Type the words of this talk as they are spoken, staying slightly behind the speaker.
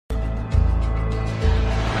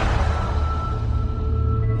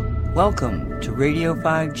Welcome to Radio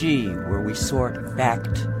 5G, where we sort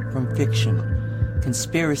fact from fiction,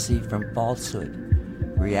 conspiracy from falsehood,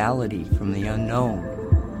 reality from the unknown.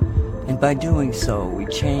 And by doing so, we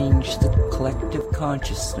change the collective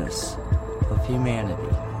consciousness of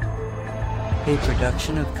humanity. A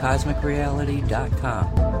production of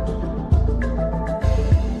CosmicReality.com.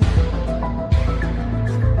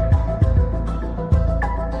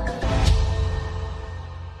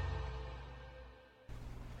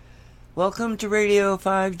 Welcome to Radio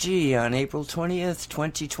 5G on April 20th,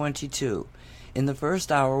 2022. In the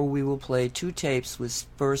first hour, we will play two tapes with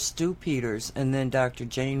first Stu Peters and then Dr.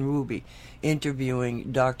 Jane Ruby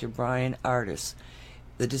interviewing Dr. Bryan Ardis.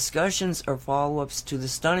 The discussions are follow-ups to the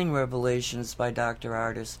stunning revelations by Dr.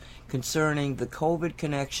 Ardis concerning the COVID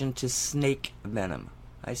connection to snake venom.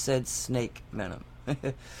 I said snake venom.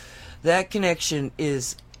 That connection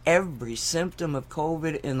is every symptom of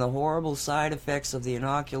COVID and the horrible side effects of the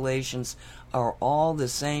inoculations are all the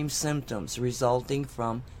same symptoms resulting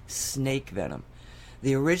from snake venom.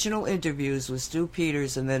 The original interviews with Stu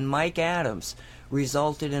Peters and then Mike Adams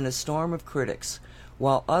resulted in a storm of critics,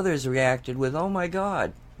 while others reacted with, "Oh my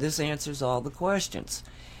God, this answers all the questions."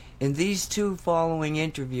 In these two following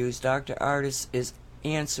interviews, Dr. Ardis is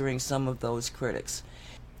answering some of those critics.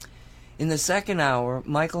 In the second hour,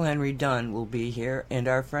 Michael Henry Dunn will be here, and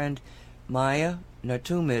our friend Maya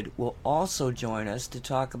Natumid will also join us to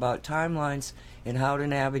talk about timelines and how to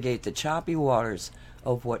navigate the choppy waters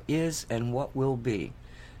of what is and what will be.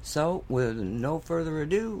 So, with no further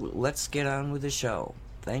ado, let's get on with the show.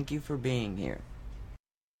 Thank you for being here.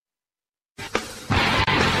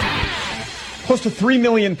 Close to 3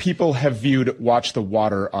 million people have viewed Watch the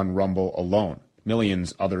Water on Rumble alone.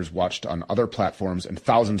 Millions others watched on other platforms, and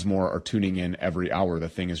thousands more are tuning in every hour. The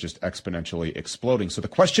thing is just exponentially exploding. So the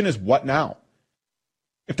question is, what now?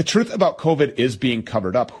 If the truth about COVID is being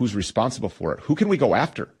covered up, who's responsible for it? Who can we go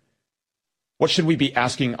after? What should we be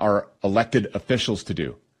asking our elected officials to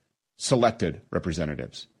do? Selected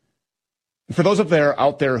representatives. And for those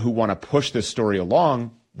out there who want to push this story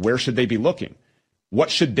along, where should they be looking? What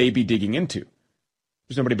should they be digging into?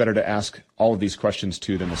 There's nobody better to ask all of these questions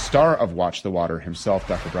to than the star of Watch the Water himself,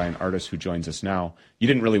 Dr. Bryan Ardis, who joins us now. You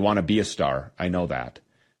didn't really want to be a star. I know that.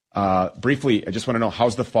 Briefly, I just want to know,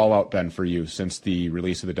 how's the fallout been for you since the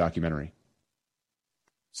release of the documentary?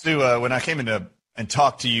 Stu, when I came in and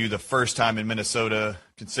talked to you the first time in Minnesota,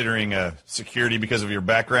 considering security because of your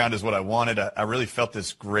background is what I wanted, I really felt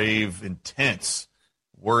this grave, intense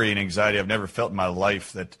worry and anxiety I've never felt in my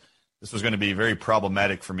life that this was going to be very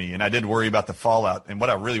problematic for me. And I did worry about the fallout. And what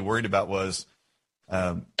I really worried about was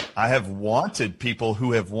I have wanted people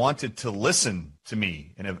who have wanted to listen to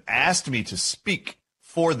me and have asked me to speak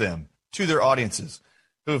for them to their audiences,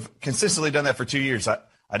 who have consistently done that for 2 years. I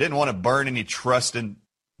didn't want to burn any trust in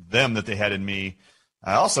them that they had in me.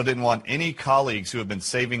 I also didn't want any colleagues who have been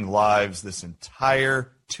saving lives this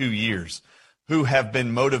entire 2 years, who have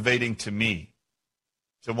been motivating to me,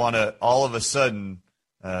 to want to all of a sudden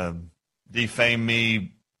defame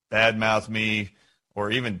me, badmouth me,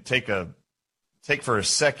 or even take for a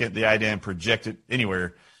second the idea and project it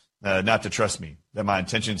anywhere, not to trust me, that my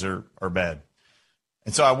intentions are bad.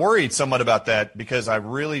 And so I worried somewhat about that because I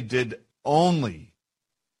really did only,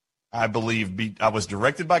 I believe, I was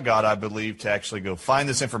directed by God, I believe, to actually go find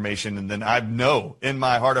this information. And then I know in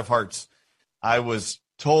my heart of hearts, I was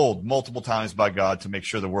told multiple times by God to make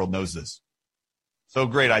sure the world knows this. So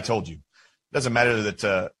great, I told you. Doesn't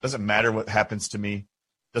matter what happens to me.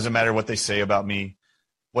 Doesn't matter what they say about me.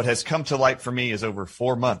 What has come to light for me is over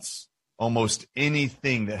 4 months. Almost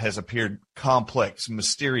anything that has appeared complex,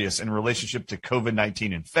 mysterious in relationship to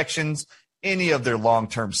COVID-19 infections, any of their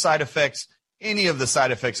long-term side effects, any of the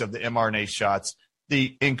side effects of the mRNA shots,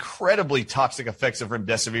 the incredibly toxic effects of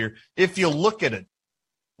remdesivir. If you look at it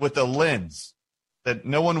with a lens that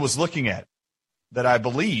no one was looking at, that I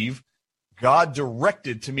believe God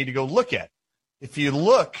directed to me to go look at. If you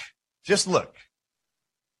look, just look,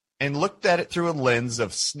 and looked at it through a lens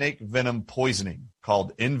of snake venom poisoning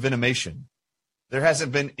called envenomation, there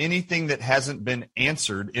hasn't been anything that hasn't been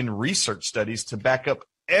answered in research studies to back up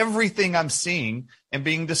everything I'm seeing and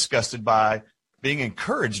being disgusted by, being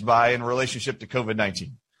encouraged by in relationship to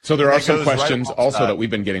COVID-19. So there are some questions also that we've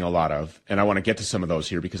been getting a lot of, and I want to get to some of those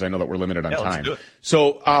here because I know that we're limited on time. Let's do it.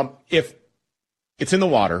 So if it's in the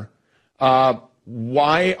water,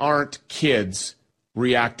 why aren't kids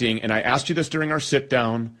reacting? And I asked you this during our sit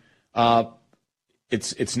down.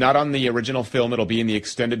 It's not on the original film. It'll be in the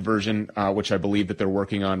extended version, which I believe that they're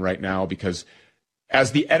working on right now, because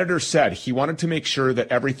as the editor said, he wanted to make sure that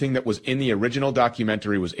everything that was in the original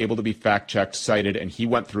documentary was able to be fact-checked, cited, and he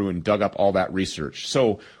went through and dug up all that research.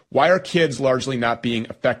 So Why are kids largely not being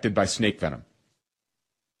affected by snake venom?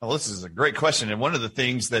 Well, this is a great question. And one of the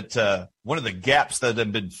things that, one of the gaps that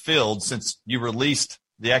have been filled since you released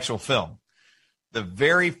the actual film, the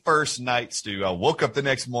very first night, Stu, I woke up the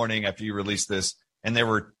next morning after you released this, and there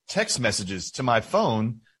were text messages to my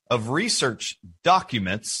phone of research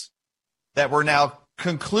documents that were now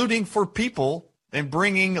concluding for people and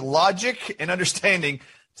bringing logic and understanding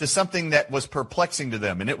to something that was perplexing to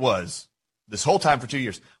them. And it was this whole time for 2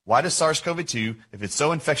 years. Why does SARS-CoV-2, if it's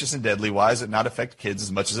so infectious and deadly, why does it not affect kids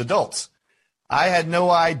as much as adults? I had no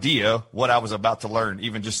idea what I was about to learn,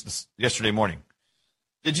 even just yesterday morning.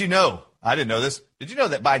 Did you know? I didn't know this. Did you know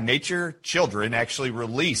that by nature, children actually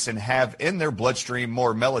release and have in their bloodstream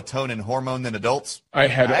more melatonin hormone than adults? I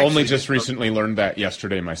had only just recently learned that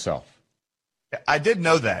yesterday myself. I did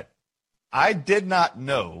know that. I did not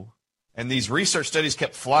know, and these research studies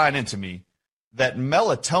kept flying into me, that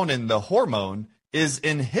melatonin, the hormone, is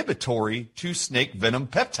inhibitory to snake venom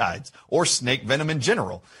peptides or snake venom in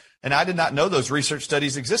general. And I did not know those research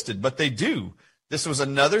studies existed, but they do. This was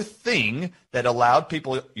another thing that allowed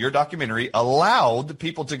people, your documentary allowed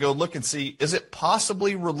people to go look and see, is it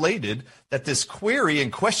possibly related that this query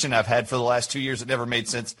and question I've had for the last 2 years that never made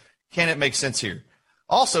sense, can it make sense here?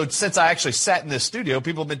 Also, since I actually sat in this studio,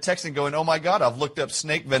 people have been texting going, oh my God, I've looked up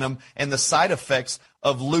snake venom and the side effects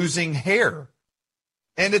of losing hair.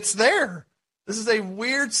 And it's there. This is a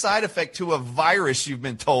weird side effect to a virus, you've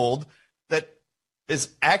been told, that is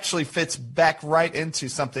actually fits back right into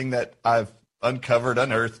something that I've uncovered,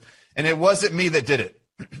 unearthed, and it wasn't me that did it.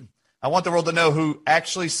 I want the world to know who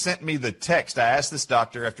actually sent me the text. I asked this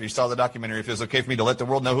doctor after he saw the documentary if it was okay for me to let the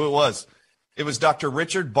world know who it was. It was Dr.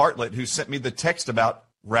 Richard Bartlett who sent me the text about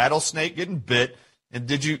rattlesnake getting bit, and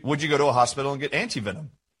would you go to a hospital and get antivenom?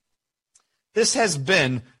 This has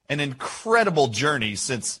been an incredible journey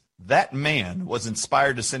since that man was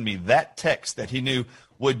inspired to send me that text that he knew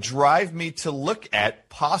would drive me to look at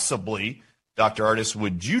possibly, Dr. Ardis,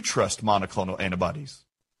 would you trust monoclonal antibodies?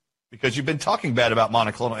 Because you've been talking bad about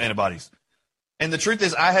monoclonal antibodies. And the truth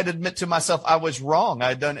is, I had to admit to myself I was wrong. I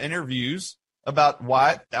had done interviews about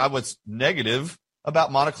why I was negative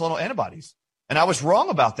about monoclonal antibodies. And I was wrong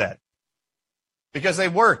about that because they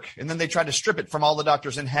work. And then they tried to strip it from all the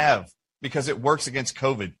doctors and have, because it works against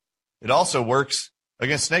COVID. It also works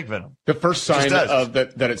against snake venom. The first sign of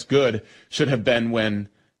that it's good should have been when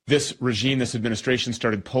this regime, this administration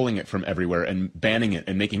started pulling it from everywhere and banning it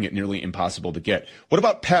and making it nearly impossible to get. What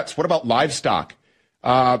about pets? What about livestock?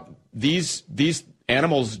 These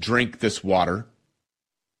animals drink this water.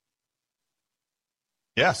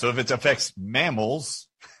 Yeah, so if it affects mammals,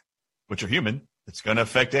 which are human, it's going to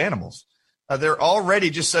affect animals. They're already,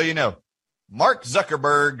 just so you know, Mark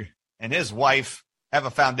Zuckerberg and his wife have a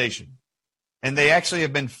foundation, and they actually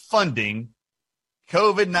have been funding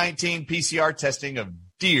COVID-19 PCR testing of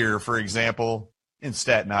deer, for example, in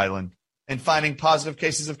Staten Island, and finding positive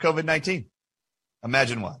cases of COVID-19.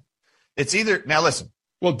 Imagine why. It's either, now listen.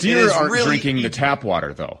 Well, deer aren't drinking the tap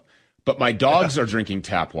water, though, but my dogs are drinking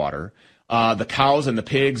tap water. The cows and the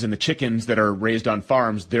pigs and the chickens that are raised on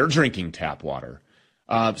farms, they're drinking tap water.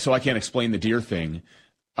 So I can't explain the deer thing.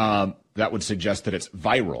 That would suggest that it's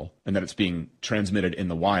viral and that it's being transmitted in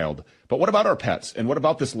the wild. But what about our pets? And what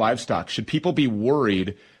about this livestock? Should people be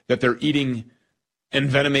worried that they're eating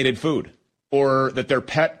envenomated food or that their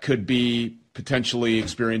pet could be potentially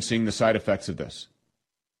experiencing the side effects of this?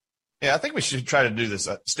 Yeah, I think we should try to do this.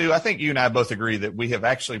 Stu, I think you and I both agree that we have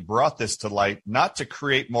actually brought this to light, not to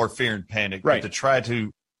create more fear and panic, right, but to try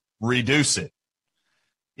to reduce it.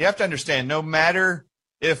 You have to understand, no matter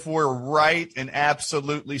if we're right and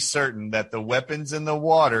absolutely certain that the weapon's in the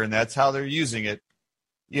water and that's how they're using it,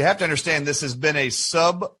 you have to understand this has been a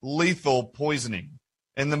sub-lethal poisoning.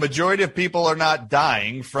 And the majority of people are not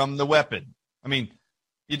dying from the weapon. I mean,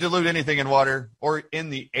 you dilute anything in water or in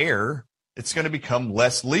the air, it's going to become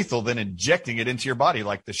less lethal than injecting it into your body,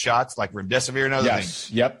 like the shots, like remdesivir and other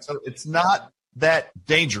things. Yep. So it's not that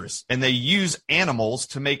dangerous. And they use animals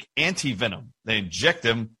to make anti-venom. They inject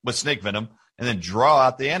them with snake venom and then draw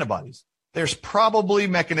out the antibodies. There's probably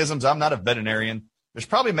mechanisms. I'm not a veterinarian. There's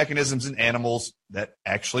probably mechanisms in animals that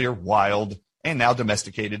actually are wild and now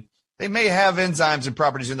domesticated. They may have enzymes and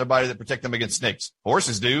properties in their body that protect them against snakes.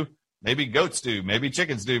 Horses do. Maybe goats do. Maybe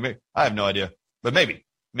chickens do. I have no idea. But maybe.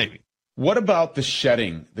 What about the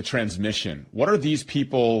shedding, the transmission? What are these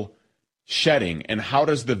people shedding, and how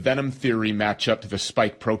does the venom theory match up to the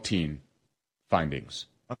spike protein findings?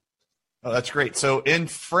 Oh, that's great. So in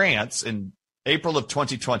France, in April of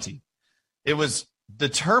 2020, it was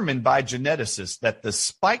determined by geneticists that the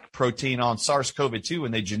spike protein on SARS-CoV-2,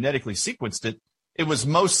 when they genetically sequenced it, it was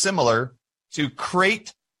most similar to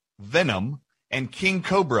Krait venom and king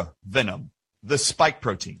cobra venom, the spike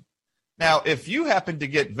protein. Now, if you happen to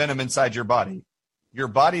get venom inside your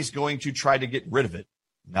body's going to try to get rid of it.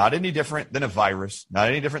 Not any different than a virus, not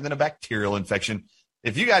any different than a bacterial infection.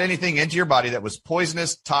 If you got anything into your body that was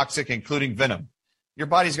poisonous, toxic, including venom, your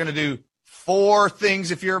body's going to do 4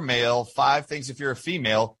 things if you're a male, 5 things if you're a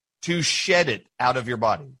female, to shed it out of your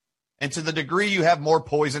body. And to the degree you have more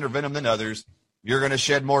poison or venom than others, you're going to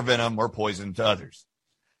shed more venom or poison to others.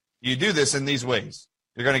 You do this in these ways.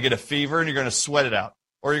 You're going to get a fever and you're going to sweat it out.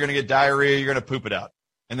 Or you're going to get diarrhea, you're going to poop it out.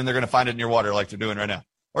 And then they're going to find it in your water like they're doing right now.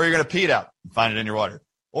 Or you're going to pee it out and find it in your water.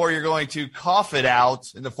 Or you're going to cough it out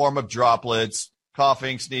in the form of droplets,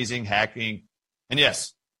 coughing, sneezing, hacking. And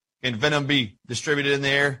yes, can venom be distributed in the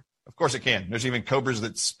air? Of course it can. There's even cobras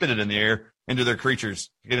that spit it in the air into their creatures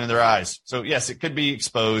to get in their eyes. So yes, it could be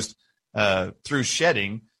exposed through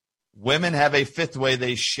shedding. Women have a 5th way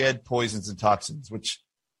they shed poisons and toxins, which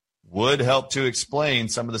would help to explain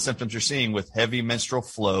some of the symptoms you're seeing with heavy menstrual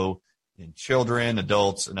flow in children,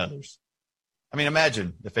 adults, and others. I mean,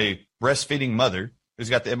 imagine if a breastfeeding mother who's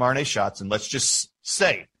got the mRNA shots, and let's just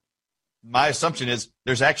say, my assumption is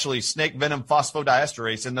there's actually snake venom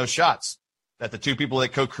phosphodiesterase in those shots that the 2 people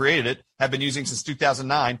that co-created it have been using since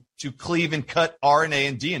 2009 to cleave and cut RNA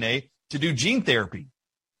and DNA to do gene therapy.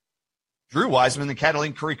 Drew Wiseman and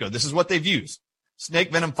Catalina Carrico, this is what they've used.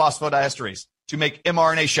 Snake venom phosphodiesterase to make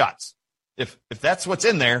mRNA shots. If that's what's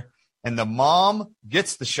in there and the mom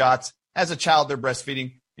gets the shots as a child they're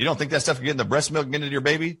breastfeeding, you don't think that stuff could get in the breast milk and get into your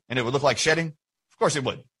baby and it would look like shedding? Of course it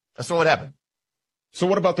would. That's what would happen. So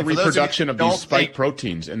what about the reproduction of these spike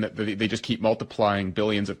proteins and that they just keep multiplying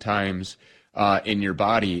billions of times in your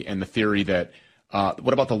body, and the theory that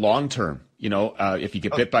what about the long term? If you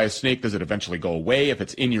get bit by a snake, does it eventually go away? If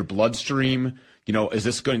it's in your bloodstream, is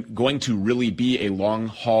this going to really be a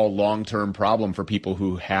long-term problem for people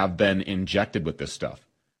who have been injected with this stuff?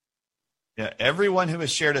 Yeah, everyone who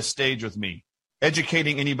has shared a stage with me,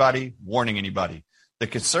 educating anybody, warning anybody, the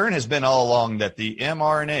concern has been all along that the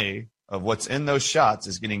mRNA of what's in those shots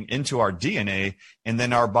is getting into our DNA, and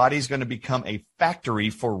then our body's going to become a factory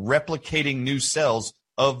for replicating new cells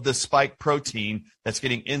of the spike protein that's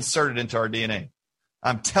getting inserted into our DNA.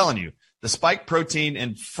 I'm telling you, the spike protein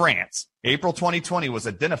in France, April 2020, was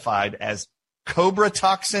identified as cobra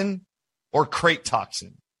toxin or crate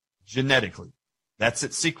toxin genetically. That's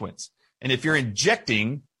its sequence. And if you're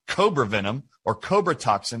injecting cobra venom or cobra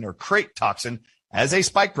toxin or crate toxin as a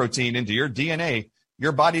spike protein into your DNA,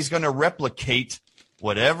 your body's going to replicate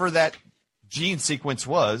whatever that gene sequence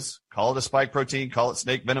was. Call it a spike protein, call it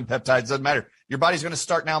snake venom peptides, doesn't matter. Your body's going to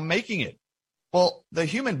start now making it. Well, the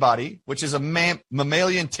human body, which is a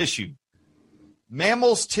mammalian tissue,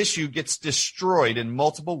 mammals' tissue gets destroyed in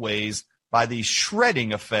multiple ways by the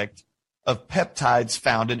shredding effect of peptides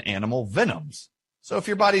found in animal venoms. So if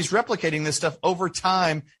your body's replicating this stuff over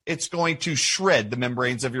time, it's going to shred the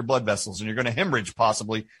membranes of your blood vessels, and you're going to hemorrhage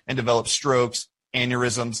possibly and develop strokes,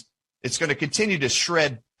 aneurysms. It's going to continue to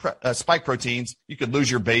shred spike proteins. You could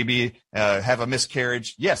lose your baby, have a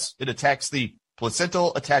miscarriage. Yes, it attacks the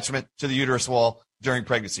placental attachment to the uterus wall during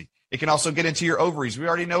pregnancy. It can also get into your ovaries. We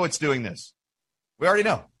already know it's doing this. We already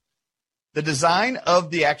know. The design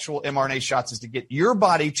of the actual mRNA shots is to get your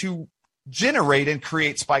body to generate and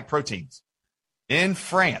create spike proteins. In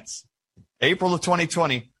France, April of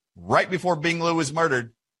 2020, right before Bing Liu was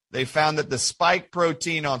murdered, they found that the spike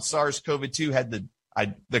protein on SARS-CoV-2 had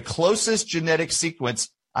the closest genetic sequence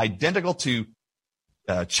identical to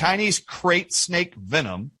Chinese crate snake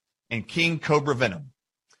venom and king cobra venom.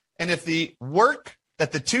 And if the work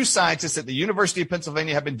that the 2 scientists at the University of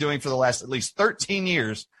Pennsylvania have been doing for the last at least 13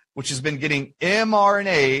 years, which has been getting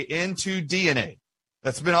mRNA into DNA,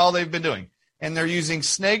 that's been all they've been doing. And they're using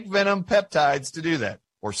snake venom peptides to do that,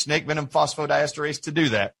 or snake venom phosphodiesterase to do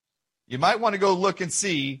that. You might want to go look and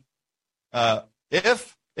see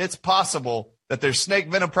if it's possible that there's snake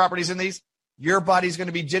venom properties in these. Your body's going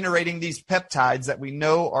to be generating these peptides that we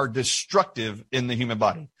know are destructive in the human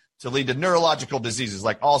body to lead to neurological diseases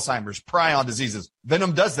like Alzheimer's, prion diseases.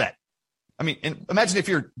 Venom does that. I mean, imagine if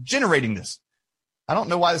you're generating this. I don't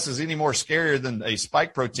know why this is any more scarier than a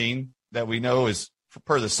spike protein that we know is,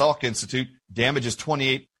 per the Salk Institute, damages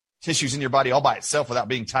 28 tissues in your body all by itself without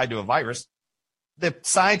being tied to a virus. The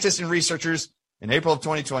scientists and researchers in April of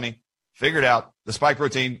 2020 figured out the spike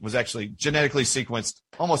protein was actually genetically sequenced,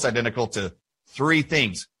 almost identical to 3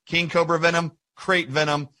 things: king cobra venom, crate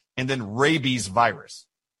venom, and then rabies virus.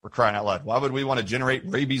 For crying out loud. Why would we want to generate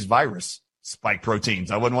rabies virus spike proteins?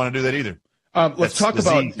 I wouldn't want to do that either. Let's talk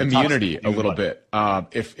about immunity a little bit.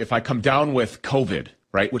 If I come down with COVID,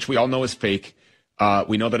 right, which we all know is fake,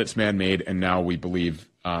 We know that it's man-made, and now we believe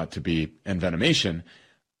to be envenomation.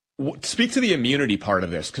 Speak to the immunity part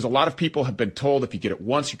of this, because a lot of people have been told if you get it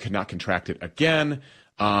once, you cannot contract it again.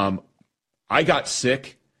 I got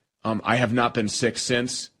sick. I have not been sick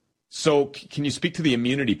since. So can you speak to the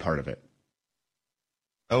immunity part of it?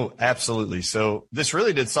 Oh, absolutely. So this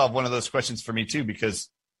really did solve one of those questions for me too, because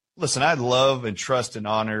listen, I love and trust and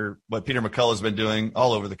honor what Peter McCullough has been doing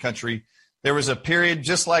all over the country. There was a period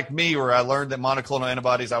just like me where I learned that monoclonal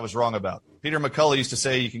antibodies I was wrong about. Peter McCullough used to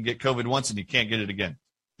say you can get COVID once and you can't get it again.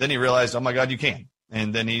 Then he realized, oh my God, you can.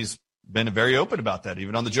 And then he's been very open about that,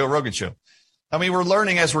 even on the Joe Rogan show. I mean, we're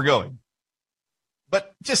learning as we're going.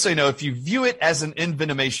 But just so you know, if you view it as an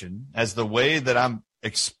envenomation, as the way that I'm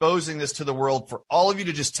exposing this to the world for all of you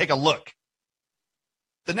to just take a look,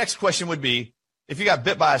 the next question would be, if you got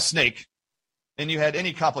bit by a snake and you had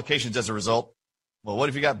any complications as a result, well, what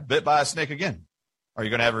if you got bit by a snake again? Are you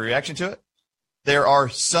going to have a reaction to it? There are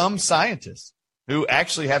some scientists who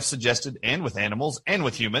actually have suggested, and with animals and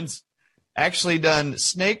with humans, actually done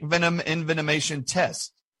snake venom envenomation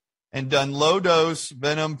tests and done low-dose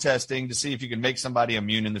venom testing to see if you can make somebody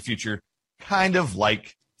immune in the future, kind of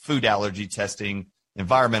like food allergy testing,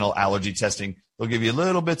 environmental allergy testing. They'll give you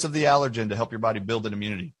little bits of the allergen to help your body build an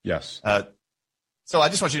immunity. Yes. So I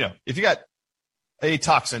just want you to know, if you got a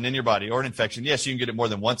toxin in your body or an infection, yes, you can get it more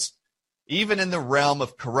than once. Even in the realm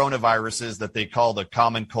of coronaviruses that they call the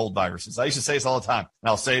common cold viruses. I used to say this all the time, and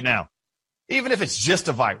I'll say it now. Even if it's just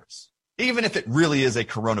a virus, even if it really is a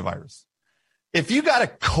coronavirus, if you got a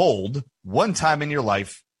cold one time in your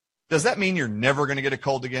life, does that mean you're never going to get a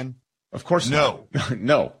cold again? Of course no.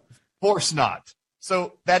 No. Of course not.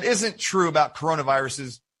 So that isn't true about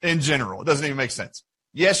coronaviruses in general. It doesn't even make sense.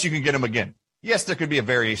 Yes, you can get them again. Yes, there could be a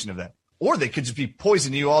variation of that. Or they could just be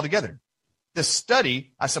poisoning you altogether. The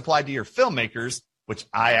study I supplied to your filmmakers, which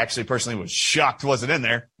I actually personally was shocked wasn't in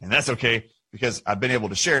there, and that's okay because I've been able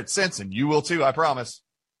to share it since, and you will too, I promise,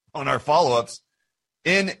 on our follow-ups.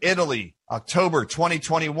 In Italy, October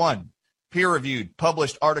 2021, peer-reviewed,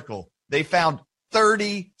 published article, they found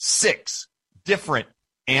 36 different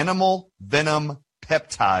animal venom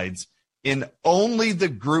peptides in only the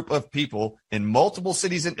group of people in multiple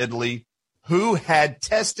cities in Italy who had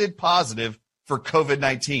tested positive for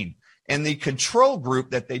COVID-19. And the control group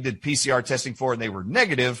that they did PCR testing for and they were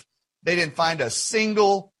negative, they didn't find a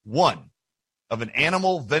single one of an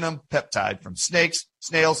animal venom peptide from snakes,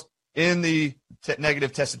 snails in the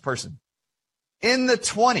negative tested person. In the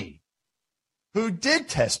 20 who did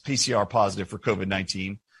test PCR positive for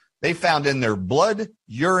COVID-19, they found in their blood,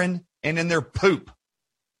 urine, and in their poop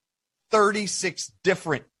 36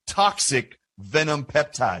 different toxic venom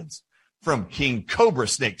peptides from king cobra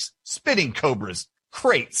snakes, spitting cobras,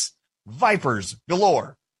 kraits, vipers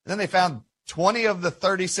galore. And then they found 20 of the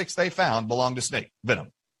 36 they found belonged to snake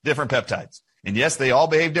venom, different peptides. And yes, they all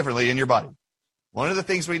behave differently in your body. One of the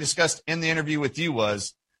things we discussed in the interview with you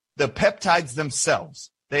was the peptides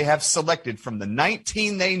themselves. They have selected from the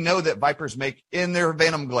 19 they know that vipers make in their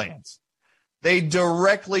venom glands. They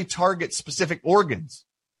directly target specific organs.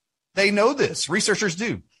 They know this. Researchers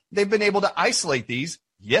do. They've been able to isolate these.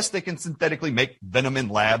 Yes, they can synthetically make venom in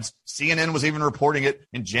labs. CNN was even reporting it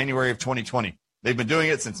in January of 2020. They've been doing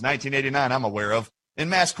it since 1989, I'm aware of. In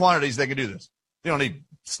mass quantities, they can do this. You don't need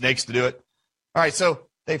snakes to do it. All right, so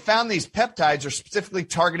they found these peptides are specifically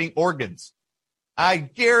targeting organs. I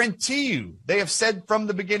guarantee you, they have said from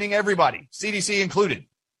the beginning, everybody, CDC included,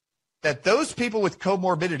 that those people with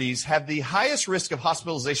comorbidities have the highest risk of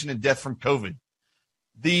hospitalization and death from COVID.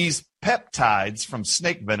 These peptides from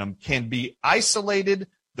snake venom can be isolated,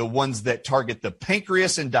 the ones that target the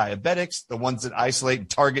pancreas and diabetics, the ones that isolate and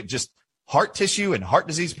target just heart tissue and heart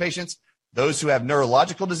disease patients, those who have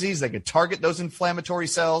neurological disease, they can target those inflammatory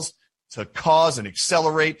cells to cause and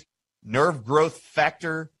accelerate nerve growth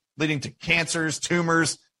factor, leading to cancers,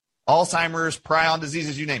 tumors, Alzheimer's, prion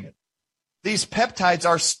diseases, you name it. These peptides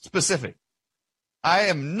are specific. I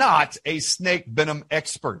am not a snake venom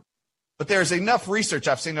expert, but there's enough research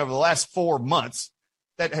I've seen over the last 4 months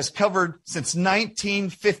that has covered since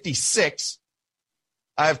 1956.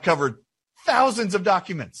 I've covered thousands of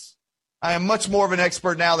documents. I am much more of an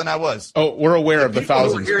expert now than I was. Oh, we're aware of the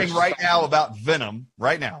thousands. We're hearing right now about venom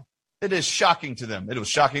right now. It is shocking to them. It was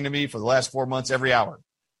shocking to me for the last 4 months, every hour.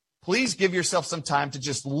 Please give yourself some time to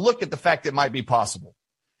just look at the fact it might be possible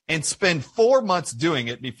and spend 4 months doing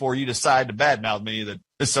it before you decide to badmouth me that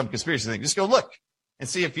there's some conspiracy thing. Just go look and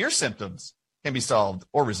see if your symptoms can be solved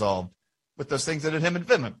or resolved with those things that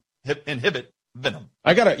inhibit venom.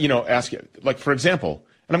 I got to, ask you, like, for example,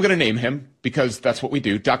 and I'm going to name him because that's what we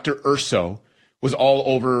do. Dr. Urso was all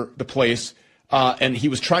over the place and he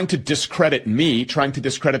was trying to discredit me,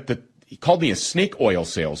 he called me a snake oil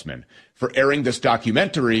salesman for airing this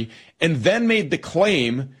documentary, and then made the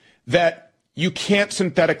claim that you can't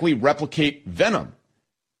synthetically replicate venom.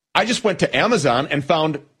 I just went to Amazon and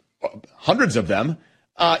found hundreds of them.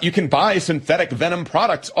 You can buy synthetic venom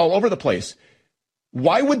products all over the place.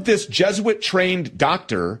 Why would this Jesuit-trained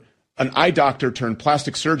doctor, an eye doctor turned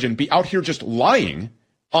plastic surgeon, be out here just lying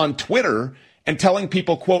on Twitter and telling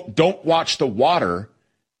people, quote, don't watch the water,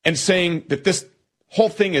 and saying that this whole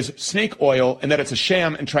thing is snake oil and that it's a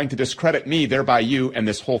sham, and trying to discredit me, thereby you, and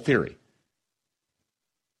this whole theory?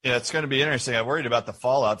 Yeah, it's going to be interesting. I'm worried about the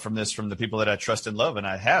fallout from this from the people that I trust and love, and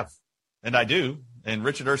I have, and I do. And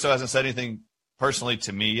Richard Urso hasn't said anything personally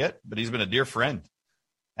to me yet, but he's been a dear friend.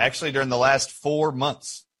 Actually, during the last 4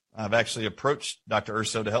 months, I've actually approached Dr.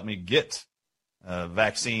 Urso to help me get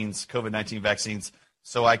vaccines, COVID-19 vaccines,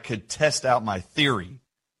 so I could test out my theory.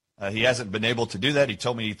 He hasn't been able to do that. He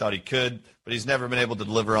told me he thought he could, but he's never been able to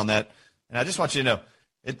deliver on that. And I just want you to know,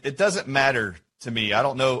 it doesn't matter to me. I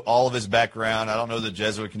don't know all of his background. I don't know the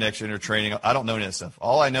Jesuit connection or training. I don't know any of that stuff.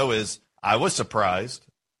 All I know is I was surprised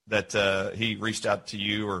that he reached out to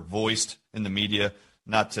you or voiced in the media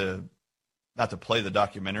not to play the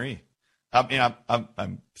documentary. I mean,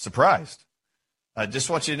 I'm surprised. I just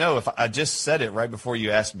want you to know, if I just said it right before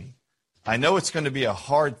you asked me, I know it's going to be a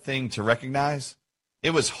hard thing to recognize.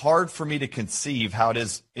 It was hard for me to conceive how it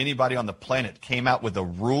is anybody on the planet came out with a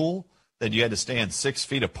rule that you had to stand 6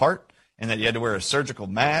 feet apart and that you had to wear a surgical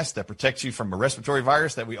mask that protects you from a respiratory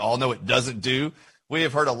virus that we all know it doesn't do. We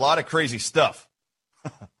have heard a lot of crazy stuff.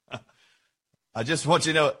 I just want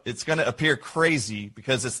you to know it's going to appear crazy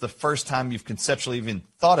because it's the first time you've conceptually even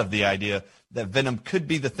thought of the idea that venom could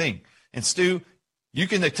be the thing. And Stu, you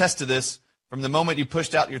can attest to this. From the moment you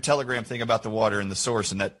pushed out your Telegram thing about the water and the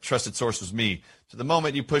source, and that trusted source was me, to the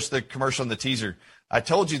moment you pushed the commercial and the teaser, I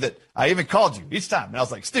told you that I even called you each time. And I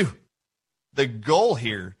was like, Stu, the goal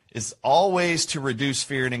here is always to reduce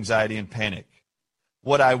fear and anxiety and panic.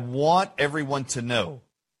 What I want everyone to know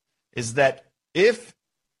is that if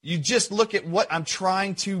you just look at what I'm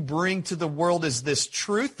trying to bring to the world is this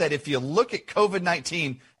truth that if you look at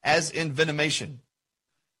COVID-19 as envenomation,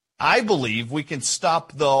 I believe we can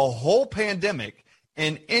stop the whole pandemic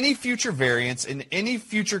and any future variants and any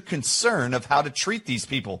future concern of how to treat these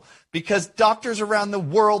people, because doctors around the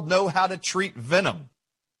world know how to treat venom.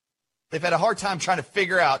 They've had a hard time trying to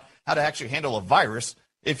figure out how to actually handle a virus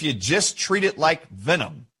if you just treat it like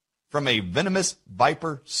venom from a venomous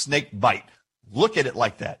viper snake bite. Look at it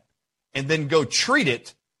like that and then go treat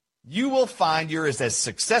it. You will find you're as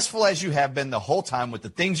successful as you have been the whole time with the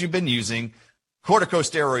things you've been using.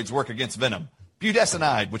 Corticosteroids work against venom.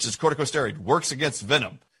 Budesonide, which is corticosteroid, works against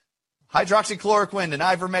venom. Hydroxychloroquine and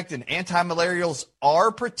ivermectin, antimalarials,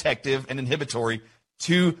 are protective and inhibitory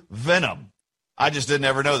to venom. I just didn't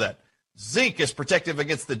ever know that. Zinc is protective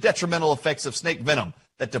against the detrimental effects of snake venom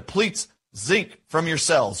that depletes zinc from your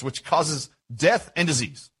cells, which causes death and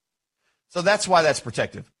disease. So that's why that's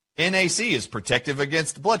protective. NAC is protective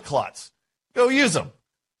against blood clots. Go use them.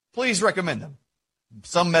 Please recommend them.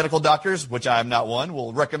 Some medical doctors, which I am not one,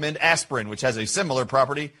 will recommend aspirin, which has a similar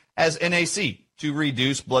property as NAC to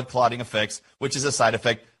reduce blood clotting effects, which is a side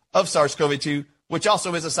effect of SARS-CoV-2, which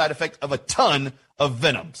also is a side effect of a ton of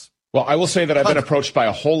venoms. Well, I will say that I've been approached by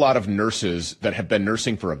a whole lot of nurses that have been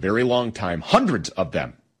nursing for a very long time, hundreds of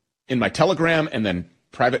them, in my Telegram and then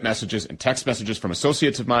private messages and text messages from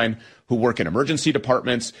associates of mine who work in emergency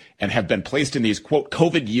departments and have been placed in these, quote,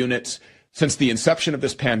 COVID units since the inception of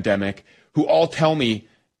this pandemic, who all tell me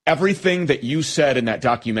everything that you said in that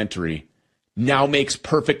documentary now makes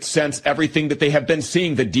perfect sense. Everything that they have been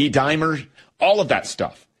seeing, the D-dimer, all of that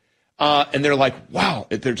stuff. And they're like, wow,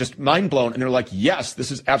 they're just mind blown. And they're like, yes, this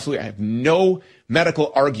is absolutely, I have no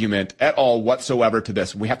medical argument at all whatsoever to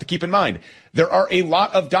this. We have to keep in mind, there are a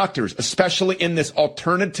lot of doctors, especially in this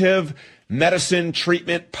alternative medicine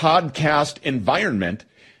treatment podcast environment,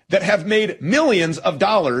 that have made millions of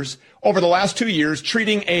dollars over the last 2 years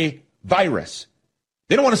treating a virus.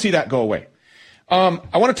 They don't want to see that go away.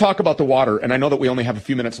 I want to talk about the water, and I know that we only have a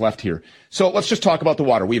few minutes left here. So let's just talk about the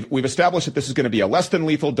water. We've established that this is going to be a less than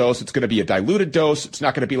lethal dose. It's going to be a diluted dose. It's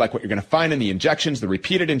not going to be like what you're going to find in the injections, the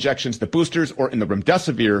repeated injections, the boosters, or in the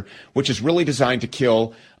remdesivir, which is really designed to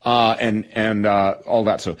kill and all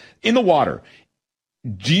that. So in the water,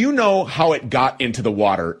 do you know how it got into the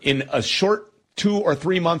water in a short 2 or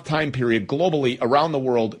 3 month time period globally around the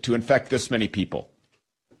world to infect this many people?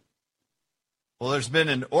 Well, there's been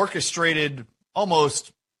an orchestrated,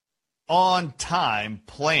 almost on time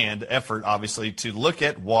planned effort, obviously, to look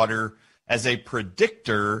at water as a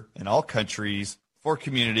predictor in all countries for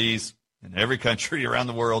communities in every country around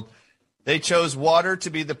the world, they chose water to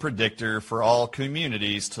be the predictor for all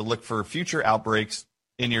communities to look for future outbreaks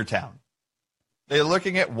in your town. They're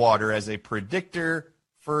looking at water as a predictor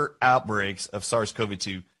for outbreaks of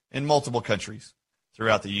SARS-CoV-2 in multiple countries,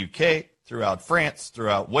 throughout the UK, throughout France,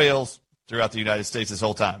 throughout Wales, throughout the United States this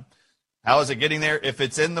whole time. How is it getting there? If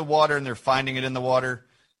it's in the water and they're finding it in the water,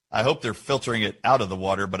 I hope they're filtering it out of the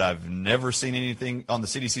water, but I've never seen anything on the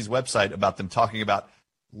CDC's website about them talking about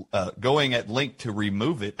going at length to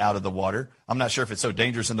remove it out of the water. I'm not sure if it's so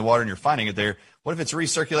dangerous in the water and you're finding it there. What if it's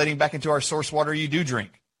recirculating back into our source water you do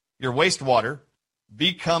drink? Your wastewater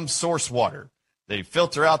becomes source water. They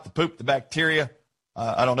filter out the poop, the bacteria.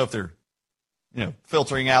 I don't know if they're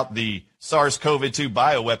filtering out the SARS-CoV-2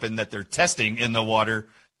 bioweapon that they're testing in the water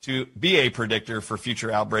to be a predictor for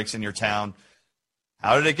future outbreaks in your town.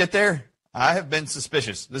 How did it get there? I have been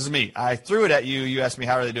suspicious. This is me. I threw it at you. You asked me,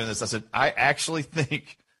 how are they doing this? I said, I actually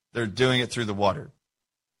think they're doing it through the water.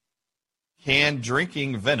 Can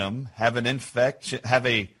drinking venom have an infection, have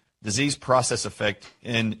a disease process effect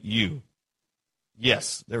in you?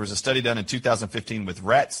 Yes. There was a study done in 2015 with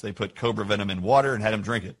rats. They put cobra venom in water and had them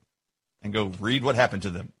drink it. And go read what happened to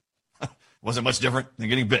them. Wasn't much different than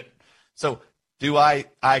getting bit. So do I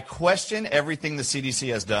question everything the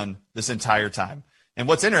CDC has done this entire time. And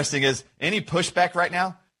what's interesting is any pushback right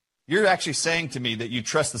now, you're actually saying to me that you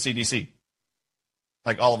trust the CDC.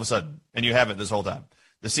 Like all of a sudden, and you haven't this whole time.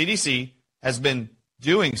 The CDC has been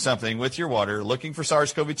doing something with your water, looking for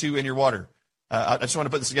SARS-CoV-2 in your water. I just want to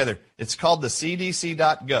put this together. It's called the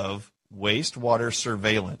CDC.gov Wastewater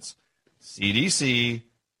Surveillance. CDC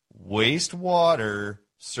Wastewater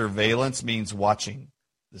Surveillance means watching.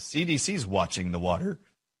 The CDC's watching the water.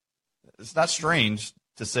 It's not strange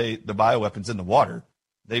to say the bioweapon's in the water.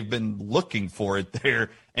 They've been looking for it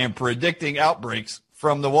there and predicting outbreaks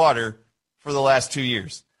from the water for the last 2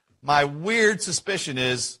 years. My weird suspicion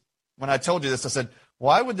is, when I told you this, I said,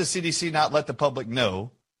 why would the CDC not let the public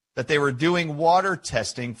know that they were doing water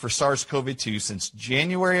testing for SARS-CoV-2 since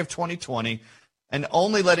January of 2020 and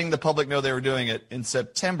only letting the public know they were doing it in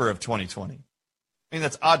September of 2020? I mean,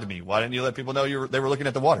 that's odd to me. Why didn't you let people know they were looking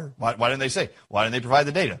at the water? Why didn't they say? Why didn't they provide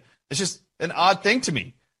the data? It's just an odd thing to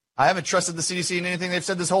me. I haven't trusted the CDC in anything they've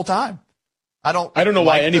said this whole time. I don't know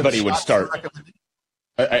why anybody would start.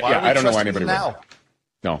 I don't know why anybody would.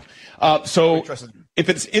 No. So if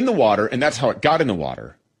it's in the water and that's how it got in the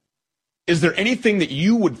water, is there anything that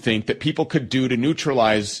you would think that people could do to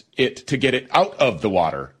neutralize it to get it out of the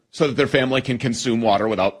water so that their family can consume water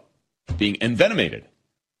without being envenomated?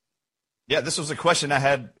 Yeah, this was a question I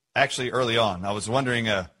had actually early on. I was wondering,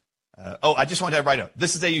 I just wanted everybody to know,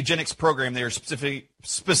 this is a eugenics program they are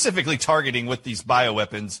specifically targeting with these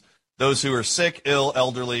bioweapons, those who are sick, ill,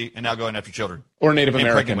 elderly, and now going after children. Or Native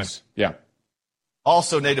Americans. Yeah.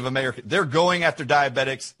 Also Native American. They're going after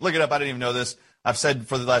diabetics. Look it up. I didn't even know this. I've said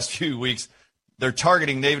for the last few weeks, they're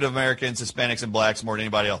targeting Native Americans, Hispanics, and blacks more than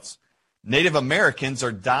anybody else. Native Americans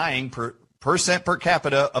are dying percent per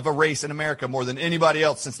capita of a race in America more than anybody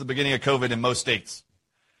else since the beginning of COVID in most states.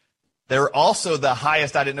 They're also the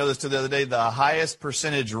highest, I didn't know this till the other day, the highest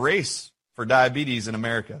percentage race for diabetes in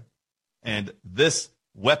America. And this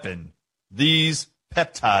weapon, these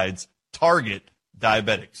peptides, target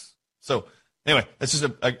diabetics. So anyway, that's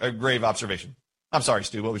just a grave observation. I'm sorry,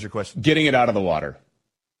 Stu, what was your question? Getting it out of the water.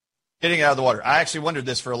 Getting it out of the water. I actually wondered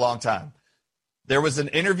this for a long time. There was an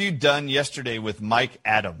interview done yesterday with Mike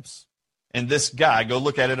Adams. And this guy, go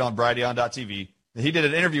look at it on Brighteon.tv. He did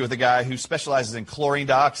an interview with a guy who specializes in chlorine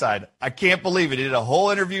dioxide. I can't believe it. He did a whole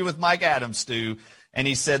interview with Mike Adams, Stu, and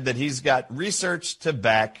he said that he's got research to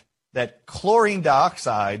back that chlorine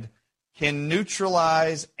dioxide can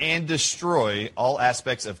neutralize and destroy all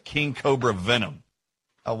aspects of king cobra venom.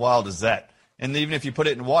 How wild is that? And even if you put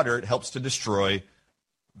it in water, it helps to destroy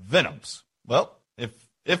venoms. Well,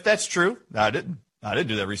 if that's true, I didn't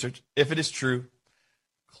do that research. If it is true,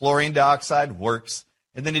 chlorine dioxide works.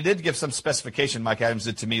 And then he did give some specification, Mike Adams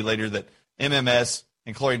did to me later, that MMS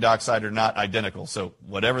and chlorine dioxide are not identical. So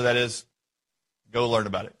whatever that is, go learn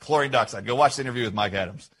about it. Chlorine dioxide. Go watch the interview with Mike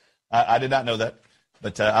Adams. I did not know that,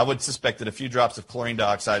 but I would suspect that a few drops of chlorine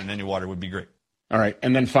dioxide in any water would be great. All right.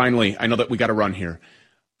 And then finally, I know that we got to run here.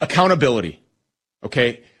 Accountability.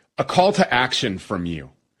 Okay. A call to action from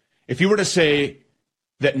you. If you were to say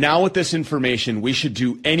that now with this information, we should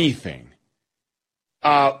do anything,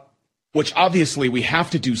 which obviously we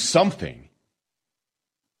have to do something,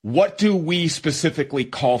 what do we specifically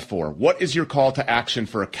call for? What is your call to action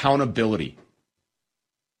for accountability?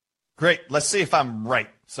 Great. Let's see if I'm right.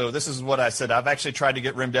 So this is what I said. I've actually tried to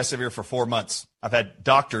get remdesivir for 4 months. I've had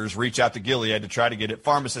doctors reach out to Gilead to try to get it,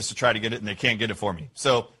 pharmacists to try to get it, and they can't get it for me.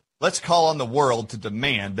 So Let's call on the world to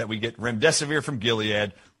demand that we get remdesivir from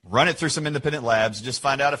Gilead, run it through some independent labs, just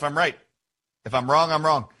find out if I'm right. If I'm wrong, I'm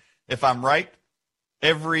wrong. If I'm right,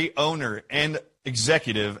 every owner and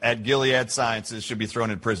executive at Gilead Sciences should be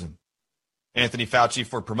thrown in prison. Anthony Fauci,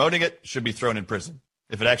 for promoting it, should be thrown in prison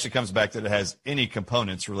if it actually comes back that it has any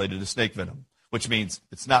components related to snake venom, which means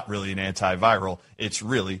it's not really an antiviral. It's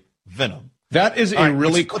really venom. That is a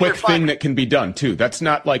really quick thing that can be done, too. That's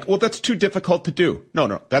not like, well, that's too difficult to do.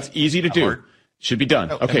 No, that's easy to do. Should be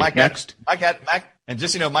done. Okay, next. And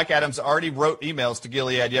just, Mike Adams already wrote emails to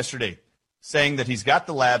Gilead yesterday saying that he's got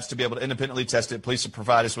the labs to be able to independently test it. Please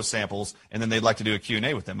provide us with samples, and then they'd like to do a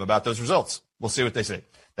Q&A with them about those results. We'll see what they say.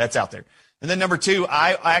 That's out there. And then number two,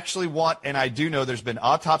 I actually want, and I do know there's been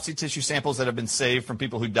autopsy tissue samples that have been saved from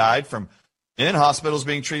people who died from in hospitals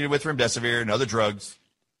being treated with remdesivir and other drugs.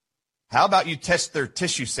 How about you test their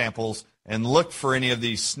tissue samples and look for any of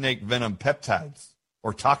these snake venom peptides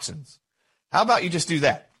or toxins? How about you just do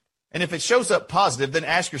that? And if it shows up positive, then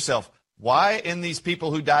ask yourself, why in these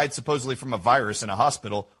people who died supposedly from a virus in a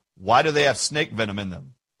hospital, why do they have snake venom in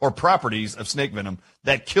them or properties of snake venom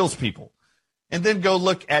that kills people? And then go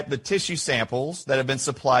look at the tissue samples that have been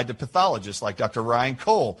supplied to pathologists like Dr. Ryan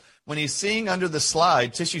Cole. When he's seeing under the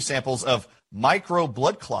slide tissue samples of micro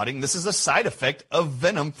blood clotting, this is a side effect of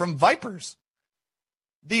venom from vipers.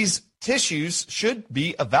 These tissues should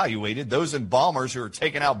be evaluated. Those embalmers who are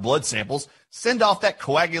taking out blood samples send off that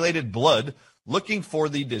coagulated blood looking for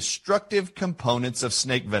the destructive components of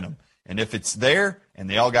snake venom. And if it's there, and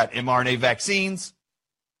they all got mRNA vaccines,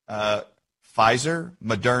 Pfizer,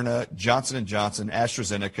 Moderna, Johnson & Johnson,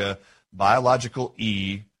 AstraZeneca, Biological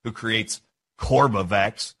E, who creates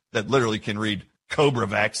Corbavax, that literally can read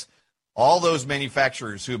CobraVax, all those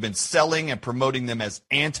manufacturers who have been selling and promoting them as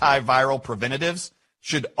antiviral preventatives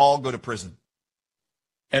should all go to prison.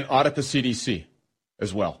 And audit the CDC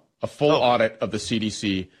as well. A full audit of the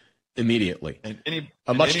CDC immediately. And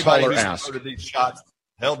a much taller ask. These shots,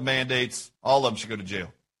 held mandates, all of them should go to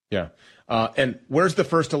jail. Yeah. And where's the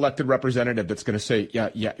first elected representative that's going to say,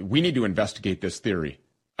 yeah, we need to investigate this theory?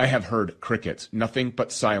 I have heard crickets, nothing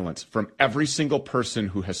but silence from every single person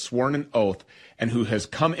who has sworn an oath and who has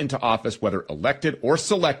come into office, whether elected or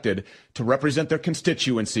selected, to represent their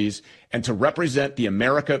constituencies and to represent the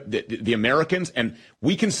Americans. And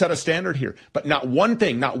we can set a standard here. But not one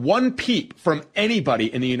thing, not one peep from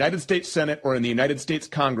anybody in the United States Senate or in the United States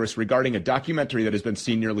Congress regarding a documentary that has been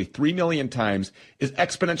seen nearly 3 million times is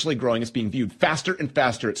exponentially growing. It's being viewed faster and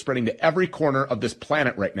faster. It's spreading to every corner of this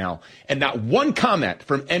planet right now. And not one comment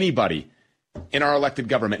from anybody in our elected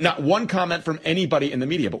government, not one comment from anybody in the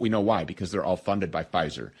media, but we know why, because they're all funded by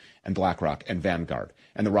Pfizer and BlackRock and Vanguard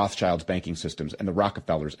and the Rothschilds banking systems and the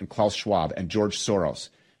Rockefellers and Klaus Schwab and George Soros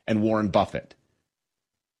and Warren Buffett.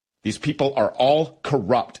 These people are all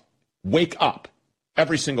corrupt. Wake up,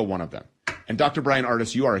 every single one of them. And Dr. Bryan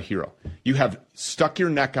Ardis, you are a hero. You have stuck your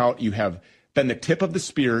neck out. You have been the tip of the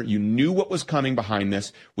spear. You knew what was coming behind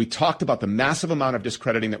this. We talked about the massive amount of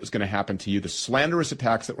discrediting that was going to happen to you, the slanderous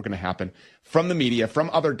attacks that were going to happen from the media, from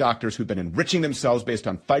other doctors who've been enriching themselves based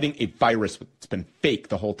on fighting a virus that's been fake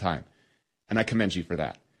the whole time. And I commend you for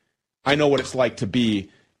that. I know what it's like to be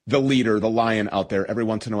the leader, the lion out there. Every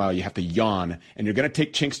once in a while you have to yawn, and you're going to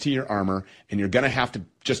take chinks to your armor, and you're going to have to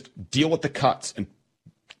just deal with the cuts and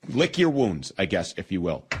lick your wounds, I guess, if you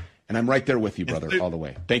will. And I'm right there with you, brother, all the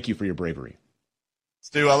way. Thank you for your bravery.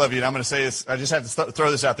 Stu, I love you, and I'm going to say this. I just have to throw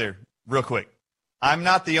this out there real quick. I'm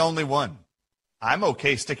not the only one. I'm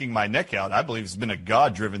okay sticking my neck out. I believe it's been a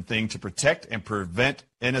God-driven thing to protect and prevent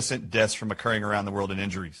innocent deaths from occurring around the world and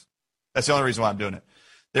injuries. That's the only reason why I'm doing it.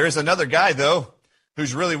 There is another guy, though,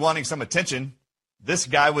 who's really wanting some attention. This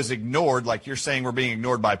guy was ignored, like you're saying we're being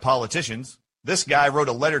ignored by politicians. This guy wrote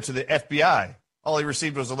a letter to the FBI. All he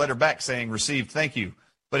received was a letter back saying, received, thank you.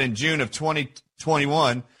 But in June of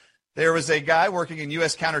 2021, there was a guy working in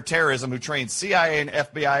U.S. counterterrorism who trained CIA and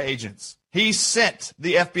FBI agents. He sent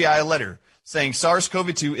the FBI a letter saying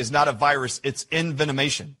SARS-CoV-2 is not a virus, it's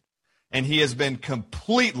envenomation. And he has been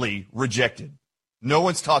completely rejected. No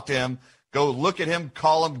one's talked to him. Go look at him,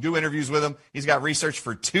 call him, do interviews with him. He's got research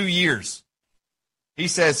for 2 years. He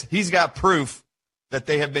says he's got proof that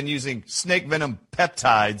they have been using snake venom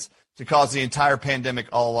peptides to cause the entire pandemic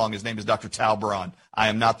all along. His name is Dr. Tal Baran. I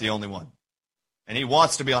am not the only one. And he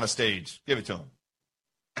wants to be on a stage. Give it to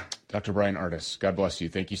him. Dr. Bryan Ardis, God bless you.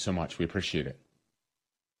 Thank you so much. We appreciate it.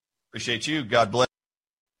 Appreciate you. God bless.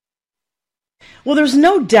 Well, there's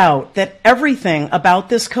no doubt that everything about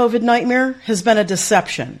this COVID nightmare has been a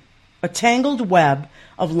deception, a tangled web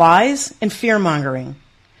of lies and fear-mongering.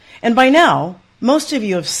 And by now, most of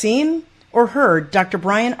you have seen or heard Dr.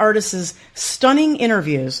 Bryan Ardis's stunning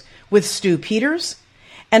interviews with Stu Peters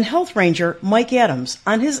and Health Ranger Mike Adams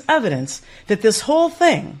on his evidence that this whole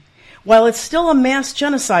thing, while it's still a mass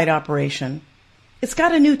genocide operation, it's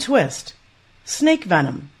got a new twist: snake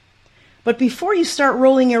venom. But before you start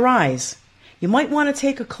rolling your eyes, you might want to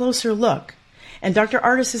take a closer look. And Dr.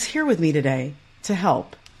 Ardis is here with me today to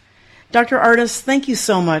help. Dr. Ardis, thank you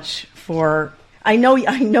so much for, I know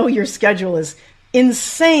your schedule is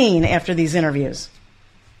insane after these interviews.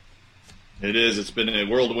 It is. It's been a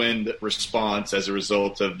whirlwind response as a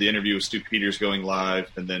result of the interview with Stu Peters going live,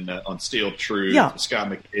 and then on Steel Truth, Scott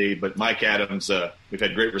McCabe, but Mike Adams. We've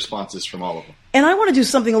had great responses from all of them. And I want to do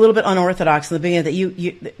something a little bit unorthodox in the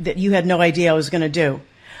beginning that you had no idea I was going to do.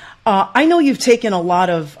 I know you've taken a lot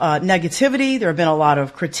of negativity. There have been a lot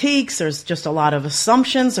of critiques. There's just a lot of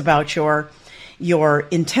assumptions about your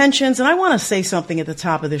intentions. And I want to say something at the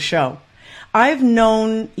top of the show. I've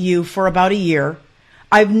known you for about a year.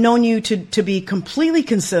 I've known you to be completely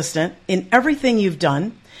consistent in everything you've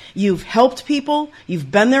done. You've helped people.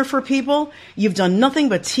 You've been there for people. You've done nothing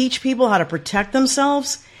but teach people how to protect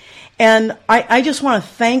themselves. And I just want to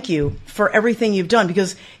thank you for everything you've done,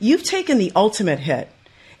 because you've taken the ultimate hit.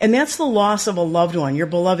 And that's the loss of a loved one, your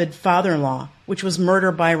beloved father-in-law, which was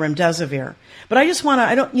murdered by remdesivir. But I just want to,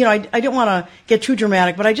 I don't want to get too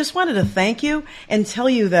dramatic, but I just wanted to thank you and tell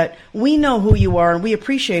you that we know who you are and we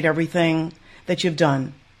appreciate everything that you've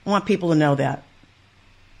done. I want people to know that.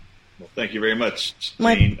 Well, thank you very much.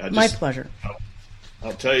 My pleasure.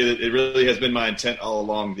 I'll tell you that it really has been my intent all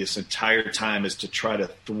along this entire time is to try to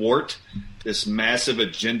thwart this massive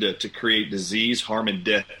agenda to create disease, harm, and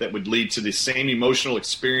death that would lead to the same emotional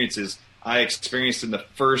experiences I experienced in the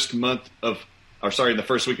first week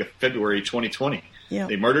of February 2020. Yeah.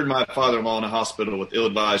 They murdered my father-in-law in a hospital with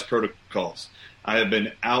ill-advised protocols. I have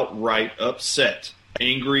been outright upset,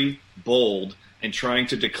 angry, bold, and trying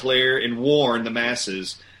to declare and warn the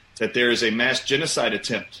masses that there is a mass genocide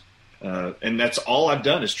attempt. And that's all I've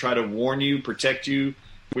done is try to warn you, protect you.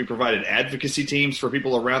 We provided advocacy teams for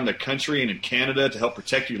people around the country and in Canada to help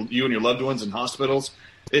protect you and your loved ones in hospitals.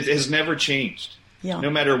 It has never changed. Yeah. No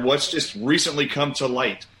matter what's just recently come to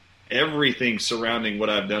light, everything surrounding what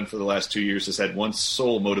I've done for the last 2 years has had one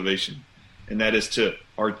sole motivation, and that is to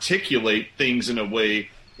articulate things in a way,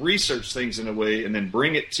 research things in a way, and then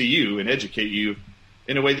bring it to you and educate you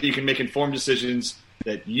in a way that you can make informed decisions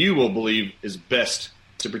that you will believe is best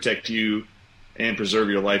to protect you and preserve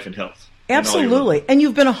your life and health. Absolutely. And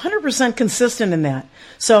you've been 100% consistent in that.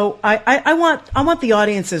 So I want the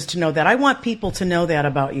audiences to know that. I want people to know that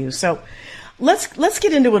about you. So let's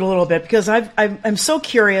get into it a little bit, because I'm so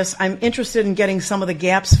curious. I'm interested in getting some of the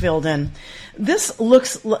gaps filled in. This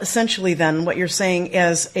looks essentially then what you're saying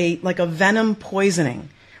as a venom poisoning,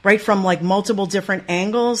 right? From like multiple different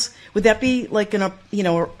angles. Would that be like a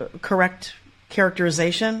correct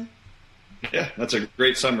characterization? Yeah, that's a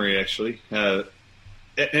great summary, actually.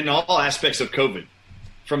 In all aspects of COVID,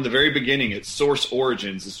 from the very beginning, its source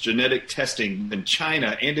origins, its genetic testing in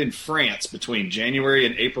China and in France between January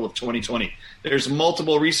and April of 2020. There's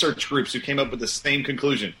multiple research groups who came up with the same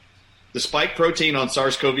conclusion. The spike protein on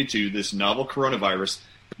SARS-CoV-2, this novel coronavirus,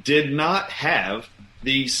 did not have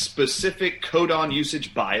the specific codon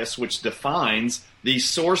usage bias which defines the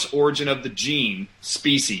source origin of the gene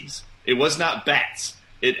species. It was not bats.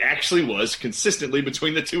 It actually was, consistently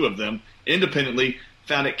between the two of them, independently,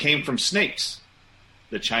 found it came from snakes,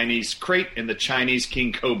 the Chinese krait and the Chinese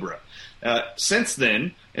king cobra. Since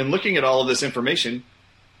then, in looking at all of this information,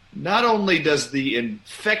 not only does the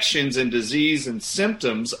infections and disease and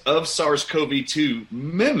symptoms of SARS-CoV-2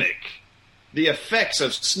 mimic the effects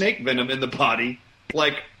of snake venom in the body,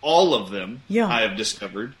 like all of them, I have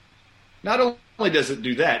discovered, not only does it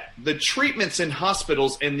do that, the treatments in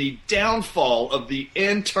hospitals and the downfall of the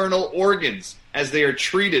internal organs as they are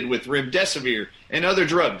treated with remdesivir and other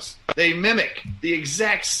drugs, they mimic the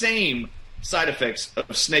exact same side effects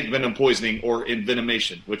of snake venom poisoning or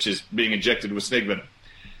envenomation, which is being injected with snake venom.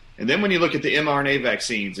 And then when you look at the mRNA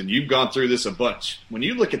vaccines, and you've gone through this a bunch, when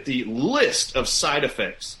you look at the list of side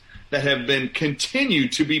effects that have been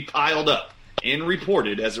continued to be piled up and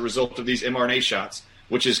reported as a result of these mRNA shots,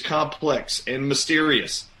 which is complex and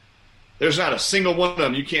mysterious, there's not a single one of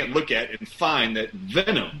them you can't look at and find that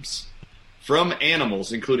venoms from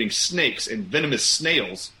animals, including snakes and venomous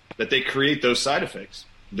snails, that they create those side effects.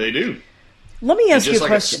 They do. Let me ask you a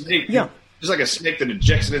question. Just like a snake that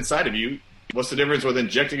injects it inside of you, what's the difference with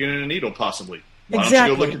injecting it in a needle, possibly? Why don't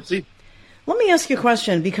you go look and see? Let me ask you a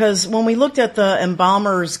question, because when we looked at the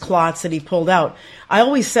embalmer's clots that he pulled out, I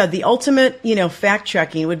always said the ultimate,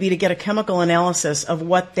 fact-checking would be to get a chemical analysis of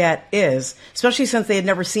what that is, especially since they had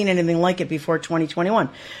never seen anything like it before 2021.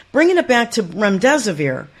 Bringing it back to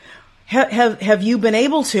remdesivir, Have you been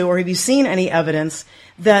able to, or have you seen any evidence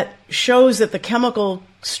that shows that the chemical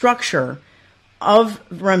structure of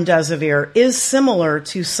remdesivir is similar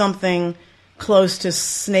to something close to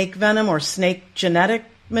snake venom or snake genetic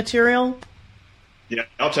material? Yeah,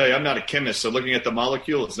 I'll tell you, I'm not a chemist, so looking at the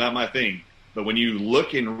molecule is not my thing. But when you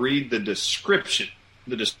look and read the description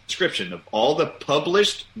of all the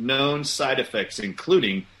published known side effects,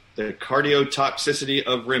 including the cardiotoxicity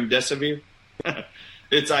of remdesivir,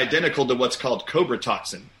 it's identical to what's called cobra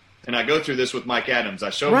toxin. And I go through this with Mike Adams. I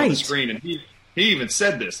show him on the screen, and he even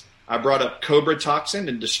said this. I brought up cobra toxin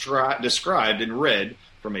and described and read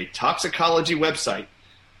from a toxicology website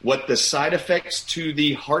what the side effects to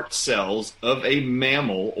the heart cells of a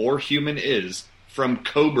mammal or human is from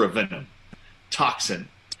cobra venom toxin.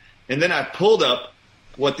 And then I pulled up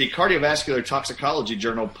what the Cardiovascular Toxicology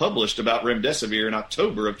Journal published about remdesivir in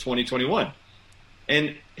October of 2021.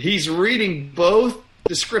 And he's reading both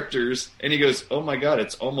descriptors, and he goes, oh my God,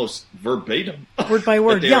 it's almost verbatim. Word by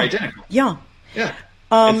word. They're identical. Yeah.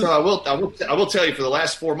 And so I will tell you, for the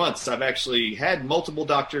last 4 months, I've actually had multiple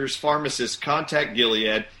doctors, pharmacists contact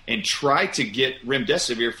Gilead and try to get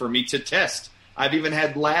remdesivir for me to test. I've even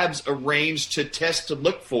had labs arranged to test to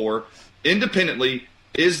look for independently,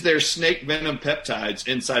 is there snake venom peptides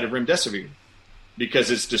inside of remdesivir?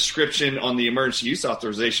 Because its description on the emergency use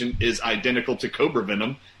authorization is identical to cobra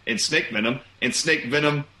venom and snake venom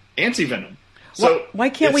antivenom. So why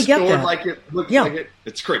can't we get that? Like it looks like it.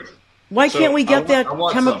 It's crazy. Why can't we get that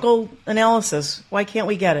chemical analysis? Why can't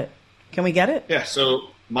we get it? Can we get it? Yeah, so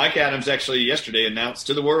Mike Adams actually yesterday announced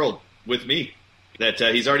to the world with me that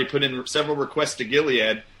he's already put in several requests to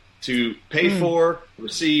Gilead to pay for,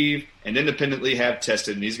 receive, and independently have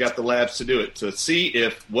tested. And he's got the labs to do it, to see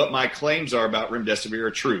if what my claims are about remdesivir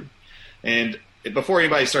are true. And before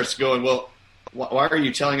anybody starts going, well, why are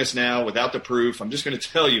you telling us now without the proof? I'm just going to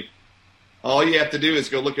tell you. All you have to do is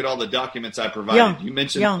go look at all the documents I provided. Yeah. You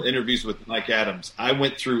mentioned interviews with Mike Adams. I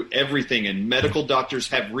went through everything, and medical doctors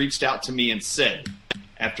have reached out to me and said,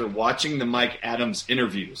 after watching the Mike Adams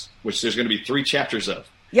interviews, which there's going to be 3 chapters of,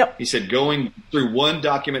 he said going through one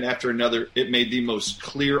document after another, it made the most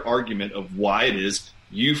clear argument of why it is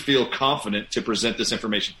you feel confident to present this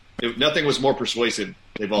information. Nothing was more persuasive,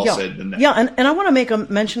 they've all said, than that. Yeah, and I want to make a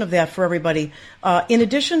mention of that for everybody. In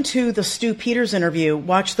addition to the Stu Peters interview,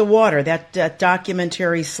 Watch the Water, that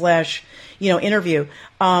documentary / interview,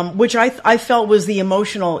 which I felt was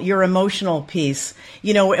your emotional piece,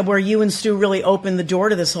 where you and Stu really opened the door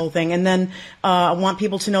to this whole thing. And then I want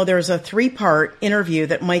people to know there's a 3-part interview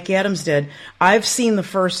that Mike Adams did. I've seen the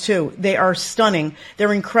first 2. They are stunning.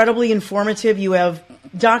 They're incredibly informative. You have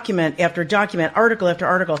document after document, article after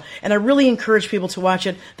article, and I really encourage people to watch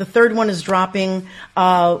it. The 3rd one is dropping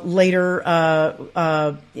later,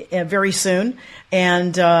 very soon,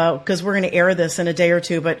 and because we're going to air this in a day or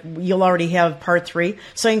 2, but you'll already have part 3.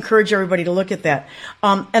 So I encourage everybody to look at that.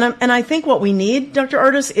 And I think what we need, Dr.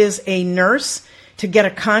 Ardis, is a nurse to get a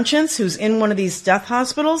conscience who's in one of these death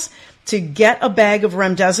hospitals to get a bag of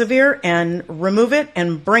remdesivir and remove it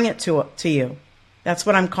and bring it to you. That's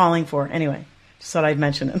what I'm calling for. Anyway. Just thought I'd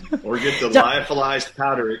mention it. Or get the lyophilized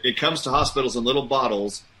powder. It comes to hospitals in little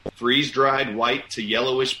bottles, freeze-dried white to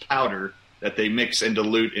yellowish powder that they mix and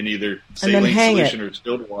dilute in either saline solution or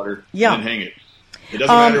distilled water, and then hang it. It doesn't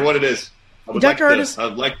matter what it is. I would Dr. I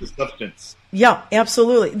would like the substance. Yeah,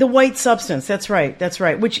 absolutely. The white substance. That's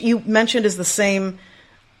right. Which you mentioned is the same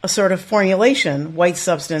sort of formulation, white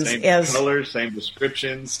substance, same as color, same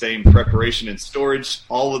description, same preparation and storage.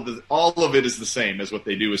 All of it is the same as what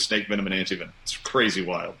they do with snake venom and antivenom. It's crazy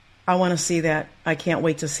wild. I want to see that. I can't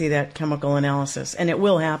wait to see that chemical analysis, and it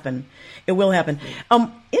will happen. It will happen.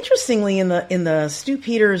 Interestingly, in the Stu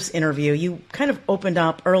Peters interview, you kind of opened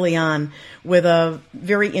up early on with a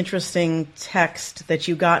very interesting text that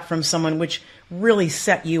you got from someone, which really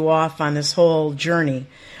set you off on this whole journey.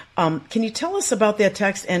 Can you tell us about that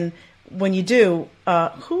text? And when you do,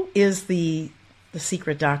 who is the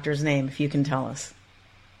secret doctor's name, if you can tell us?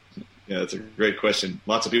 Yeah, that's a great question.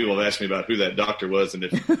 Lots of people have asked me about who that doctor was and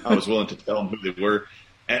if I was willing to tell them who they were.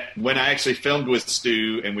 When I actually filmed with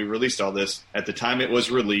Stu and we released all this, at the time it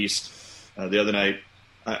was released the other night,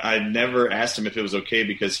 I never asked him if it was okay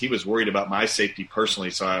because he was worried about my safety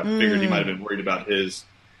personally, so I figured he might have been worried about his.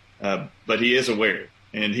 But he is aware.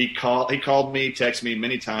 And he called me, texted me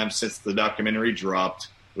many times since the documentary dropped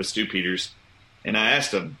with Stu Peters. And I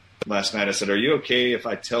asked him last night, I said, are you okay if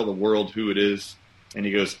I tell the world who it is? And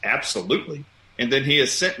he goes, absolutely. And then he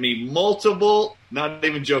has sent me multiple, not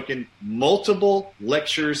even joking, multiple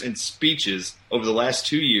lectures and speeches over the last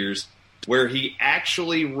 2 years where he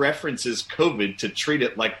actually references COVID to treat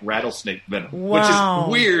it like rattlesnake venom, which is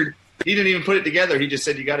weird He didn't even put it together. He just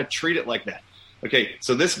said, you got to treat it like that. Okay,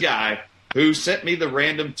 so this guy who sent me the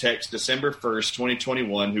random text December 1st,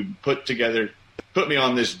 2021, who put me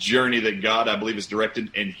on this journey that God, I believe, has directed,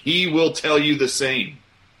 and he will tell you the same,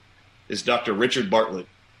 is Dr. Richard Bartlett.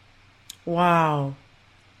 Wow.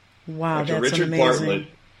 Wow, Dr. that's Richard amazing. Bartlett.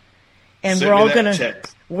 And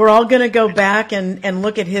Text. we're all gonna go back and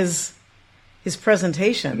look at his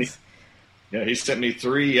presentations. Yeah, he sent me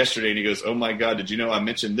 3 yesterday, and he goes, "Oh my God, did you know I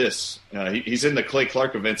mentioned this?" He's in the Clay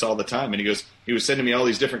Clark events all the time, and he was sending me all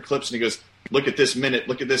these different clips, and he goes, "Look at this minute,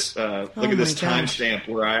 look at this timestamp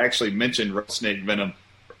where I actually mentioned rattlesnake venom,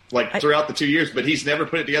 throughout the 2 years." But he's never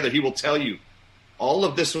put it together. He will tell you, all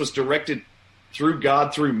of this was directed through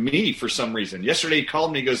God, through me, for some reason. Yesterday he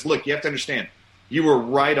called me. He goes, "Look, you have to understand, you were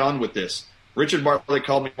right on with this." Richard Bartlett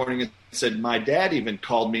called me in the morning and said, my dad even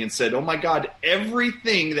called me and said, "Oh my God,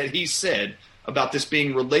 everything that he said about this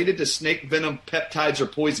being related to snake venom, peptides, or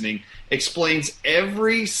poisoning explains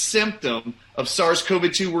every symptom of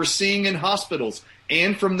SARS-CoV-2 we're seeing in hospitals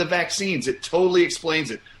and from the vaccines. It totally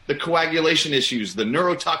explains it. The coagulation issues, the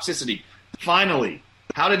neurotoxicity." Finally,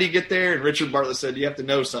 how did he get there? And Richard Bartlett said, "You have to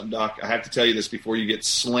know something, Doc. I have to tell you this before you get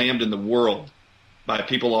slammed in the world by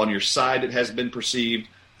people on your side. It has been perceived,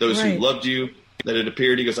 those who loved you, that it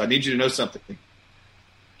appeared." He goes, "I need you to know something."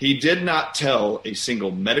 He did not tell a single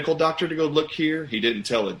medical doctor to go look here. He didn't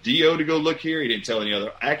tell a DO to go look here. He didn't tell any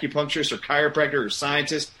other acupuncturist or chiropractor or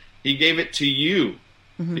scientist. He gave it to you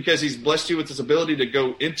because he's blessed you with this ability to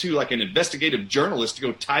go into, like an investigative journalist, to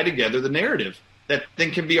go tie together the narrative that then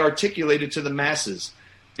can be articulated to the masses.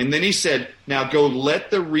 And then he said, "Now go let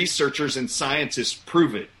the researchers and scientists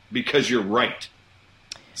prove it, because you're right."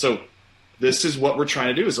 So this is what we're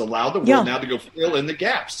trying to do, is allow the world now to go fill in the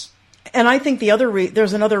gaps. And I think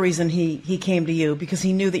there's another reason he came to you, because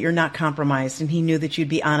he knew that you're not compromised, and he knew that you'd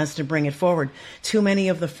be honest and bring it forward. Too many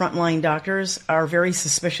of the frontline doctors are very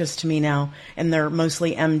suspicious to me now, and they're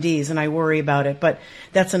mostly MDs, and I worry about it. But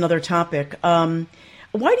that's another topic. Why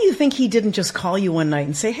do you think he didn't just call you one night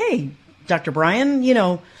and say, "Hey, Dr. Brian,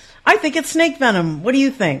 I think it's snake venom. What do you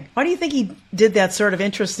think?" Why do you think he did that sort of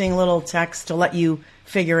interesting little text to let you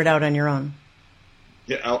figure it out on your own?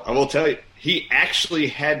 Yeah, I will tell you, he actually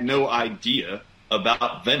had no idea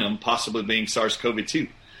about venom possibly being SARS-CoV-2.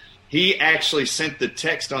 He actually sent the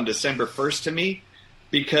text on December 1st to me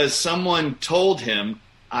because someone told him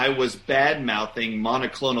I was bad-mouthing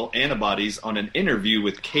monoclonal antibodies on an interview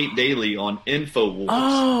with Kate Daly on InfoWars.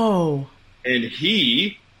 Oh. And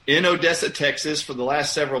he, in Odessa, Texas, for the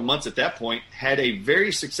last several months at that point, had a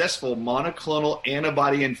very successful monoclonal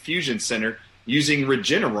antibody infusion center using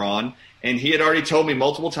Regeneron. And he had already told me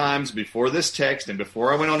multiple times before this text and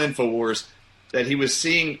before I went on InfoWars that he was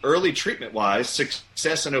seeing, early treatment-wise,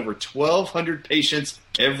 success in over 1,200 patients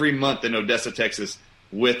every month in Odessa, Texas,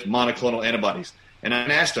 with monoclonal antibodies. And I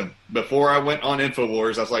asked him, before I went on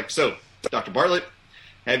InfoWars, I was like, "So, Dr. Bartlett,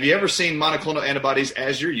 have you ever seen monoclonal antibodies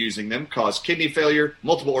as you're using them cause kidney failure,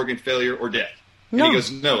 multiple organ failure, or death?" No. And he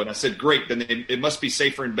goes, "No." And I said, "Great, then it must be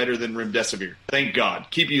safer and better than remdesivir. Thank God.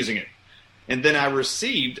 Keep using it." And then I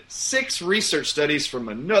received 6 research studies from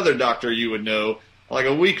another doctor you would know, like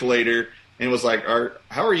a week later, and was like,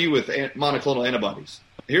 "How are you with monoclonal antibodies?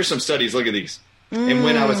 Here's some studies. Look at these." And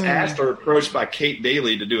when I was asked or approached by Kate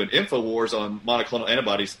Daly to do an InfoWars on monoclonal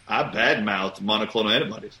antibodies, I badmouthed monoclonal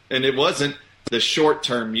antibodies. And it wasn't the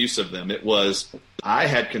short-term use of them. It was, I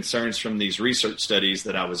had concerns from these research studies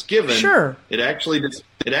that I was given. Sure. It actually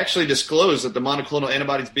disclosed that the monoclonal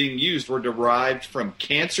antibodies being used were derived from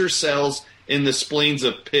cancer cells in the spleens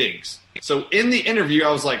of pigs. So in the interview,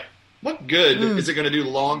 I was like, what good is it going to do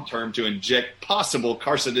long-term to inject possible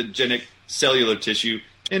carcinogenic cellular tissue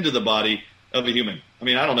into the body of a human? I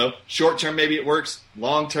mean, I don't know. Short-term, maybe it works.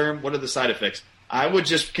 Long-term, what are the side effects? I would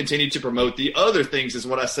just continue to promote the other things, is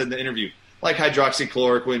what I said in the interview, like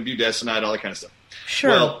hydroxychloroquine, budesonide, all that kind of stuff. Sure.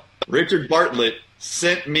 Well, Richard Bartlett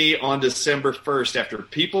sent me on December 1st, after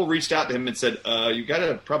people reached out to him and said, "You got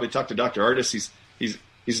to probably talk to Dr. Ardis.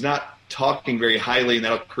 He's not talking very highly, and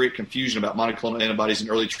that'll create confusion about monoclonal antibodies and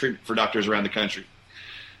early treatment for doctors around the country."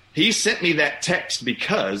 He sent me that text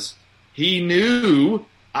because he knew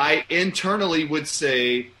I internally would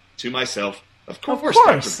say to myself, of course.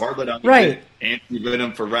 Dr. Bartlett, I'm right.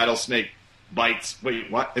 Anti-venom for rattlesnake bites. Wait,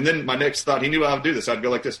 what? And then my next thought, he knew I would do this. I'd go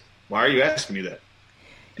like this. Why are you asking me that?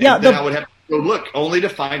 And then I would have to go look, only to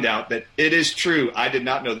find out that it is true. I did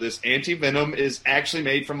not know this. Anti-venom is actually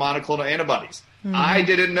made from monoclonal antibodies. I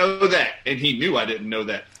didn't know that, and he knew I didn't know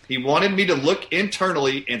that. He wanted me to look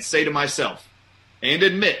internally and say to myself and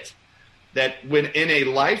admit that when in a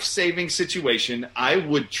life-saving situation, I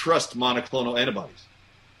would trust monoclonal antibodies.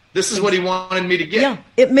 This is what he wanted me to get. Yeah,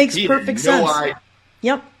 it makes perfect sense.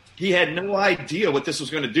 Yep. He had no idea what this was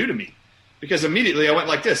going to do to me. Because immediately I went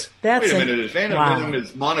like this. Wait a minute, if antivenom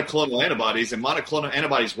is monoclonal antibodies and monoclonal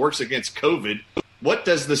antibodies works against COVID, what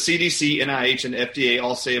does the CDC, NIH, and FDA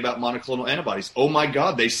all say about monoclonal antibodies? Oh, my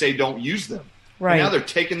God, they say don't use them. Right. And now they're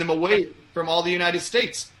taking them away from all the United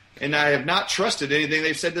States. And I have not trusted anything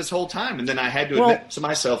they've said this whole time. And then I had to admit to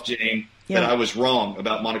myself, Jane, that I was wrong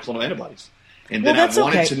about monoclonal antibodies. And then I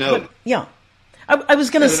wanted to know. But, I was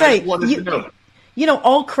going to say, you know,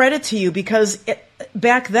 all credit to you because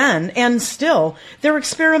back then and still, they're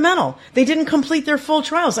experimental. They didn't complete their full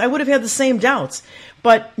trials. I would have had the same doubts.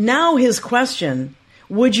 But now his question,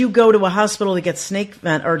 would you go to a hospital to get snake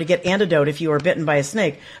vent or to get antidote if you were bitten by a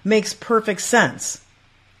snake, makes perfect sense.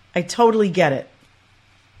 I totally get it.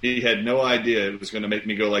 He had no idea it was going to make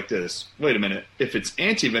me go like this. Wait a minute. If it's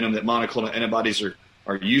antivenom that monoclonal antibodies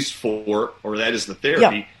are used for, or that is the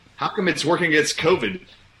therapy, how come it's working against COVID?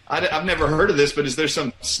 I've never heard of this, but is there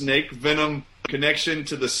some snake venom connection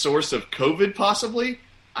to the source of COVID possibly?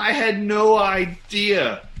 I had no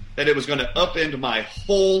idea that it was going to upend my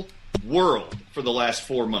whole world for the last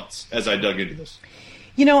 4 months as I dug into this.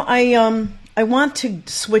 You know, I want to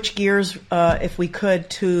switch gears, if we could,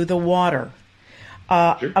 to the water.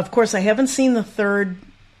 Sure. Of course, I haven't seen the third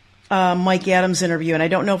Mike Adams interview, and I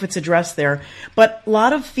don't know if it's addressed there, but a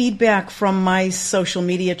lot of feedback from my social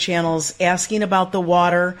media channels asking about the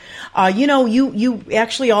water. You know, you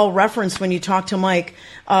actually all referenced when you talked to Mike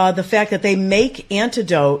the fact that they make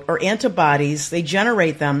antidote or antibodies, they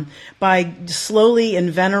generate them by slowly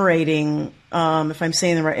envenomating, if I'm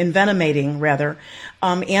saying the right, envenomating rather,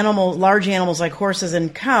 large animals like horses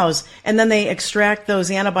and cows, and then they extract those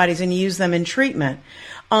antibodies and use them in treatment.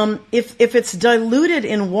 If it's diluted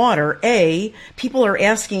in water, people are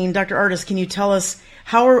asking, Dr. Ardis, can you tell us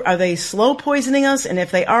how are they slow poisoning us? And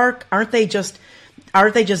if they aren't they just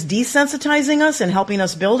desensitizing us and helping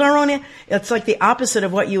us build our own? It's like the opposite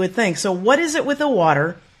of what you would think. So what is it with the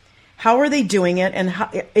water? How are they doing it? And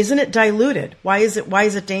isn't it diluted? Why is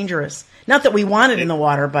it dangerous? Not that we want it in the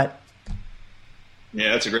water, but.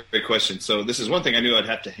 Yeah, that's a great question. So this is one thing I knew I'd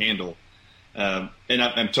have to handle. And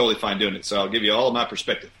I'm totally fine doing it. So I'll give you all of my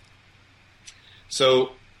perspective.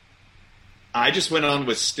 So I just went on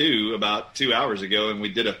with Stu about 2 hours ago, and we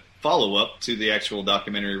did a follow-up to the actual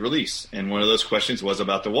documentary release. And one of those questions was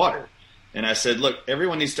about the water. And I said, look,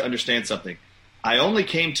 everyone needs to understand something. I only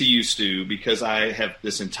came to you, Stu, because I have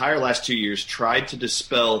this entire last 2 years tried to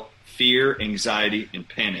dispel fear, anxiety, and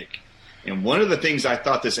panic. And one of the things I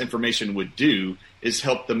thought this information would do is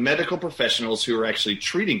help the medical professionals who are actually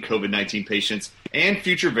treating COVID-19 patients and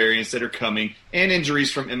future variants that are coming and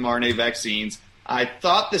injuries from mRNA vaccines. I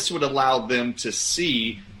thought this would allow them to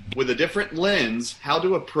see with a different lens how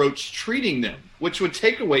to approach treating them, which would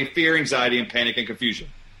take away fear, anxiety, and panic and confusion.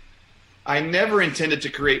 I never intended to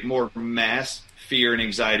create more mass fear and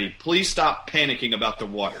anxiety. Please stop panicking about the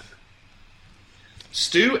water.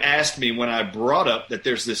 Stu asked me when I brought up that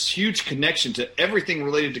there's this huge connection to everything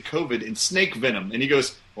related to COVID and snake venom. And he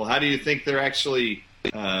goes, well, how do you think they're actually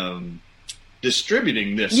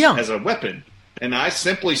distributing this as a weapon? And I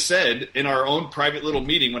simply said in our own private little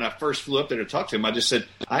meeting when I first flew up there to talk to him, I just said,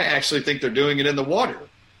 I actually think they're doing it in the water.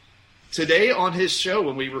 Today on his show,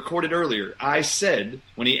 when we recorded earlier, I said,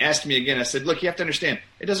 when he asked me again, I said, look, you have to understand,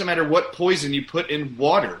 it doesn't matter what poison you put in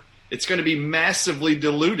water. It's going to be massively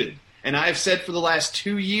diluted. And I have said for the last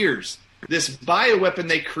 2 years, this bioweapon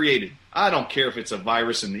they created, I don't care if it's a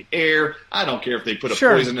virus in the air, I don't care if they put a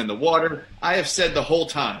poison in the water, I have said the whole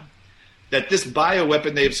time that this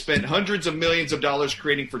bioweapon they have spent hundreds of millions of dollars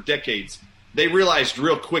creating for decades, they realized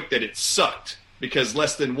real quick that it sucked because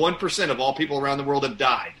less than 1% of all people around the world have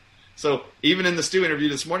died. So even in the Stu interview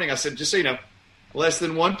this morning, I said, just so you know, less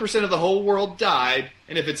than 1% of the whole world died,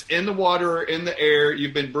 and if it's in the water or in the air,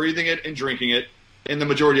 you've been breathing it and drinking it, and the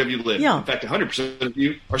majority of you live. Yeah. In fact, 100% of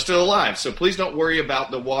you are still alive. So please don't worry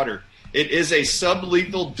about the water. It is a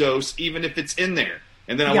sublethal dose, even if it's in there.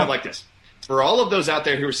 And then I went like this. For all of those out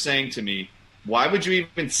there who are saying to me, why would you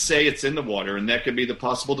even say it's in the water and that could be the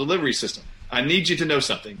possible delivery system? I need you to know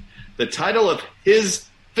something. The title of his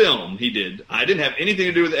film he did, I didn't have anything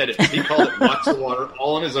to do with the edit. He called it Watch the Water,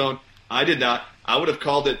 all on his own. I did not. I would have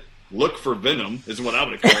called it Look for Venom is what I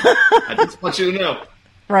would have called it. I just want you to know.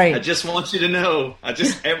 Right. I just want you to know.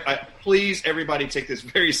 Please, everybody, take this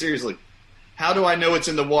very seriously. How do I know it's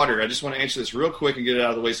in the water? I just want to answer this real quick and get it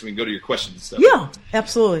out of the way so we can go to your questions and stuff. Yeah,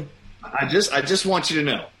 absolutely. I just want you to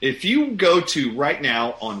know. If you go to right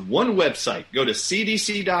now on one website, go to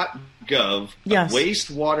cdc.gov,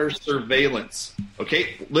 wastewater surveillance.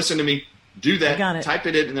 Okay, listen to me. Do I got that, it. type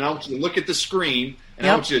it in, and then I want you to look at the screen, and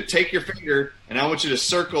I want you to take your finger, and I want you to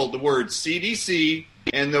circle the word CDC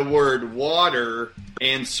and the word water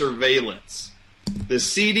and surveillance. The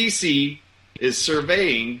CDC is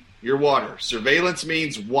surveying your water. Surveillance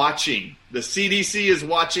means watching. The CDC is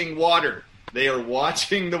watching water. They are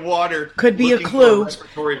watching the water. Could be a looking for clue.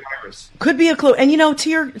 respiratory virus. Could be a clue. And,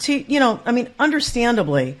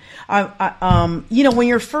 understandably, when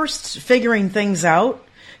you're first figuring things out,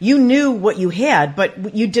 you knew what you had,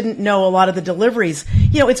 but you didn't know a lot of the deliveries.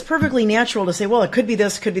 It's perfectly natural to say, well, it could be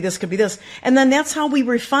this, could be this, could be this. And then that's how we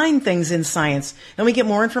refine things in science. Then we get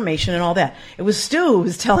more information and all that. It was Stu who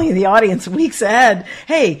was telling the audience weeks ahead,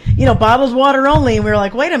 hey, bottled water only. And we were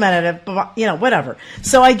like, wait a minute, whatever.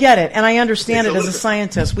 So I get it. And I understand it as a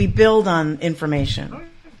scientist. We build on information.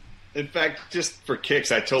 In fact, just for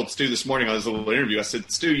kicks, I told Stu this morning on his little interview, I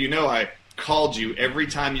said, Stu, I called you every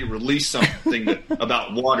time you release something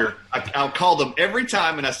about water. I'll call them every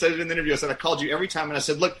time, and I said it in the interview. I said, I called you every time, and I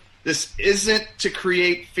said, look, this isn't to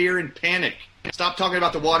create fear and panic. Stop talking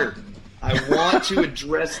about the water. I want to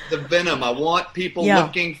address the venom. I want people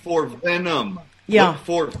looking for venom. Yeah. Look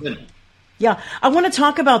for venom. Yeah, I want to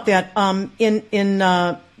talk about that.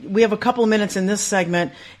 We have a couple of minutes in this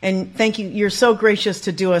segment, and thank you. You're so gracious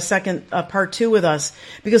to do a second part 2 with us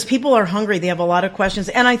because people are hungry. They have a lot of questions,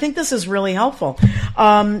 and I think this is really helpful.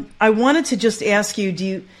 I wanted to just ask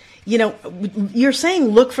you, you're saying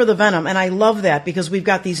look for the venom, and I love that because we've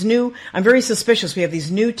got these new, I'm very suspicious, we have these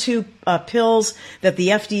new 2 pills that the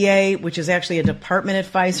FDA, which is actually a department at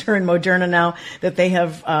Pfizer and Moderna now, that they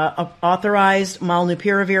have authorized,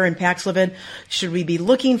 Molnupiravir and Paxlovid. Should we be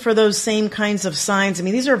looking for those same kinds of signs? I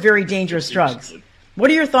mean, these are very dangerous drugs.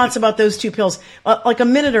 What are your thoughts about those 2 pills? Like a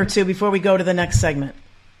minute or two before we go to the next segment.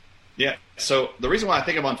 Yeah, so the reason why I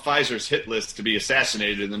think I'm on Pfizer's hit list to be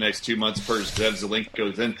assassinated in the next 2 months per Zev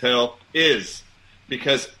Zelenko's intel is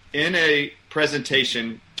because in a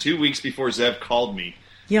presentation 2 weeks before Zev called me,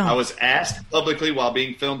 I was asked publicly while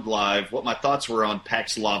being filmed live what my thoughts were on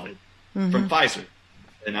Paxlovid from Pfizer.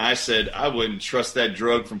 And I said, I wouldn't trust that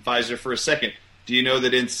drug from Pfizer for a second. Do you know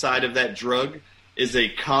that inside of that drug is a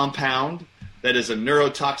compound that is a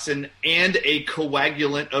neurotoxin and a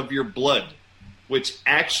coagulant of your blood, which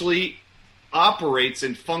actually operates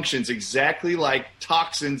and functions exactly like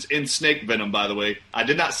toxins in snake venom, by the way. I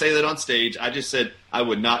did not say that on stage. I just said I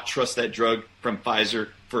would not trust that drug from Pfizer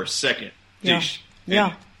for a second.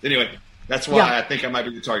 Yeah. Anyway, that's why I think I might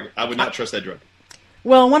be the target. I would not trust that drug.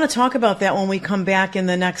 Well, I want to talk about that when we come back in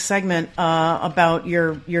the next segment about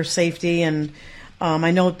your safety, and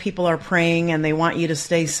I know people are praying and they want you to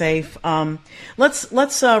stay safe.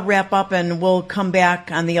 Let's wrap up, and we'll come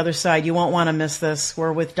back on the other side. You won't want to miss this.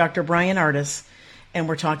 We're with Dr. Brian Ardis, and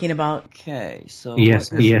we're talking about. Okay, so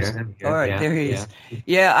yes. All right, there he is.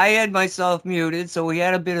 Yeah, I had myself muted, so we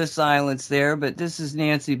had a bit of silence there. But this is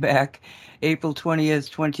Nancy back, April 20th,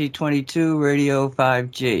 2022, Radio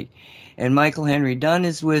 5G. And Michael Henry Dunn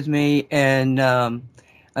is with me, and I'm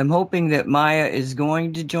hoping that Maya is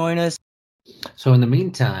going to join us. So in the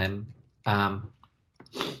meantime, I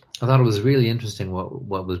thought it was really interesting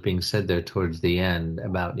what was being said there towards the end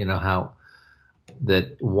about, how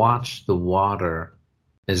that watch the water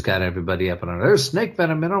has got everybody up and on. There's snake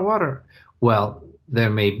venom in our water. Well,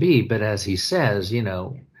 there may be, but as he says,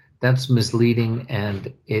 that's misleading,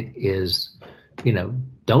 and it is,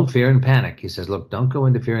 don't fear and panic. He says, look, don't go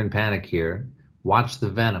into fear and panic here. Watch the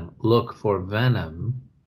venom. Look for venom,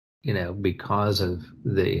 because of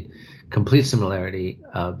the complete similarity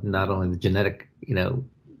of not only the genetic,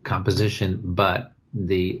 composition, but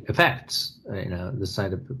the effects, the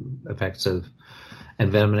side effects of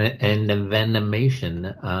envenomation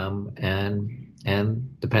and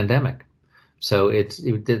the pandemic. So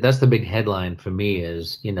that's the big headline for me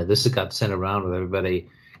is, this has got sent around with everybody,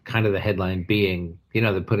 kind of the headline being,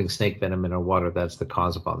 they're putting snake venom in our water. That's the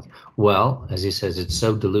cause of all this. Well, as he says, it's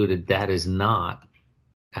so diluted. That is not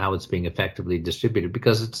how it's being effectively distributed,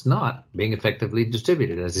 because it's not being effectively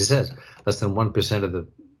distributed. As he says, less than 1% of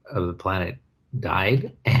the planet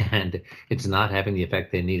died, and it's not having the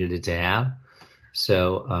effect they needed it to have.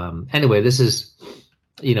 So anyway, this is,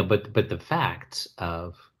 but the facts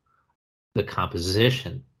of the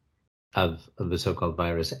composition of the so-called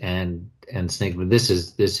virus and snake, this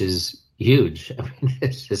is huge. I mean,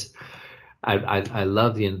 it's just, I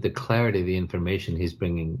love the clarity of the information he's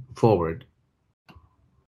bringing forward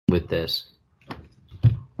with this.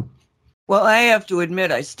 Well, I have to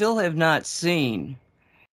admit, I still have not seen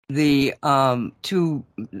the 2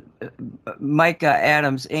 Micah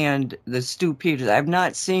Adams and the Stu Peters. I've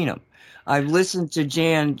not seen them. I've listened to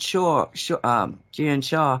Jan Shaw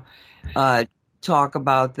talk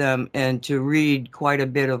about them and to read quite a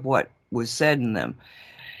bit of what was said in them.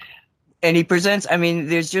 And he presents, I mean,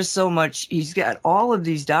 there's just so much. He's got all of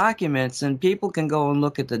these documents, and people can go and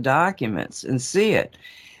look at the documents and see it.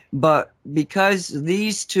 But because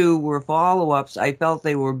these two were follow-ups, I felt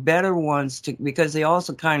they were better ones because they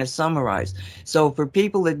also kind of summarize. So for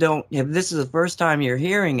people that don't, if this is the first time you're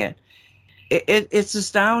hearing it, it's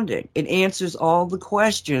astounding. It answers all the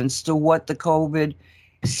questions to what the COVID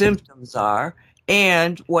symptoms are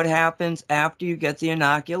and what happens after you get the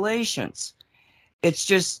inoculations. It's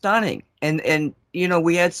just stunning. And you know,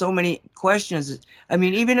 we had so many questions. I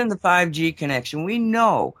mean, even in the 5G connection, we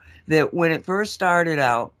know that when it first started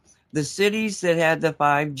out, the cities that had the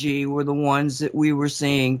 5G were the ones that we were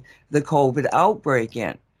seeing the COVID outbreak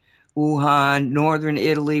in. Wuhan, northern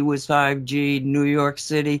Italy was 5G, New York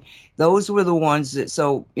City. Those were the ones that,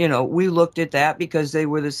 so, you know, we looked at that because they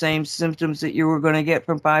were the same symptoms that you were going to get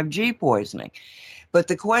from 5G poisoning. But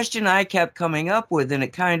the question I kept coming up with, and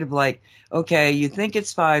it kind of like, okay, you think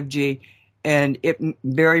it's 5G, and it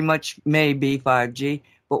very much may be 5G,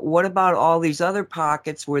 but what about all these other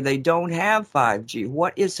pockets where they don't have 5G?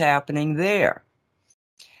 What is happening there?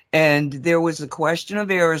 And there was a question of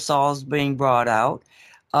aerosols being brought out.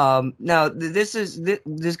 Now,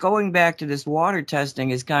 this going back to this water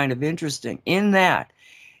testing is kind of interesting in that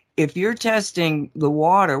if you're testing the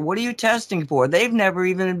water, what are you testing for? They've never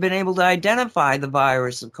even been able to identify the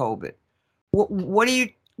virus of COVID.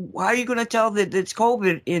 How are you going to tell that it's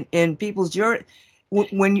COVID in people's urine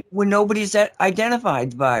when nobody's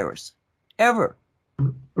identified the virus ever?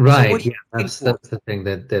 Right. So that's the thing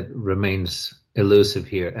that remains elusive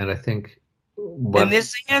here. And I think and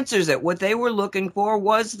this answers it. What they were looking for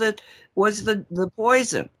was the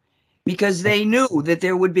poison, because they knew that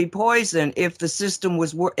there would be poison if the system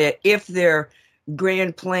was if their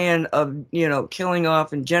grand plan of, you know, killing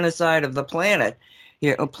off and genocide of the planet,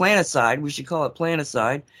 you know, planicide, we should call it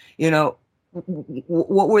planicide, you know,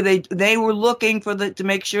 what were they were looking for to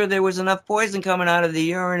make sure there was enough poison coming out of the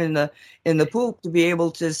urine and the poop to be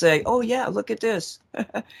able to say, oh yeah, look at this.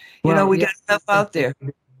 We got stuff out there.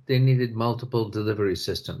 They needed multiple delivery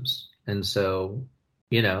systems. And so,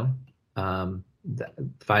 you know,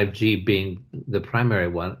 5G being the primary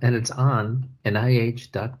one, and it's on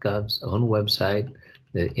NIH.gov's own website,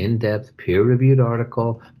 the in-depth peer-reviewed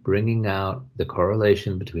article bringing out the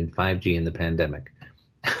correlation between 5G and the pandemic.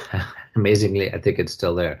 Amazingly, I think it's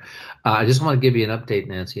still there. I just want to give you an update,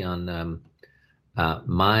 Nancy, on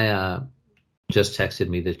Maya just texted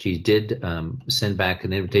me that she did send back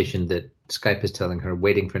an invitation that Skype is telling her,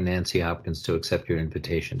 waiting for Nancy Hopkins to accept your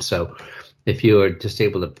invitation. So if you are just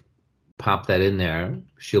able to pop that in there,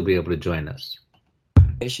 she'll be able to join us.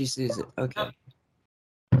 Okay, she sees it. Okay.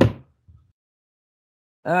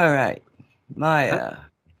 All right. Maya.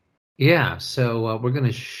 Yeah, so we're going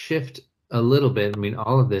to shift a little bit. I mean,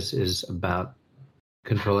 all of this is about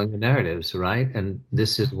controlling the narratives, right? And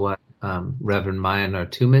this is what Reverend Maya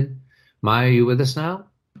Nartumid. Maya, are you with us now?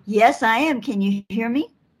 Yes, I am. Can you hear me?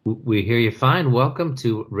 We hear you fine. Welcome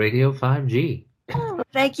to Radio 5G. Oh,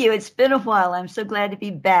 thank you. It's been a while. I'm so glad to be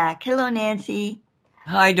back. Hello, Nancy.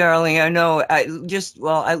 Hi, darling. I know. I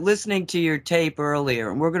listening to your tape earlier,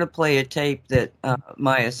 and we're going to play a tape that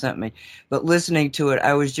Maya sent me. But listening to it,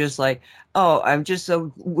 I was just like, oh, I'm just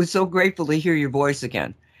was so grateful to hear your voice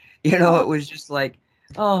again. You know, it was just like,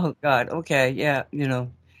 oh God, okay, yeah, you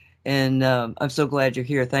know. And I'm so glad you're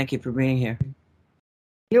here. Thank you for being here.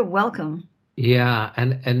 You're welcome. Yeah,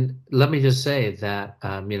 and let me just say that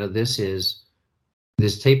you know, this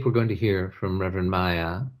tape we're going to hear from Reverend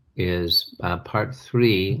Maya is part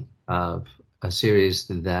 3 of a series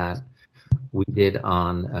that we did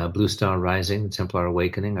on Blue Star Rising, Templar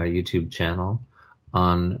Awakening, our YouTube channel,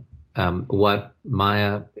 on what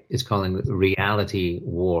Maya is calling reality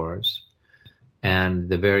wars and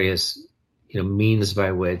the various, you know, means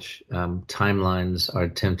by which timelines are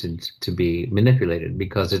attempted to be manipulated,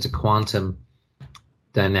 because it's a quantum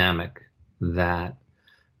dynamic that,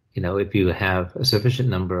 you know, if you have a sufficient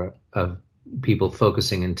number of people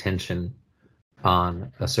focusing intention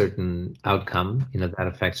on a certain outcome, you know, that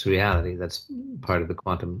affects reality. That's part of the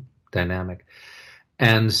quantum dynamic.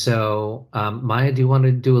 And so, Maya, do you want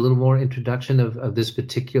to do a little more introduction of this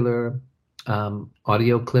particular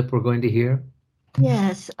audio clip we're going to hear?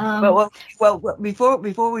 Yes. Well, before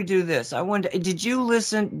we do this, I wonder, did you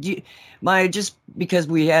listen, Maya, just because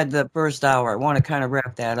we had the first hour, I want to kind of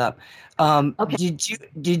wrap that up. Okay.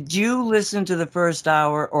 Did you listen to the first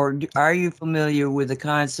hour, or are you familiar with the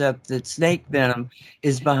concept that snake venom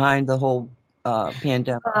is behind the whole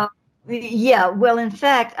pandemic? Yeah, well, in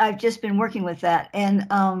fact, I've just been working with that, and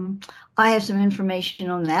I have some information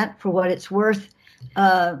on that for what it's worth,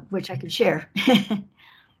 which I could share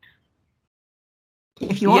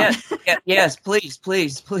if you want. Yes, please,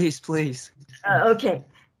 please, please, please. Okay.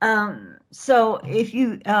 So if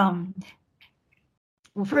you, well,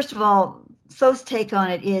 first of all, Thoth's take on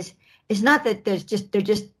it is not that they're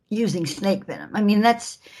just using snake venom. I mean,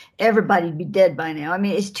 that's everybody'd be dead by now. I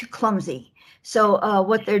mean, it's too clumsy. So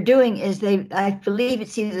what they're doing is I believe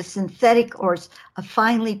it's either synthetic or it's a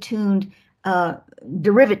finely tuned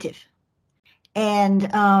derivative, and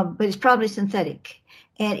but it's probably synthetic,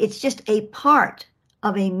 and it's just a part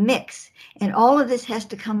of a mix, and all of this has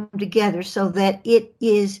to come together so that it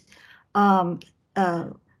is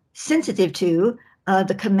sensitive to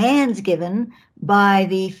the commands given by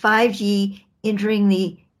the 5G entering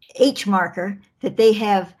the H marker that they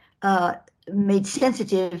have made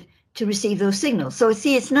sensitive to receive those signals. So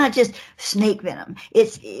see, it's not just snake venom.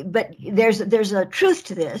 But there's a truth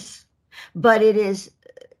to this, but it is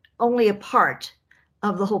only a part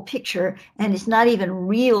of the whole picture, and it's not even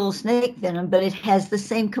real snake venom, but it has the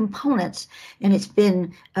same components, and it's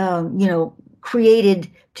been created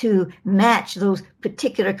to match those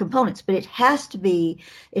particular components. But it has to be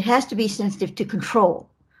sensitive to control.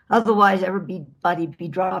 Otherwise, everybody'd be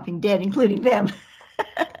dropping dead, including them.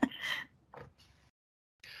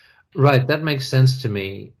 Right, that makes sense to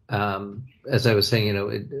me. As I was saying,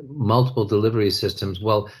 multiple delivery systems,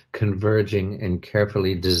 converging and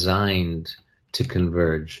carefully designed to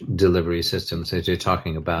converge delivery systems, as you're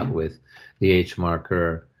talking about with the H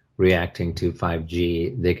marker reacting to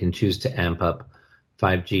 5G. They can choose to amp up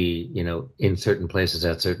 5G, in certain places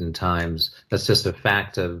at certain times. That's just a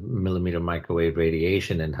fact of millimeter microwave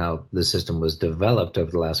radiation and how the system was developed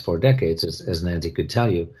over the last 4 decades, as Nancy could tell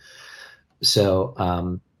you. So,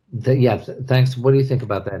 thanks. What do you think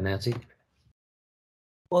about that, Nancy?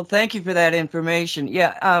 Well, thank you for that information.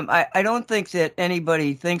 Yeah, I don't think that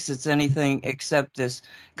anybody thinks it's anything except this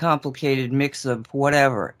complicated mix of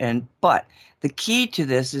whatever. But the key to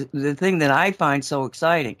this, is the thing that I find so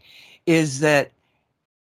exciting, is that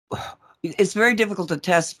it's very difficult to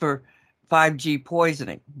test for 5G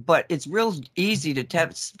poisoning, but it's real easy to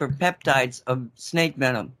test for peptides of snake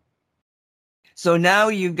venom. So now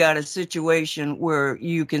you've got a situation where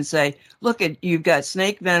you can say, look, you've got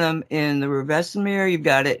snake venom in the Revestimir, you've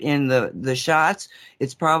got it in the shots,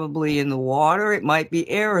 it's probably in the water, it might be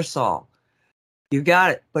aerosol. You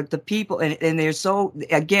got it. But the people, and they're so,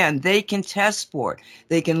 again, they can test for it.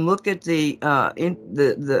 They can look at the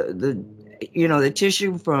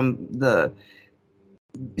tissue from the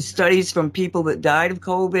studies from people that died of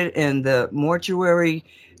COVID and the mortuary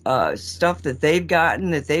stuff that they've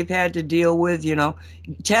gotten, that they've had to deal with,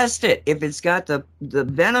 test it. If it's got the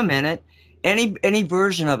venom in it, any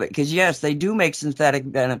version of it, because yes, they do make synthetic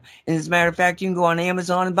venom. And as a matter of fact, you can go on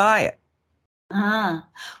Amazon and buy it.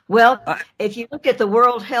 Well, if you look at the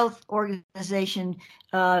World Health Organization,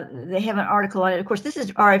 they have an article on it. Of course, this is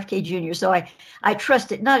RFK Jr., so I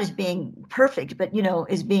trust it not as being perfect, but,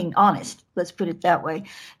 as being honest. Let's put it that way.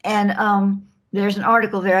 And there's an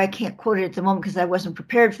article there. I can't quote it at the moment because I wasn't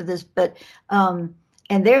prepared for this, but and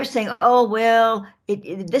they're saying, oh, well,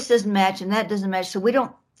 this doesn't match and that doesn't match, so we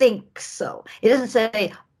don't think so. It doesn't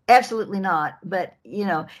say absolutely not, but,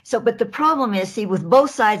 but the problem is, see, with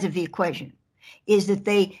both sides of the equation, is that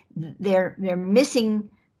they're missing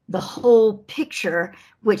the whole picture,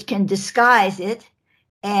 which can disguise it,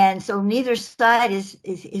 and so neither side is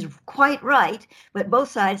quite right, but both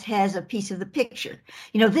sides has a piece of the picture.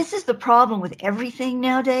 This is the problem with everything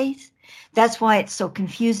nowadays. That's why it's so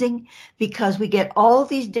confusing, because we get all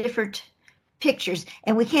these different pictures,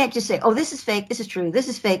 and we can't just say, oh, this is fake, this is true, this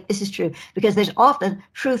is fake, this is true, because there's often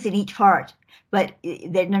truth in each part. But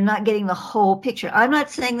they're not getting the whole picture. I'm not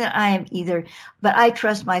saying that I am either, but I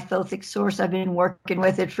trust my Thothic source. I've been working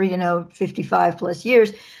with it for, 55 plus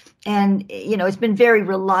years. And, it's been very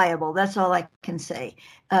reliable. That's all I can say,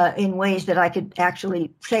 in ways that I could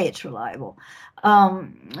actually say it's reliable.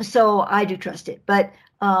 So I do trust it. But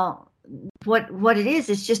what it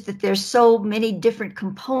is just that there's so many different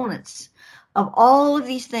components of all of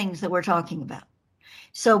these things that we're talking about.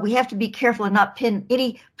 So we have to be careful and not pin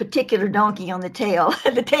any particular donkey on the tail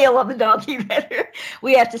of the donkey, rather.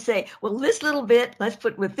 We have to say, well, this little bit, let's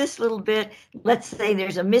put with this little bit. Let's say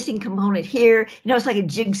there's a missing component here. It's like a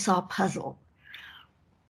jigsaw puzzle.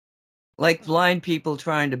 Like blind people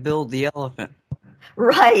trying to build the elephant.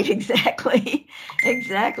 Right, exactly.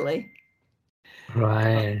 Exactly.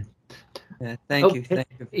 Right. Yeah, thank you. Thank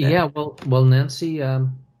you. Yeah, well, Nancy,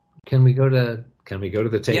 can we go to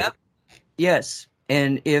the tape? Yep. Yes.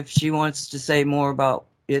 And if she wants to say more about,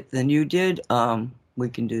 it than you did, we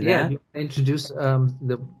can do that. Yeah, introduce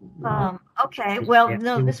the. Okay. Well,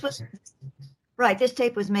 no, this was right. This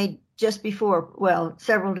tape was made just before, well,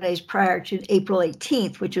 several days prior to April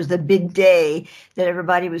 18th, which was the big day that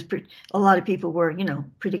everybody was, a lot of people were,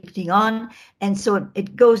 predicting on. And so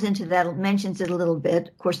it goes into that, mentions it a little bit.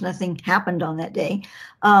 Of course, nothing happened on that day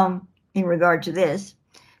in regard to this.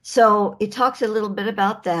 So it talks a little bit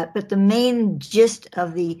about that. But the main gist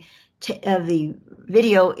of the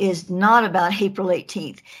video is not about April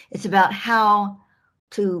 18th. It's about how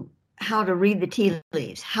to read the tea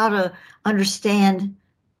leaves, how to understand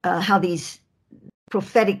how these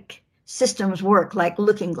prophetic systems work, like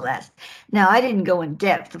Looking Glass. Now, I didn't go in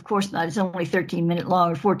depth, of course not. It's only 13-minute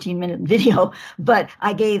long or 14-minute video, but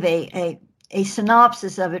I gave a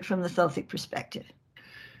synopsis of it from the Thothic perspective.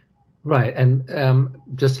 Right, and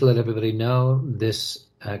just to let everybody know, this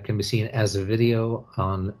can be seen as a video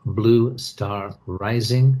on Blue Star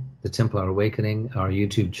Rising, the Templar Awakening, our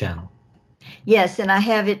YouTube channel. Yes, and I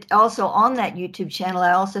have it also on that YouTube channel.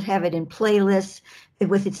 I also have it in playlists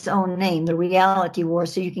with its own name, The Reality War,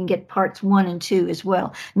 so you can get parts 1 and 2 as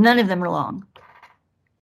well. None of them are long.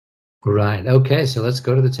 Right, okay, so let's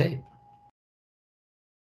go to the tape.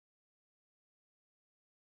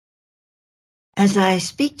 As I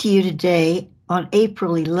speak to you today on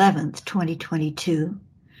April 11th, 2022,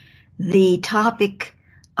 the topic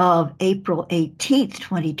of April 18th,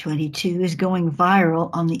 2022 is going viral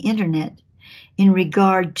on the internet in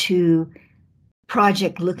regard to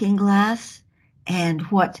Project Looking Glass and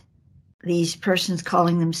what these persons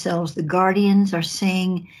calling themselves the Guardians are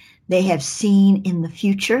saying they have seen in the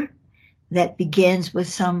future that begins with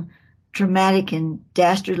some dramatic and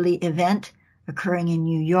dastardly event occurring in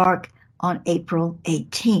New York on April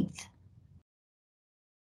 18th.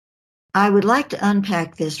 I would like to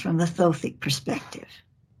unpack this from the Thothic perspective.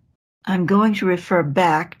 I'm going to refer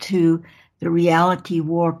back to the Reality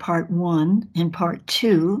War Part 1 and Part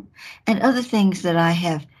 2 and other things that I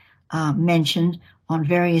have mentioned on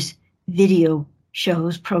various video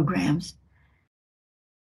shows, programs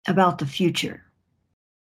about the future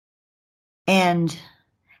and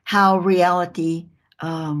how reality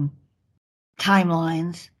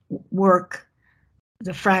timelines work,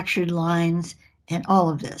 the fractured lines, and all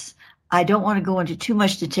of this. I don't want to go into too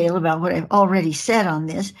much detail about what I've already said on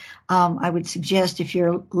this. I would suggest if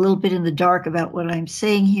you're a little bit in the dark about what I'm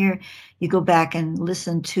saying here, you go back and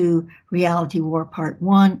listen to Reality War Part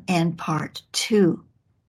 1 and Part 2.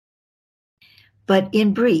 But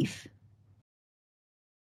in brief,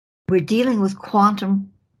 we're dealing with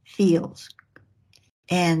quantum fields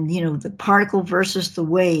and, the particle versus the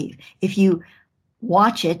wave. If you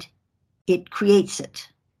watch it, it creates it.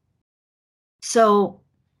 So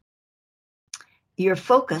your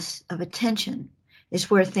focus of attention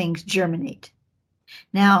is where things germinate.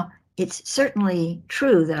 Now, it's certainly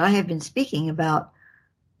true that I have been speaking about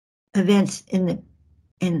events in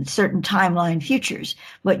certain timeline futures,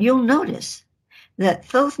 but you'll notice that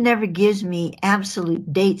Thoth never gives me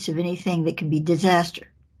absolute dates of anything that could be disaster,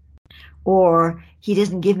 or he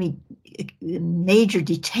doesn't give me major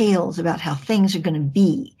details about how things are going to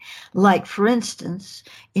be. Like, for instance,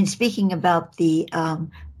 in speaking about the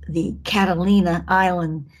Catalina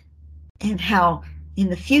Island and how in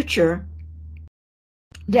the future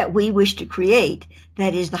that we wish to create,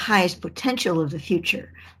 that is the highest potential of the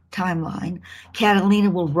future timeline, Catalina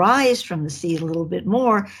will rise from the sea a little bit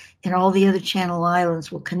more, and all the other Channel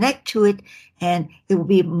Islands will connect to it, and it will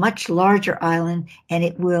be a much larger island, and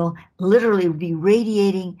it will literally be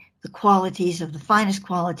radiating the qualities of the finest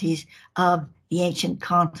qualities of the ancient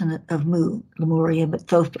continent of Mu, Lemuria, but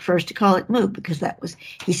Thoth prefers to call it Mu because that was,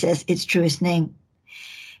 he says, its truest name.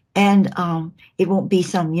 And it won't be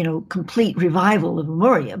some, complete revival of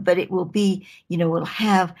Lemuria, but it will be, it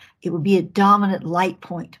will be a dominant light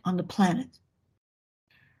point on the planet.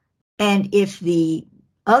 And if the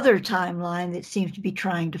other timeline that seems to be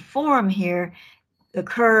trying to form here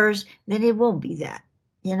occurs, then it won't be that.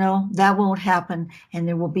 That won't happen, and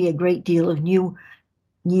there will be a great deal of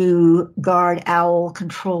new guard owl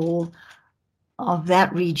control of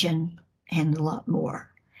that region and a lot more.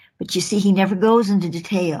 But you see, he never goes into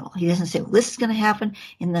detail. He doesn't say, well, this is going to happen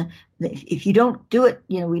if you don't do it,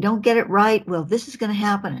 we don't get it right, well, this is going to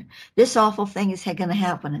happen. And this awful thing is going to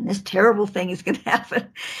happen. And this terrible thing is going to happen.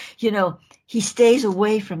 He stays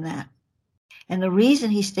away from that. And the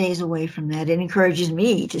reason he stays away from that, it encourages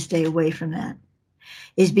me to stay away from that,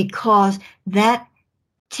 is because that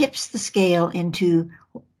tips the scale into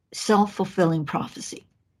self-fulfilling prophecy.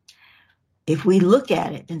 If we look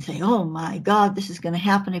at it and say, oh my God, this is going to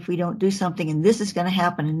happen if we don't do something, and this is going to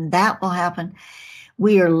happen, and that will happen,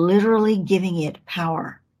 we are literally giving it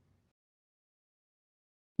power.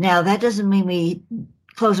 Now, that doesn't mean we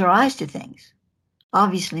close our eyes to things.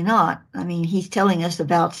 Obviously not. I mean, he's telling us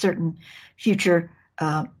about certain future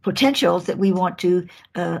potentials that we want to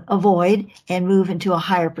avoid and move into a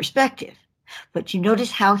higher perspective. But you notice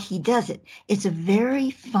how he does it. It's a very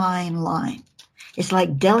fine line. It's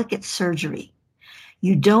like delicate surgery.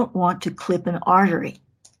 You don't want to clip an artery.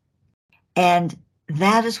 And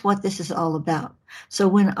that is what this is all about. So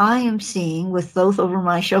when I am seeing, with both over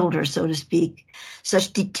my shoulder, so to speak,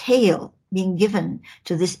 such detail being given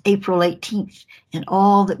to this April 18th and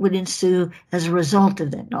all that would ensue as a result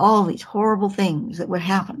of it, and all these horrible things that would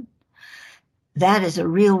happen, that is a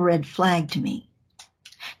real red flag to me.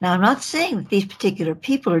 Now, I'm not saying that these particular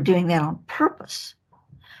people are doing that on purpose,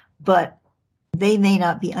 but they may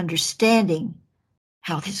not be understanding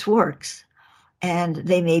how this works. And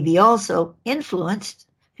they may be also influenced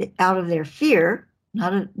out of their fear,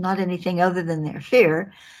 not anything other than their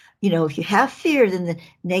fear. You know, if you have fear, then the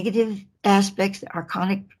negative aspects, the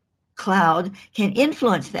archonic cloud, can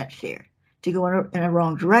influence that fear to go in a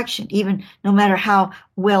wrong direction, even no matter how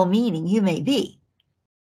well-meaning you may be.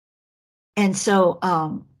 And so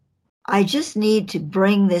I just need to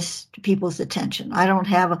bring this to people's attention. I don't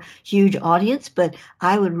have a huge audience, but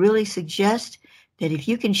I would really suggest that if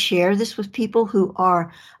you can share this with people who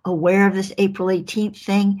are aware of this April 18th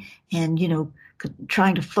thing and, you know,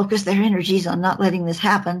 trying to focus their energies on not letting this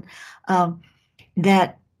happen,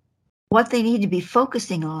 that what they need to be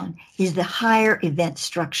focusing on is the higher event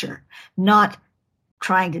structure, not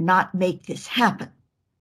trying to not make this happen.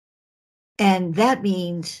 And that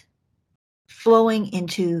means flowing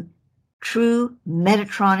into true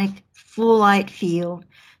Metatronic full light field,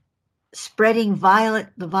 spreading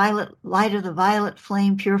the violet light of the violet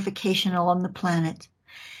flame purification along the planet.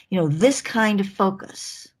 You know, this kind of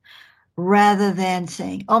focus, rather than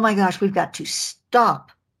saying, oh my gosh, we've got to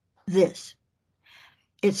stop this.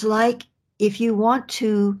 It's like if you want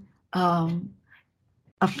to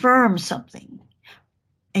affirm something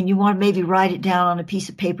and you want to maybe write it down on a piece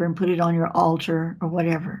of paper and put it on your altar or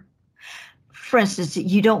whatever. For instance,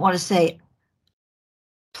 you don't want to say,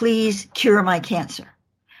 please cure my cancer.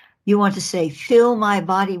 You want to say, fill my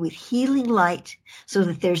body with healing light so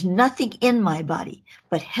that there's nothing in my body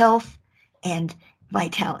but health and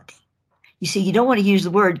vitality. You see, you don't want to use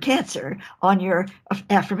the word cancer on your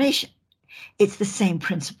affirmation. It's the same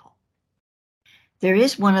principle. There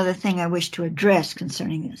is one other thing I wish to address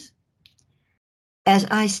concerning this. As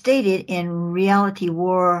I stated in Reality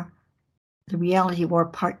War, the Reality War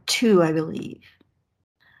Part 2, I believe,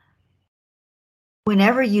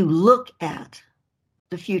 whenever you look at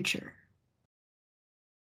the future,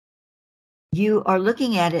 you are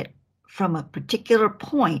looking at it from a particular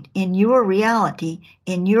point in your reality,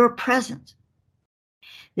 in your present.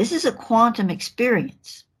 This is a quantum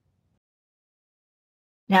experience.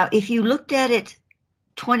 Now, if you looked at it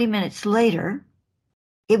 20 minutes later,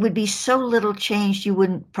 it would be so little changed you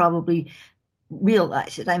wouldn't probably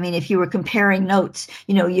realize it. I mean, if you were comparing notes,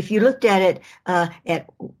 you know, if you looked at it at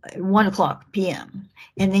 1 o'clock p.m.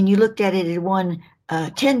 and then you looked at it at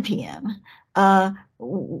 1:10 p.m.,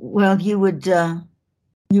 well, you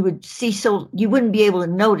would see, so you wouldn't be able to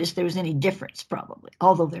notice there was any difference probably,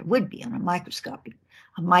 although there would be on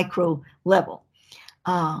a micro level.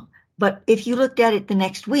 But if you looked at it the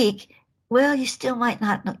next week, well, you still might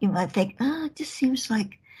not know. You might think, it just seems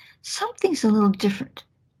like something's a little different.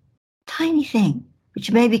 Tiny thing, but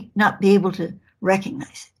you may not be able to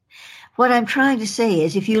recognize it. What I'm trying to say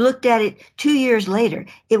is if you looked at it 2 years later,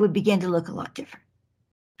 it would begin to look a lot different.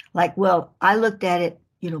 Like, well, I looked at it,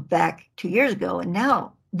 back 2 years ago, and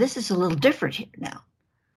now this is a little different here now.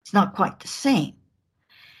 It's not quite the same.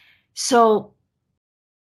 So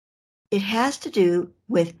it has to do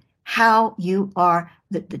with how you are,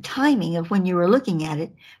 the timing of when you were looking at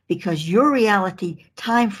it, because your reality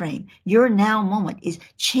time frame, your now moment is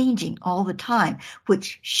changing all the time,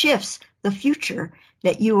 which shifts the future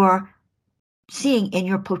that you are seeing in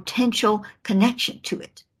your potential connection to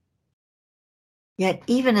it. Yet,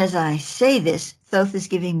 even as I say this, Thoth is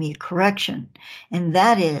giving me a correction, and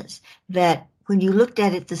that is that when you looked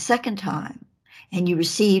at it the second time and you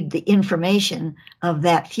received the information of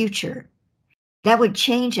that future, that would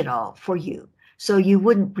change it all for you. So you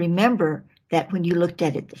wouldn't remember that when you looked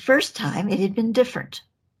at it the first time, it had been different.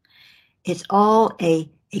 It's all a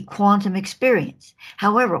quantum experience.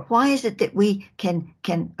 However, why is it that we can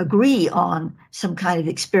agree on some kind of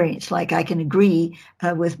experience? Like I can agree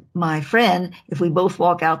with my friend, if we both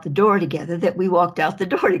walk out the door together, that we walked out the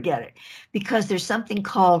door together. Because there's something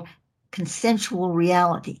called consensual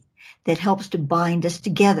reality that helps to bind us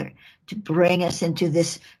together, to bring us into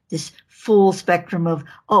this this full spectrum of,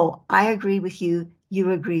 oh, I agree with you,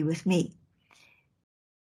 you agree with me.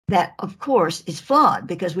 That, of course, is flawed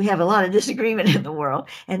because we have a lot of disagreement in the world,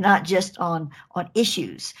 and not just on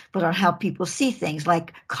issues, but on how people see things,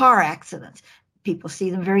 like car accidents. People see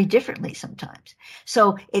them very differently sometimes.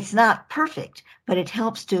 So it's not perfect, but it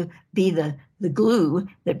helps to be the glue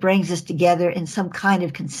that brings us together in some kind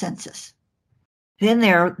of consensus. Then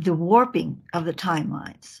there are the warping of the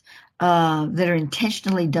timelines that are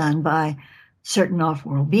intentionally done by certain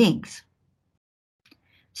off-world beings.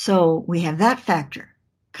 So we have that factor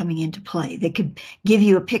coming into play. They could give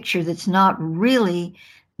you a picture that's not really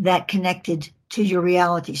that connected to your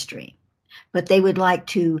reality stream, but they would like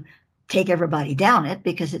to take everybody down it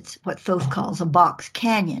because it's what Thoth calls a box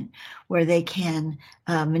canyon, where they can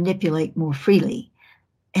manipulate more freely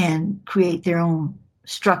and create their own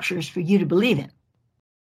structures for you to believe in.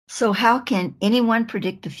 So how can anyone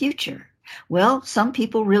predict the future? Well, some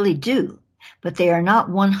people really do, but they are not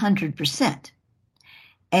 100%.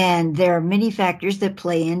 And there are many factors that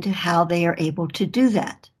play into how they are able to do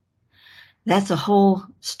that. That's a whole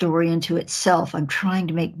story into itself. I'm trying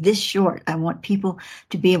to make this short. I want people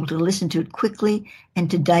to be able to listen to it quickly and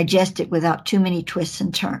to digest it without too many twists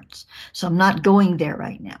and turns. So I'm not going there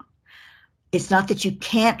right now. It's not that you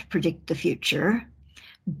can't predict the future,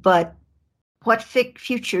 but what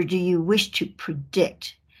future do you wish to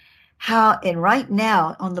predict? How, and right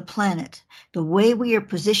now on the planet, the way we are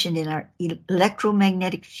positioned in our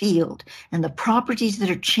electromagnetic field and the properties that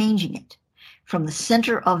are changing it from the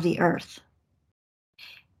center of the Earth,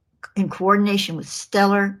 in coordination with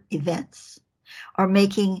stellar events, are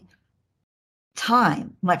making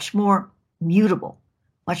time much more mutable,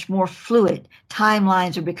 much more fluid.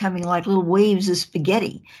 Timelines are becoming like little waves of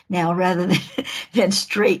spaghetti now rather than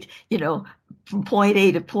straight, from point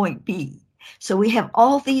A to point B. So we have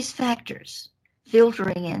all these factors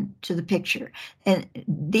filtering into the picture. And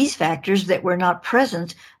these factors that were not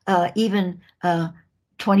present even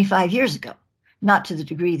 25 years ago, not to the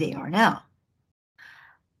degree they are now.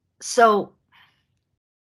 So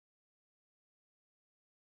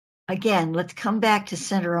again, let's come back to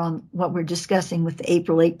center on what we're discussing with the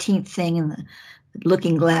April 18th thing and the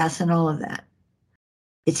looking glass and all of that.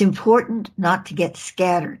 It's important not to get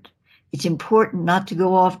scattered. It's important not to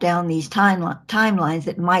go off down these timelines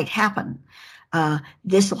that might happen.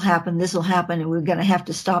 This will happen, and we're going to have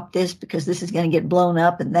to stop this because this is going to get blown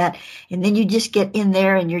up and that. And then you just get in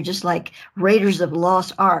there and you're just like Raiders of the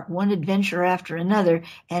Lost Ark, one adventure after another.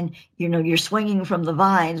 And, you're swinging from the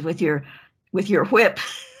vines with your whip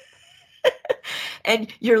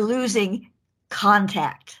and you're losing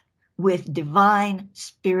contact with divine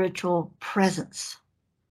spiritual presence.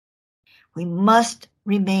 We must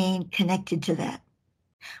remain connected to that.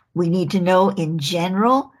 We need to know in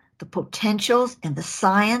general the potentials and the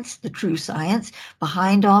science, the true science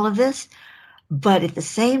behind all of this. But at the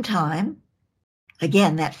same time,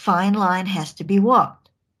 again, that fine line has to be walked.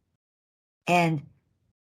 And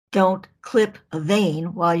don't clip a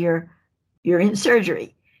vein while you're in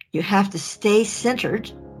surgery. You have to stay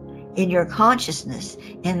centered in your consciousness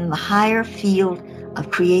and in the higher field of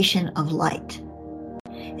creation of light.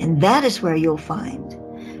 And that is where you'll find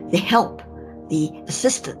the help, the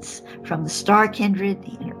assistance from the star kindred,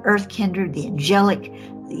 the earth kindred, the angelic,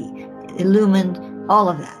 the illumined, all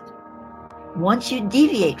of that. Once you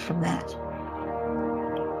deviate from that,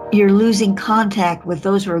 you're losing contact with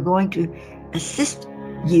those who are going to assist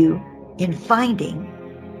you in finding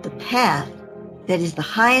the path that is the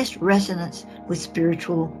highest resonance with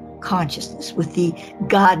spiritual consciousness, with the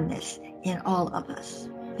godness in all of us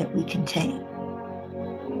that we contain.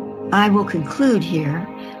 I will conclude here,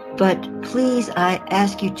 but please, I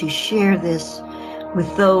ask you to share this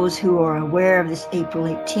with those who are aware of this April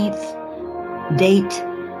 18th date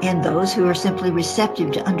and those who are simply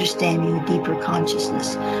receptive to understanding the deeper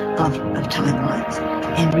consciousness of timelines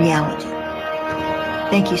and reality.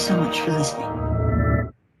 Thank you so much for listening.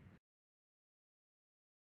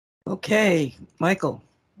 Okay, Michael.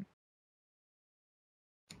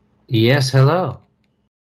 Yes, hello.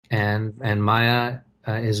 And Maya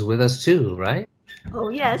is with us too, right? Oh,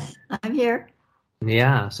 yes, I'm here.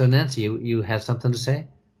 Yeah. So Nancy, you had something to say?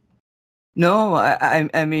 No,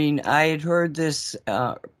 I mean, I had heard this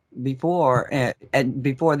before, and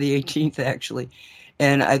before the 18th actually,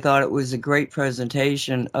 and I thought it was a great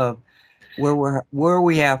presentation of where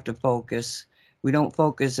we have to focus. We don't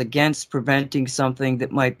focus against preventing something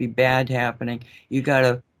that might be bad happening. You got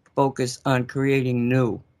to focus on creating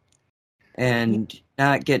new, and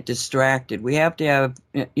not get distracted. We have to have,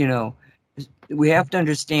 we have to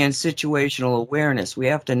understand situational awareness. We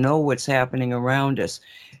have to know what's happening around us.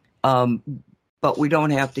 but we don't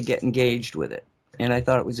have to get engaged with it. And I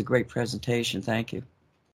thought it was a great presentation. Thank you.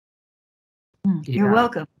 You're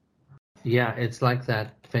welcome. Yeah, it's like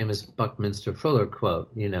that famous Buckminster Fuller quote.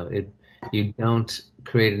 You don't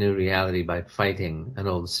create a new reality by fighting an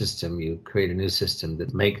old system. You create a new system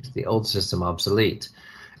that makes the old system obsolete.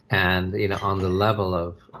 And on the level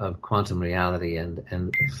of quantum reality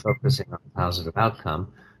and focusing on positive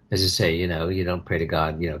outcome, as you say, you don't pray to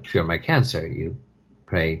God, cure my cancer. You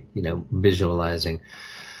pray, visualizing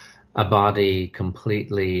a body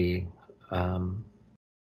completely,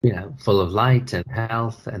 full of light and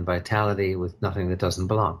health and vitality with nothing that doesn't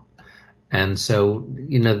belong. And so,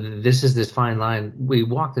 this is this fine line. We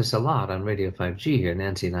walk this a lot on Radio 5G here.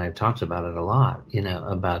 Nancy and I have talked about it a lot,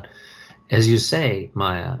 about, as you say,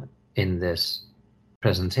 Maya, in this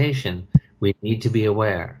presentation, we need to be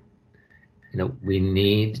aware. We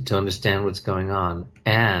need to understand what's going on.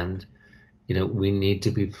 And, we need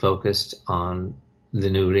to be focused on the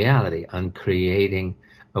new reality, on creating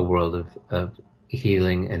a world of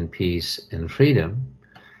healing and peace and freedom.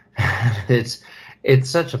 It's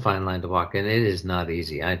such a fine line to walk, and it is not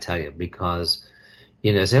easy, I tell you, because,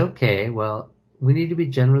 say, okay, well, we need to be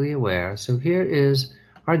generally aware. So here is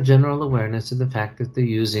our general awareness of the fact that they're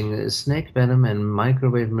using snake venom and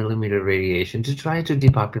microwave millimeter radiation to try to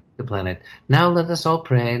depopulate the planet. Now let us all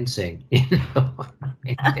pray and sing.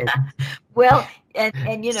 Well, and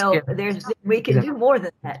we can do more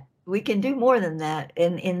than that. We can do more than that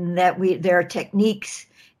in that there are techniques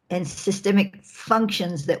and systemic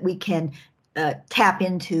functions that we can tap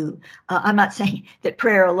into. I'm not saying that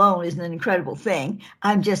prayer alone is an incredible thing.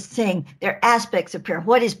 I'm just saying there are aspects of prayer.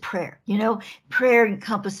 What is prayer? Prayer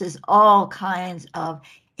encompasses all kinds of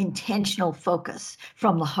intentional focus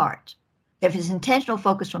from the heart. If it's intentional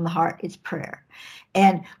focus from the heart, it's prayer.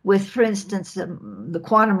 And with, for instance, the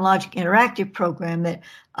Quantum Logic Interactive program that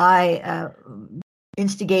I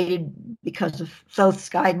instigated because of Thoth's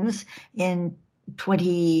guidance in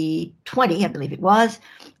 2020, I believe it was.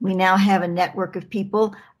 We now have a network of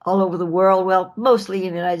people all over the world, well, mostly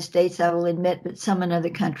in the United States, I will admit, but some in other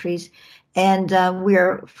countries. And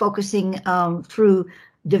we're focusing through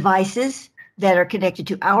devices that are connected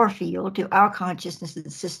to our field, to our consciousness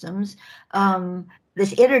and systems,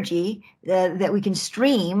 this energy that we can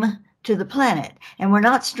stream to the planet. And we're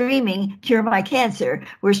not streaming cure my cancer.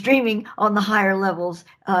 We're streaming on the higher levels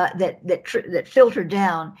that filter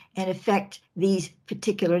down and affect these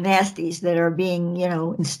particular nasties that are being,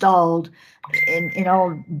 installed in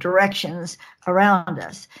all directions around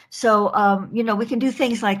us. So, we can do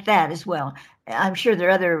things like that as well. I'm sure there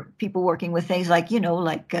are other people working with things like,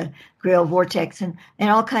 Grail Vortex and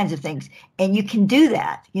all kinds of things. And you can do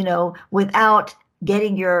that, without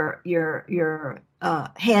getting your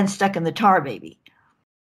hand stuck in the tar, baby.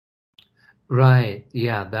 Right.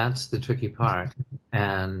 Yeah, that's the tricky part.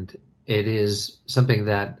 And it is something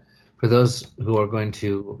that for those who are going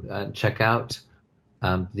to check out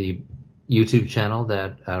the YouTube channel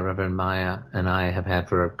that Reverend Maya and I have had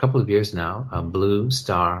for a couple of years now, Blue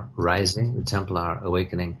Star Rising, the Templar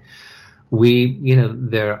Awakening.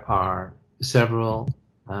 There are several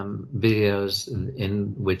videos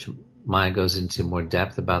in which Maya goes into more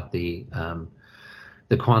depth about the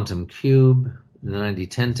quantum cube, the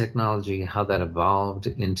 9010 technology, how that evolved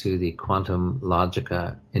into the quantum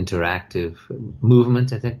logica interactive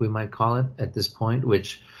movement, I think we might call it at this point,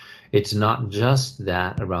 which it's not just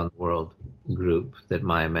that around the world group that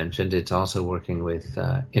Maya mentioned. It's also working with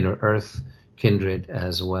Inner Earth kindred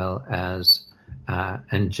as well as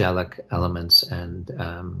angelic elements and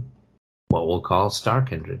what we'll call star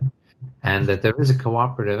kindred. And that there is a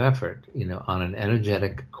cooperative effort, on an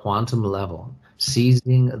energetic quantum level,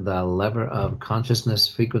 seizing the lever of consciousness,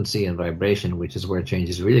 frequency, and vibration, which is where change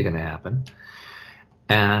is really going to happen.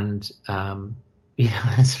 And,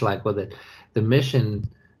 it's like, well, the mission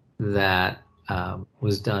that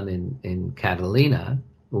was done in Catalina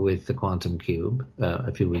with the quantum cube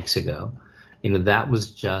a few weeks ago, that was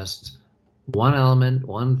just one element,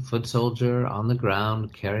 one foot soldier on the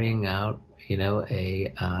ground carrying out,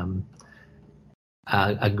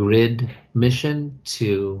 a grid mission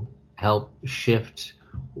to help shift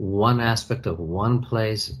one aspect of one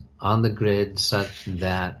place on the grid such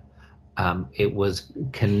that it was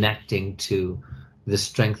connecting to the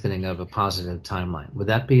strengthening of a positive timeline. Would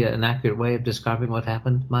that be an accurate way of describing what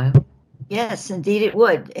happened, Maya? Yes, indeed it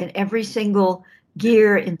would. And every single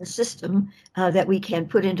gear in the system that we can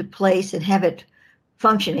put into place and have it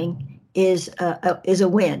functioning is a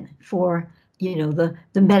win for the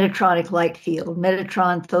Metatronic light field.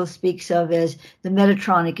 Metatron, Thoth speaks of as the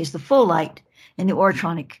Metatronic is the full light and the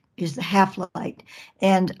Ortronic is the half light.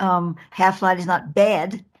 And half light is not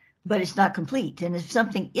bad. but it's not complete. And if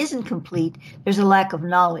something isn't complete, there's a lack of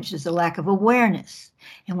knowledge, there's a lack of awareness.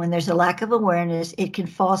 And when there's a lack of awareness, it can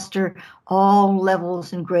foster all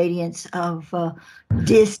levels and gradients of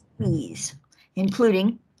dis-ease,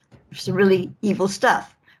 including some really evil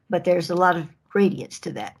stuff. But there's a lot of gradients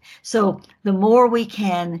to that. So the more we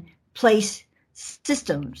can place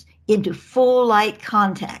systems into full light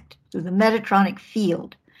contact through the Metatronic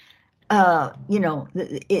field, the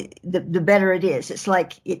better it is. It's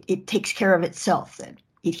like it takes care of itself then.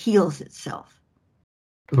 It heals itself.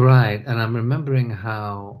 Right. And I'm remembering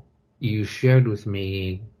how you shared with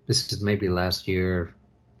me, this is maybe last year,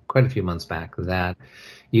 quite a few months back, that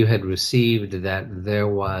you had received that there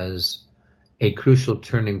was a crucial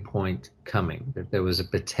turning point coming, that there was a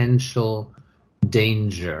potential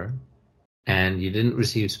danger, and you didn't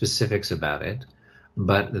receive specifics about it,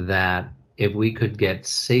 but that if we could get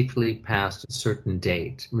safely past a certain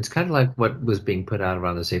date, it's kind of like what was being put out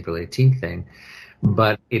around this April 18th thing,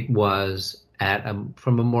 but it was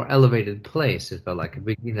from a more elevated place. It felt like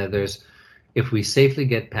if we safely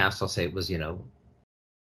get past, I'll say it was,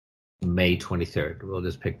 May 23rd. We'll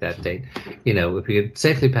just pick that date. If we get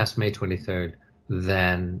safely past May 23rd,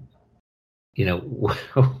 then, we're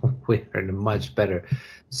in a much better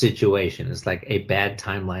situation. It's like a bad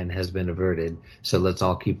timeline has been averted. So let's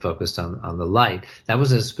all keep focused on the light. That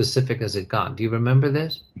was as specific as it got. Do you remember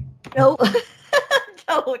this? No,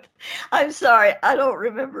 don't. I'm sorry. I don't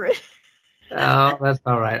remember it. Oh, that's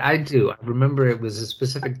all right. I do. I remember it was a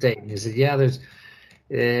specific date. And he said, yeah, there's,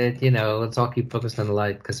 let's all keep focused on the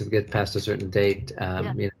light, because if we get past a certain date,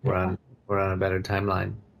 we're on a better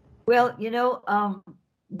timeline. Well,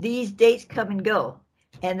 these dates come and go.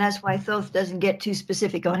 And that's why Thoth doesn't get too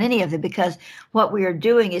specific on any of them, because what we are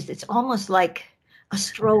doing is it's almost like a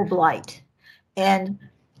strobe light. And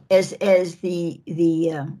as the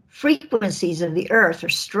frequencies of the earth are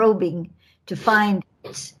strobing to find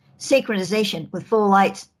synchronization with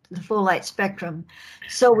the full light spectrum.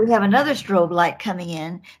 So we have another strobe light coming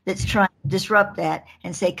in that's trying to disrupt that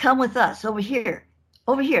and say, come with us over here.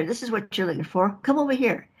 This is what you're looking for. Come over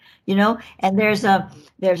here. And there's a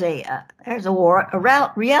war, a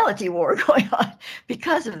reality war going on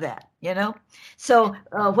because of that. So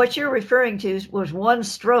what you're referring to was one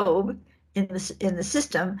strobe in the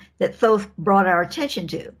system that Thoth brought our attention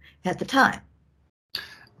to at the time.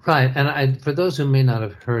 Right, and for those who may not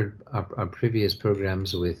have heard our previous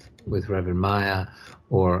programs with Reverend Maya,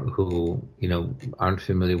 or who aren't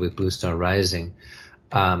familiar with Blue Star Rising,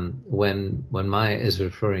 when Maya is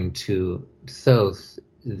referring to Thoth,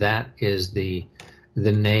 that is the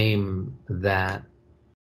name that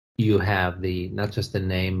you have, not just the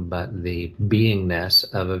name, but the beingness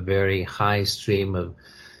of a very high stream of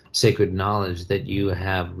sacred knowledge that you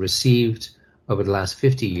have received over the last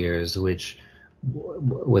 50 years, which,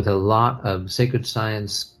 with a lot of sacred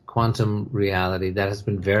science, quantum reality, that has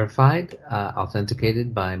been verified,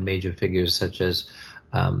 authenticated by major figures such as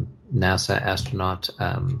NASA astronaut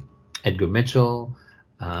Edgar Mitchell,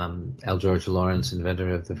 L. George Lawrence, inventor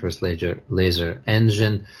of the first laser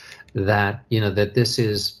engine, that this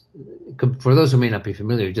is, for those who may not be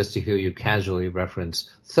familiar, just to hear you casually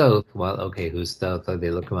reference Thoth, well, okay, who's Thoth?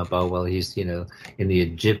 They look him up, oh, well, he's, in the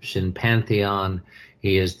Egyptian pantheon,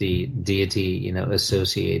 he is the deity,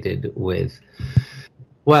 associated with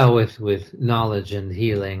knowledge and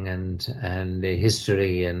healing and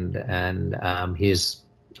history, and he's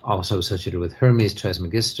also associated with Hermes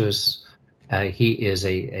Trismegistus. He is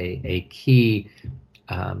a key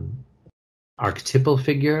archetypal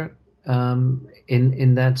figure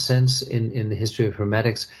in that sense in the history of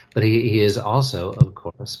Hermetics, but he is also, of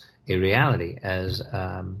course, a reality as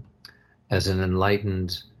an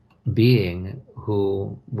enlightened being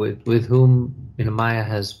with whom Maya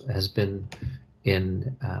has been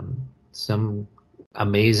in some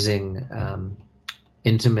amazing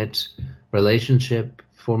intimate relationship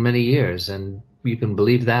for many years, and you can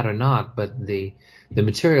believe that or not, but the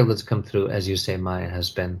material that's come through, as you say, Maya, has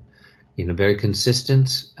been very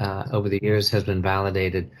consistent over the years, has been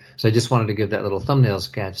validated. So I just wanted to give that little thumbnail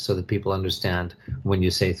sketch so that people understand when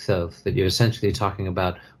you say Thoth, that you're essentially talking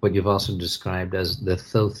about what you've also described as the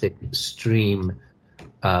Thothic stream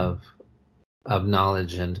of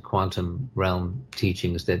knowledge and quantum realm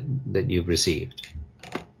teachings that you've received.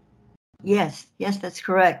 Yes, that's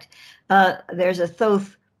correct. There's a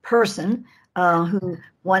Thoth person who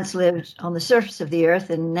once lived on the surface of the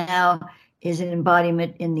earth and now is an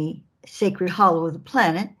embodiment in the sacred hollow of the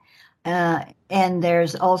planet. And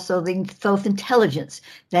there's also the Thoth intelligence.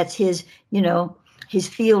 That's his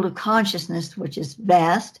field of consciousness, which is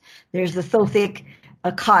vast. There's the Thothic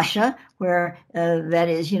Akasha, where that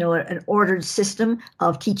is, an ordered system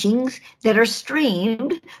of teachings that are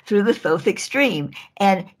streamed through the Thothic stream.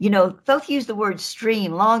 And, Thoth used the word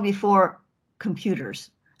stream long before computers.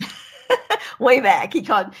 Way back,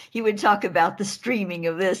 he would talk about the streaming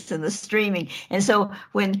of this and the streaming. And so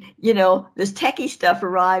when, this techie stuff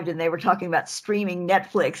arrived and they were talking about streaming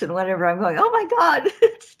Netflix and whatever, I'm going, oh my God,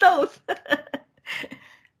 it's Thoth.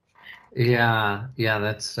 Yeah,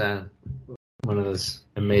 that's one of those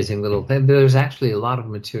amazing little things. There's actually a lot of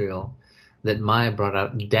material that Maya brought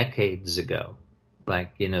out decades ago,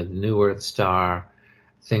 like, the New Earth Star,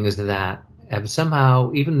 things that have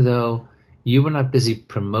somehow, even though you were not busy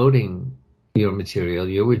promoting your material,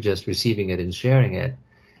 you were just receiving it and sharing it.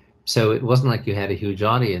 So it wasn't like you had a huge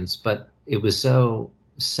audience, but it was so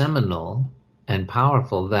seminal and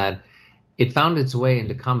powerful that it found its way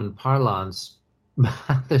into common parlance.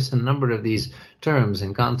 There's a number of these terms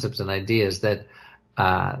and concepts and ideas that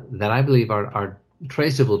I believe are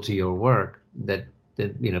traceable to your work that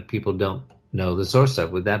people don't know the source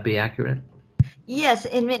of. Would that be accurate? Yes,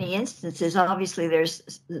 in many instances. Obviously,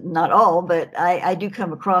 there's not all, but I do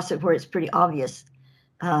come across it where it's pretty obvious,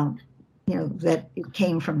 that it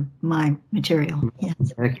came from my material. Yes.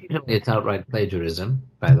 And occasionally it's outright plagiarism,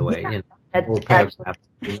 by the way. Yeah, whole paragraph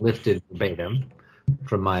lifted verbatim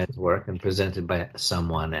from Maya's work and presented by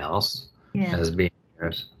someone else as being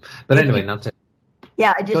yours. But anyway, not to...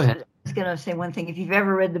 Yeah, I was going to say one thing. If you've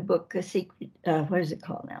ever read the book, Secret, what is it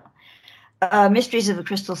called now? Mysteries of the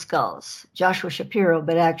Crystal Skulls, Joshua Shapiro,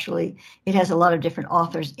 but actually it has a lot of different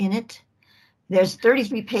authors in it. There's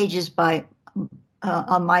 33 pages by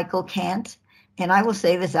on Michael Kant, and I will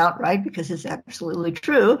say this outright because it's absolutely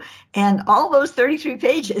true. And all those 33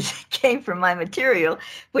 pages came from my material,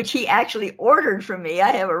 which he actually ordered from me. I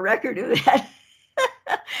have a record of that.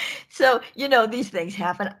 So, these things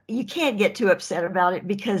happen. You can't get too upset about it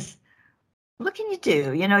because what can you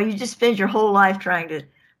do? You just spend your whole life trying to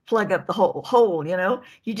plug up the hole,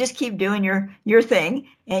 you just keep doing your thing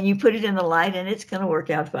and you put it in the light and it's going to work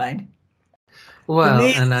out fine. Well,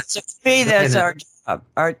 to me, that's our job.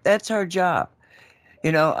 That's our job.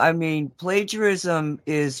 Plagiarism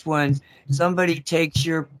is when somebody takes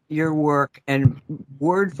your work and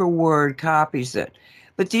word for word copies it.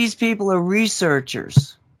 But these people are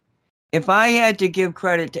researchers. If I had to give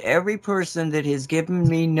credit to every person that has given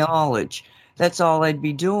me knowledge, that's all I'd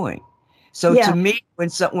be doing. So to me,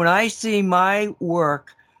 when I see my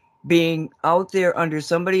work being out there under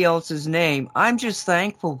somebody else's name, I'm just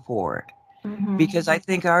thankful for it because I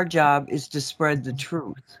think our job is to spread the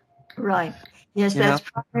truth. Right. Yes, that's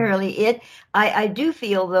primarily it. I do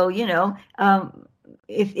feel, though,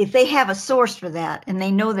 if they have a source for that and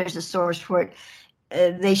they know there's a source for it,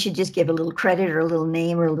 they should just give a little credit or a little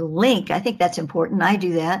name or a little link. I think that's important. I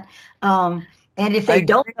do that. And if they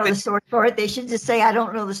don't know the source for it, they should just say, I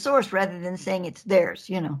don't know the source, rather than saying it's theirs,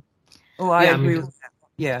 Oh, I agree with that.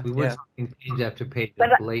 Yeah. We were talking page after page of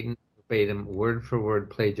blatant, verbatim, word for word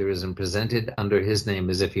plagiarism presented under his name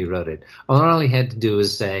as if he wrote it. All he had to do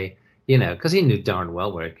was say, because he knew darn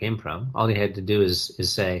well where it came from. All he had to do is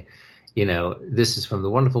say, this is from the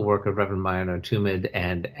wonderful work of Reverend Meyer Tumid,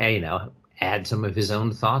 and, add some of his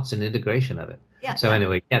own thoughts and integration of it. Yeah. So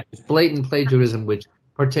anyway, blatant plagiarism, which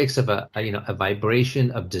partakes of a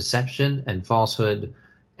vibration of deception and falsehood,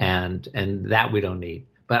 and that we don't need.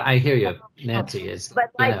 But I hear you, Nancy. But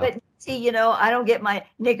Nancy, I don't get my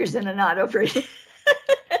knickers in a knot over it.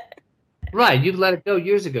 Right, you've let it go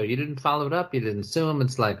years ago. You didn't follow it up. You didn't sue him.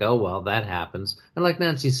 It's like, oh well, that happens. And like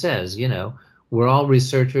Nancy says, we're all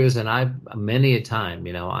researchers, and many a time,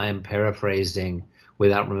 I am paraphrasing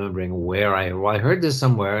without remembering where I heard this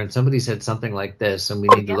somewhere, and somebody said something like this, and we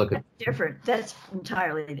need to look at. That's different. That's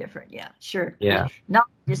entirely different. Yeah, sure. Yeah. Knowledge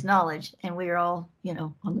is knowledge, and we are all,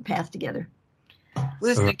 on the path together.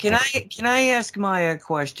 Listen, can I ask Maya a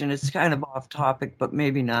question? It's kind of off topic, but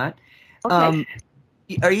maybe not. Okay.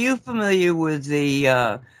 Are you familiar with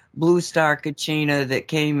the Blue Star Kachina that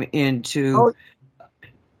came into?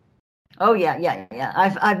 Oh yeah.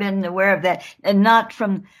 I've been aware of that, and not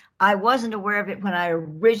from. I wasn't aware of it when I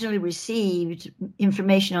originally received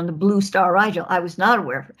information on the Blue Star Rigel. I was not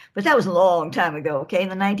aware of it, but that was a long time ago. Okay, in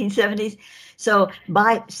the 1970s. So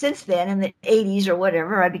since then, in the 80s or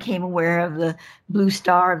whatever, I became aware of the Blue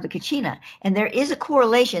Star of the Kachina, and there is a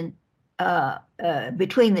correlation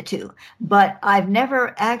between the two, but I've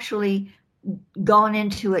never actually gone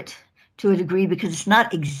into it to a degree because it's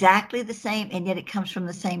not exactly the same, and yet it comes from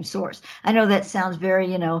the same source. I know that sounds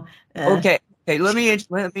very, Okay, let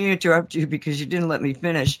me interrupt you because you didn't let me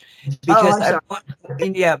finish. Because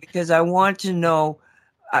because I want to know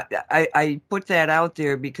I put that out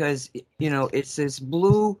there because, it's this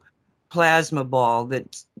blue plasma ball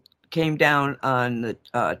that came down on the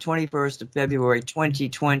 21st of February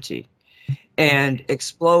 2020 and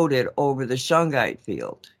exploded over the Shungite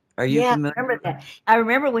field. Are you familiar? I remember that. I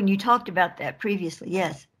remember when you talked about that previously.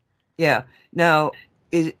 Yes. Yeah. Now,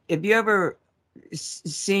 have you ever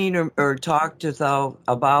seen or talked to Thal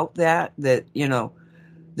about that?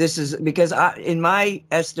 This is because in my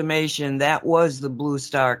estimation, that was the blue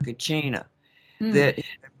star Kachina that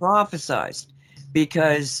prophesized,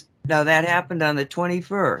 because now that happened on the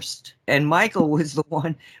 21st, and Michael was the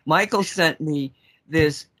one. Michael sent me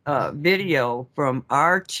this video from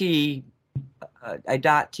RT.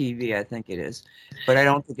 .tv, I think it is, but I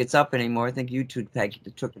don't think it's up anymore. I think YouTube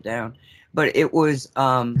took it down. But it was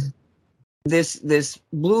this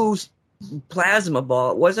blue plasma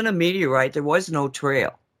ball. It wasn't a meteorite. There was no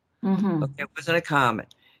trail. Mm-hmm. Okay, it wasn't a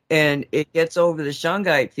comet. And it gets over the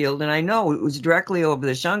Shungite field. And I know it was directly over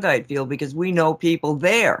the Shungite field because we know people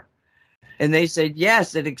there. And they said,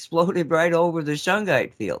 yes, it exploded right over the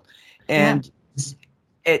Shungite field. And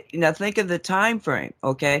now think of the time frame,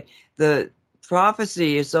 okay? The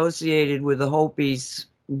prophecy associated with the Hopi's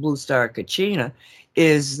blue star Kachina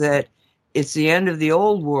is that it's the end of the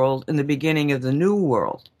old world and the beginning of the new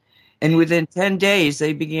world. And within 10 days,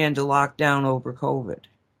 they began to lock down over COVID.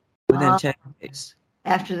 Within 10 days.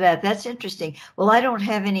 After that, that's interesting. Well, I don't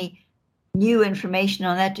have any new information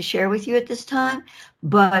on that to share with you at this time,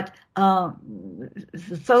 but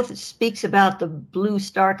Thoth speaks about the blue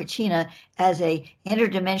star Kachina as a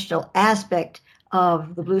interdimensional aspect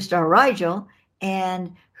of the blue star Rigel,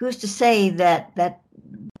 and who's to say that that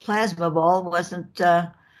plasma ball wasn't,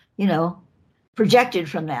 projected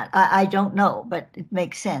from that? I don't know, but it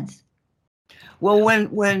makes sense. Well,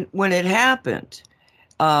 when it happened,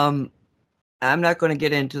 I'm not going to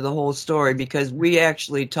get into the whole story because we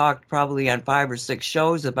actually talked probably on 5 or 6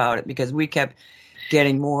 shows about it because we kept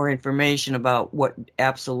getting more information about what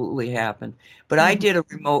absolutely happened. But I did a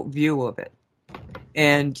remote view of it,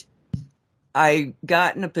 and I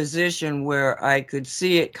got in a position where I could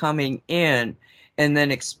see it coming in and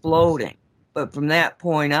then exploding. But from that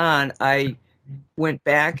point on, I went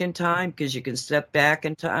back in time, because you can step back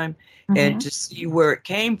in time, and to see where it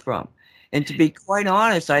came from. And to be quite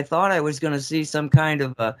honest, I thought I was going to see some kind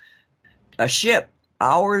of a ship,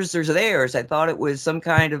 ours or theirs. I thought it was some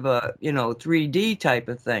kind of a 3D type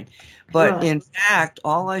of thing. But in fact,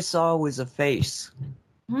 all I saw was a face.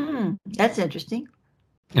 That's interesting.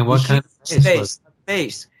 And what kind of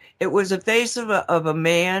face? It was a face of a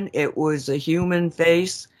man. It was a human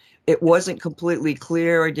face. It wasn't completely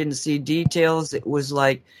clear. I didn't see details. It was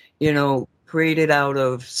like, created out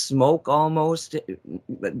of smoke almost,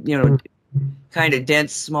 kind of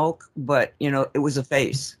dense smoke, but, it was a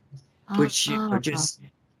face, which just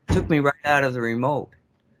took me right out of the remote.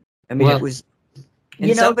 I mean, it was,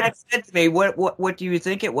 and somebody said to me, what do you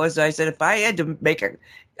think it was? I said, if I had to make a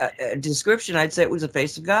description, I'd say it was a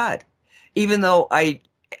face of God, even though I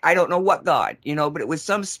don't know what God, but it was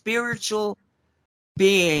some spiritual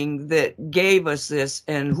being that gave us this,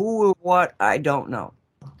 and who or what, I don't know.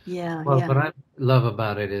 What I love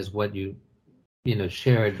about it is what you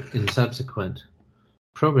shared in subsequent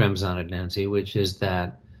programs on it, Nancy, which is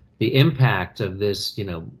that the impact of this,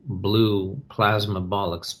 blue plasma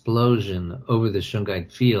ball explosion over the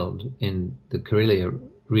Shungite field in the Karelia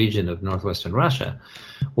region of northwestern Russia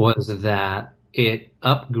was that it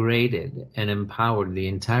upgraded and empowered the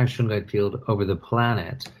entire Shungite field over the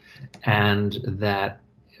planet. And that,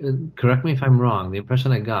 correct me if I'm wrong, the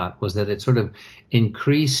impression I got was that it sort of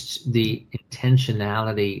increased the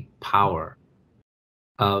intentionality power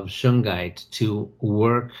of Shungite to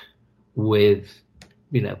work with,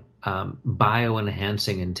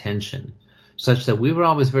 bioenhancing intention, such that we were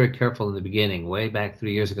always very careful in the beginning, way back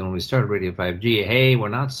 3 years ago when we started Radio 5G. Hey, we're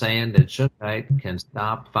not saying that Shungite can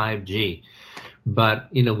stop 5G. But,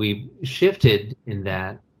 we shifted in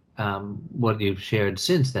that, what you've shared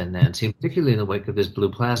since then, Nancy, particularly in the wake of this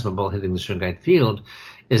blue plasma ball hitting the Shungite field,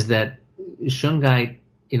 is that Shungite,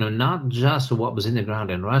 not just what was in the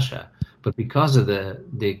ground in Russia, but because of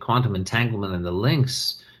the quantum entanglement and the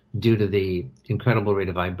links due to the incredible rate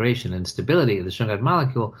of vibration and stability of the Shungite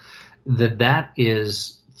molecule, that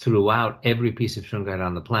is throughout every piece of Shungite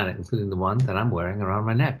on the planet, including the one that I'm wearing around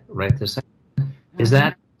my neck right this second. Is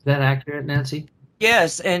that accurate, Nancy?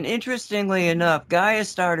 Yes, and interestingly enough, Gaia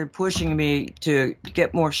started pushing me to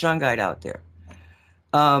get more Shungite out there.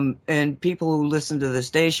 And people who listen to the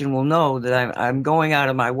station will know that I'm going out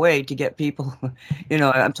of my way to get people,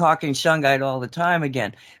 I'm talking shungite all the time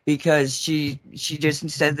again, because she just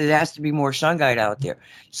said that there has to be more shungite out there.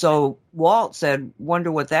 So Walt said,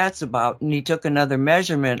 wonder what that's about. And he took another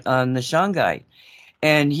measurement on the shungite.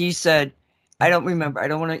 And he said, I don't remember, I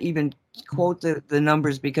don't want to even quote the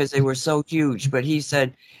numbers because they were so huge, but he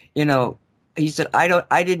said, I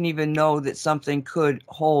didn't even know that something could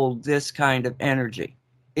hold this kind of energy.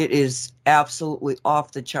 It is absolutely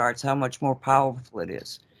off the charts how much more powerful it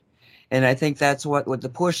is. And I think that's what the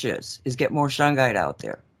push is get more shungite out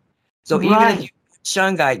there. So even if you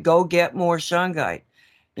shungite, go get more shungite.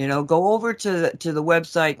 Go over to the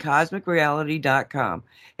website cosmicreality.com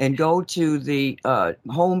and go to the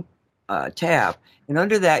home tab. And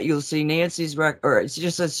under that, you'll see Nancy's it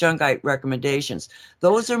just says shungite recommendations.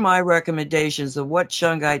 Those are my recommendations of what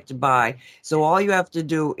shungite to buy. So all you have to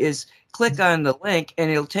do is click on the link and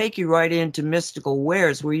it'll take you right into Mystical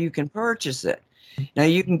Wares where you can purchase it. Now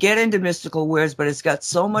you can get into Mystical Wares, but it's got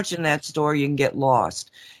so much in that store you can get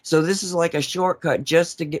lost. So this is like a shortcut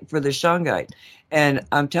just to get for the shungite. And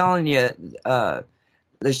I'm telling you, the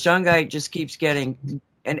shungite just keeps getting,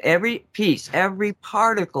 and every piece, every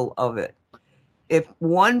particle of it, if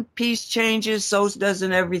one piece changes, so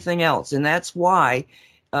doesn't everything else. And that's why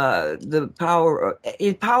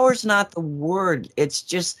the power's not the word. It's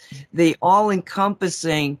just the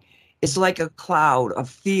all-encompassing, it's like a cloud, a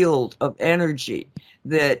field of energy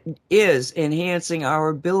that is enhancing our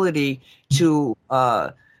ability to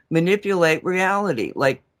manipulate reality.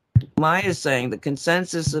 Like Maya's saying, the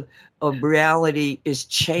consensus of reality is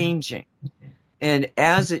changing. And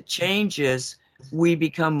as it changes, we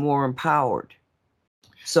become more empowered.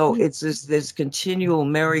 So it's this continual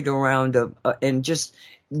merry-go-round of and just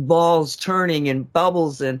balls turning and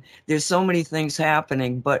bubbles, and there's so many things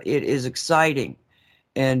happening, but it is exciting.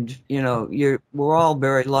 And we're all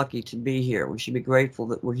very lucky to be here. We should be grateful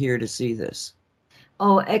that we're here to see this.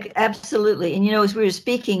 Oh, absolutely. And as we were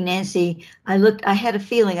speaking, Nancy, I had a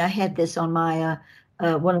feeling I had this on my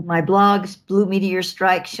one of my blogs, Blue Meteor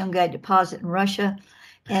Strike, Shungite Deposit in Russia,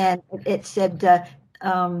 and it said.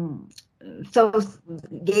 Thoth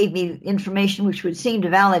gave me information which would seem to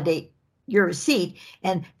validate your receipt,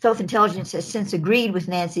 and Thoth Intelligence has since agreed with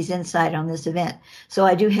Nancy's insight on this event. So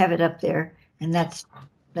I do have it up there, and that's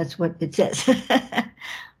what it says.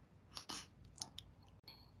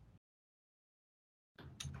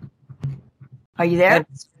 Are you there?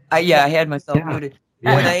 Yeah, I had myself muted.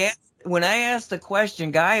 Yeah. When I asked the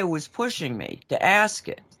question, Gaia was pushing me to ask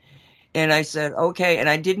it. And I said, okay. And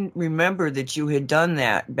I didn't remember that you had done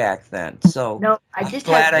that back then. So no, I just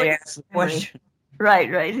I'm glad I asked the question. Right.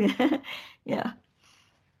 Yeah.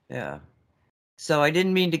 Yeah. So I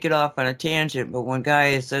didn't mean to get off on a tangent, but when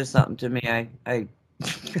Gaia says something to me, I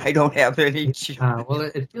don't have any.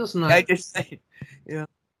 Well, it feels not. I just say,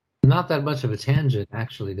 not that much of a tangent,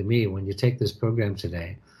 actually, to me, when you take this program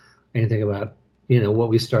today and you think about, what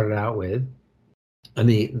we started out with. And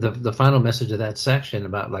the final message of that section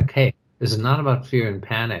about like, hey, this is not about fear and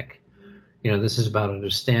panic. This is about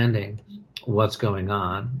understanding what's going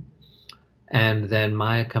on. And then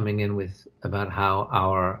Maya coming in with about how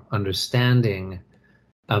our understanding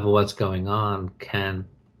of what's going on can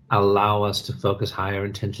allow us to focus higher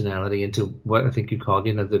intentionality into what I think you called,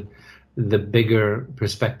 the bigger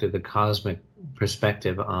perspective, the cosmic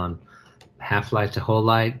perspective on half-light to whole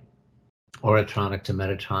light, orotronic to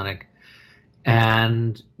metatronic.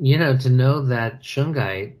 And, to know that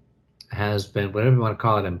shungite has been, whatever you want to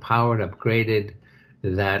call it, empowered, upgraded,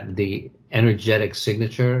 that the energetic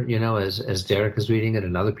signature, as Derek is reading it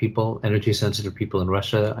and other people, energy sensitive people in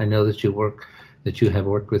Russia, I know that you have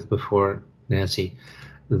worked with before, Nancy,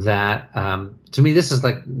 that to me, this is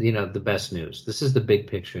like, the best news. This is the big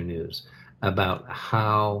picture news about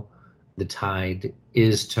how the tide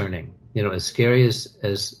is turning. As scary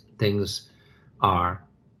as things are,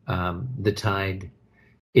 the tide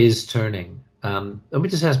is turning. Let me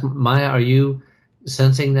just ask, Maya, are you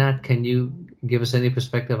sensing that? Can you give us any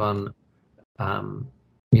perspective on, from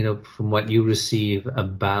what you receive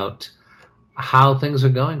about how things are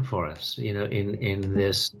going for us, in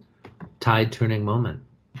this tide turning moment?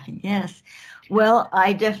 Yes. Well,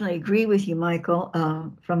 I definitely agree with you, Michael.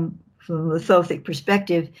 From the Thothic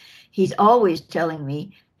perspective, he's always telling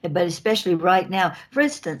me, but especially right now. For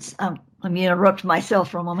instance, let me interrupt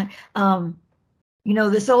myself for a moment.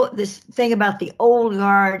 This thing about the old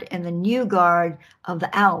guard and the new guard of the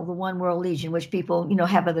OWL, the One World Legion, which people,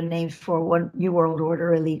 have other names for, One New World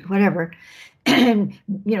Order, Elite, whatever. And,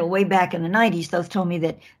 way back in the 90s, Thoth told me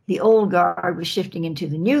that the old guard was shifting into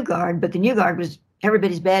the new guard, but the new guard was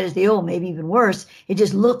everybody's bad as the old, maybe even worse. It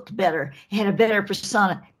just looked better. It had a better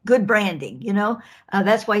persona, good branding, you know.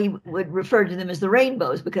 That's why he would refer to them as the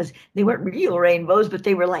rainbows, because they weren't real rainbows, but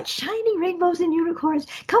they were like shiny rainbows and unicorns.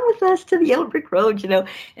 Come with us to the Yellow Brick Road, you know,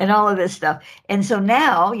 and all of this stuff. And so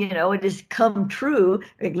now, you know, it has come true,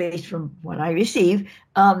 at least from what I receive,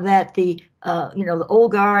 that the the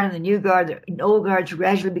old guard and the new guard, the old guards are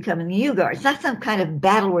gradually becoming the new guard. It's not some kind of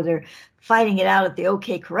battle where they're fighting it out at the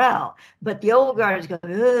OK Corral, but the old guard is going,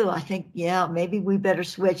 oh, I think, yeah, maybe we better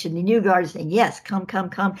switch. And the new guard is saying, yes, come.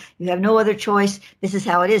 You have no other choice. This is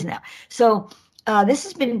how it is now. So this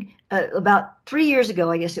has been about 3 years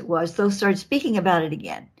ago, I guess it was, those started speaking about it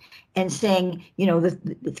again and saying, you know,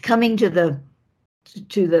 it's coming to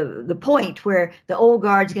the point where the old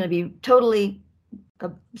guard is going to be totally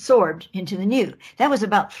absorbed into the new. That was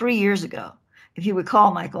about 3 years ago. If you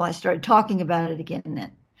recall, Michael, I started talking about it again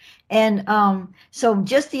then. And so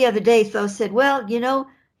just the other day, Tho said, well, you know,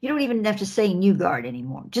 you don't even have to say new guard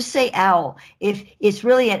anymore. Just say owl. If it's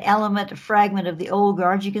really an element, a fragment of the old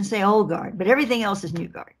guard, you can say old guard, but everything else is new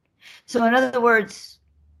guard. So in other words,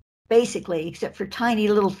 basically, except for tiny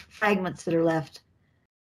little fragments that are left,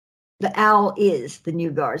 the owl is the new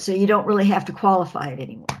guard. So you don't really have to qualify it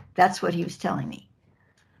anymore. That's what he was telling me.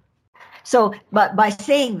 So, but by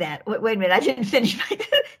saying that, wait a minute, I didn't finish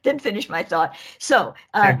my thought. So,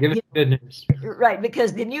 give it good news. Right,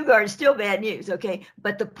 because the new guard is still bad news, okay?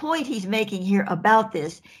 But the point he's making here about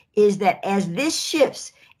this is that as this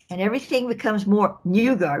shifts and everything becomes more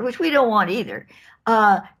new guard, which we don't want either,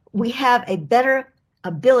 we have a better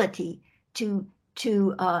ability to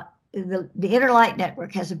the Interlight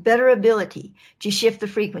Network has a better ability to shift the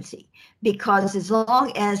frequency, because as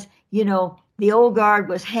long as, you know, the old guard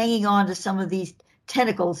was hanging on to some of these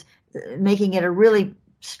tentacles, making it a really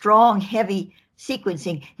strong, heavy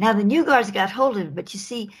sequencing. Now the new guard's got hold of it, but you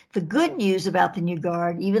see, the good news about the new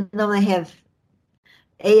guard, even though they have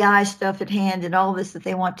AI stuff at hand and all this that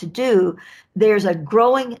they want to do, there's a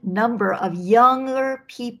growing number of younger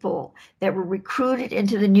people that were recruited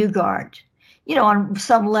into the new guard, you know, on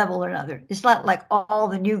some level or another. It's not like all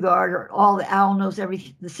the new guard or all the owl knows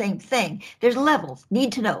everything, the same thing. There's levels,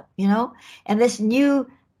 need to know, you know, and this new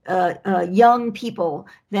young people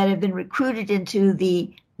that have been recruited into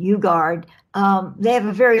the new guard, they have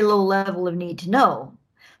a very low level of need to know,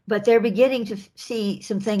 but they're beginning to see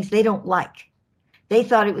some things they don't like. They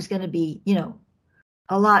thought it was going to be, you know,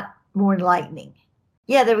 a lot more enlightening.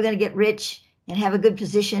 Yeah, they were going to get rich and have a good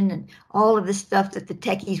position and all of this stuff that the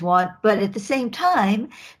techies want. But at the same time,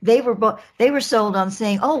 they were sold on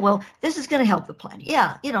saying, oh, well, this is going to help the planet.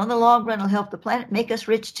 Yeah, you know, in the long run, it'll help the planet, make us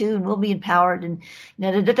rich too, and we'll be empowered and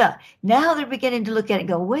da-da-da-da. Now they're beginning to look at it and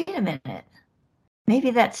go, wait a minute,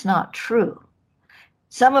 maybe that's not true.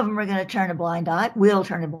 Some of them are going to turn a blind eye, will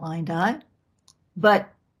turn a blind eye, but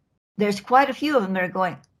there's quite a few of them that are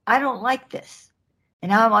going, I don't like this, and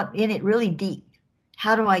now I'm in it really deep.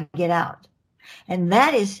 How do I get out? And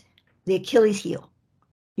that is the Achilles heel,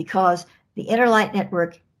 because the Interlight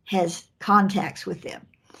Network has contacts with them,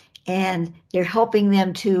 and they're helping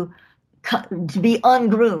them to be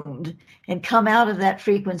ungroomed and come out of that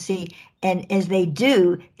frequency. And as they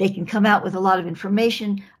do, they can come out with a lot of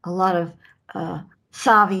information, a lot of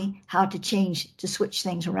savvy, how to change, to switch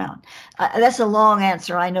things around. That's a long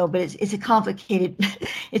answer, I know, but it's a complicated,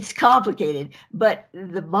 it's complicated. But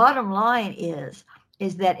the bottom line is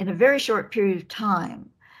that in a very short period of time,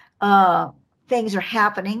 things are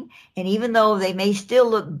happening. And even though they may still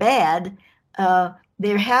look bad,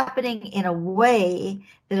 they're happening in a way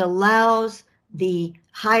that allows the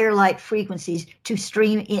higher light frequencies to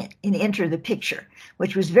stream in and enter the picture,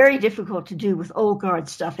 which was very difficult to do with old guard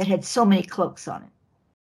stuff. It had so many cloaks on it.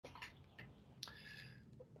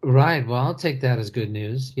 Right. Well, I'll take that as good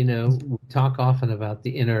news. You know, we talk often about the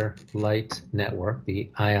Inner Light Network, the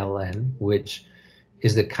ILN, which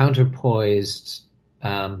is the counterpoised,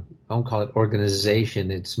 I won't call it organization,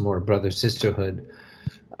 it's more brother sisterhood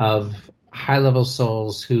of high-level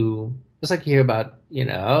souls who, just like you hear about, you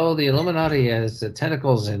know, oh, the Illuminati has the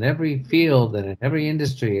tentacles in every field and in every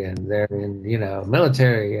industry, and they're in, you know,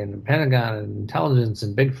 military and Pentagon and intelligence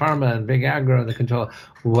and big pharma and big agro and the control.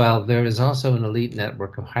 Well, there is also an elite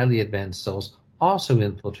network of highly advanced souls also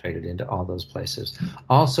infiltrated into all those places,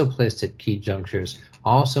 also placed at key junctures,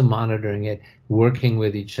 also monitoring it, working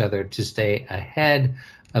with each other to stay ahead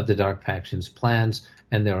of the dark faction's plans.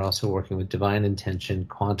 And they're also working with divine intention,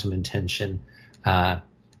 quantum intention,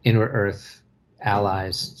 inner earth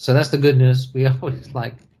allies. So that's the good news. We always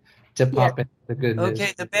like to pop in the good news.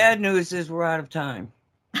 Okay, the bad news is we're out of time.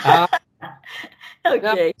 Okay.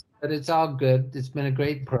 No, but it's all good. It's been a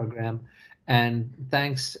great program. And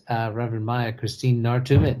thanks, Reverend Maya Christine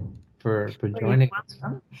Nartumit, for joining us.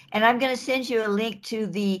 And I'm going to send you a link to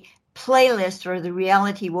the playlist for the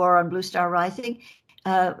Reality War on Blue Star Rising.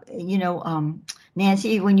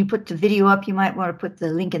 Nancy, when you put the video up, you might want to put the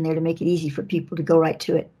link in there to make it easy for people to go right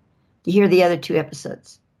to it, to hear the other 2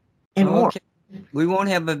 episodes and more. We won't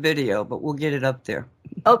have a video, but we'll get it up there.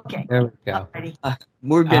 Okay. There we go.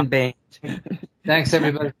 We've been banned. Thanks,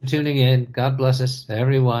 everybody, for tuning in. God bless us,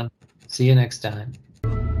 everyone. See you next time.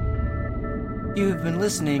 You've been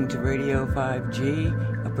listening to Radio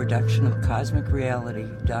 5G, a production of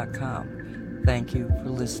CosmicReality.com. Thank you for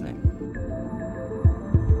listening.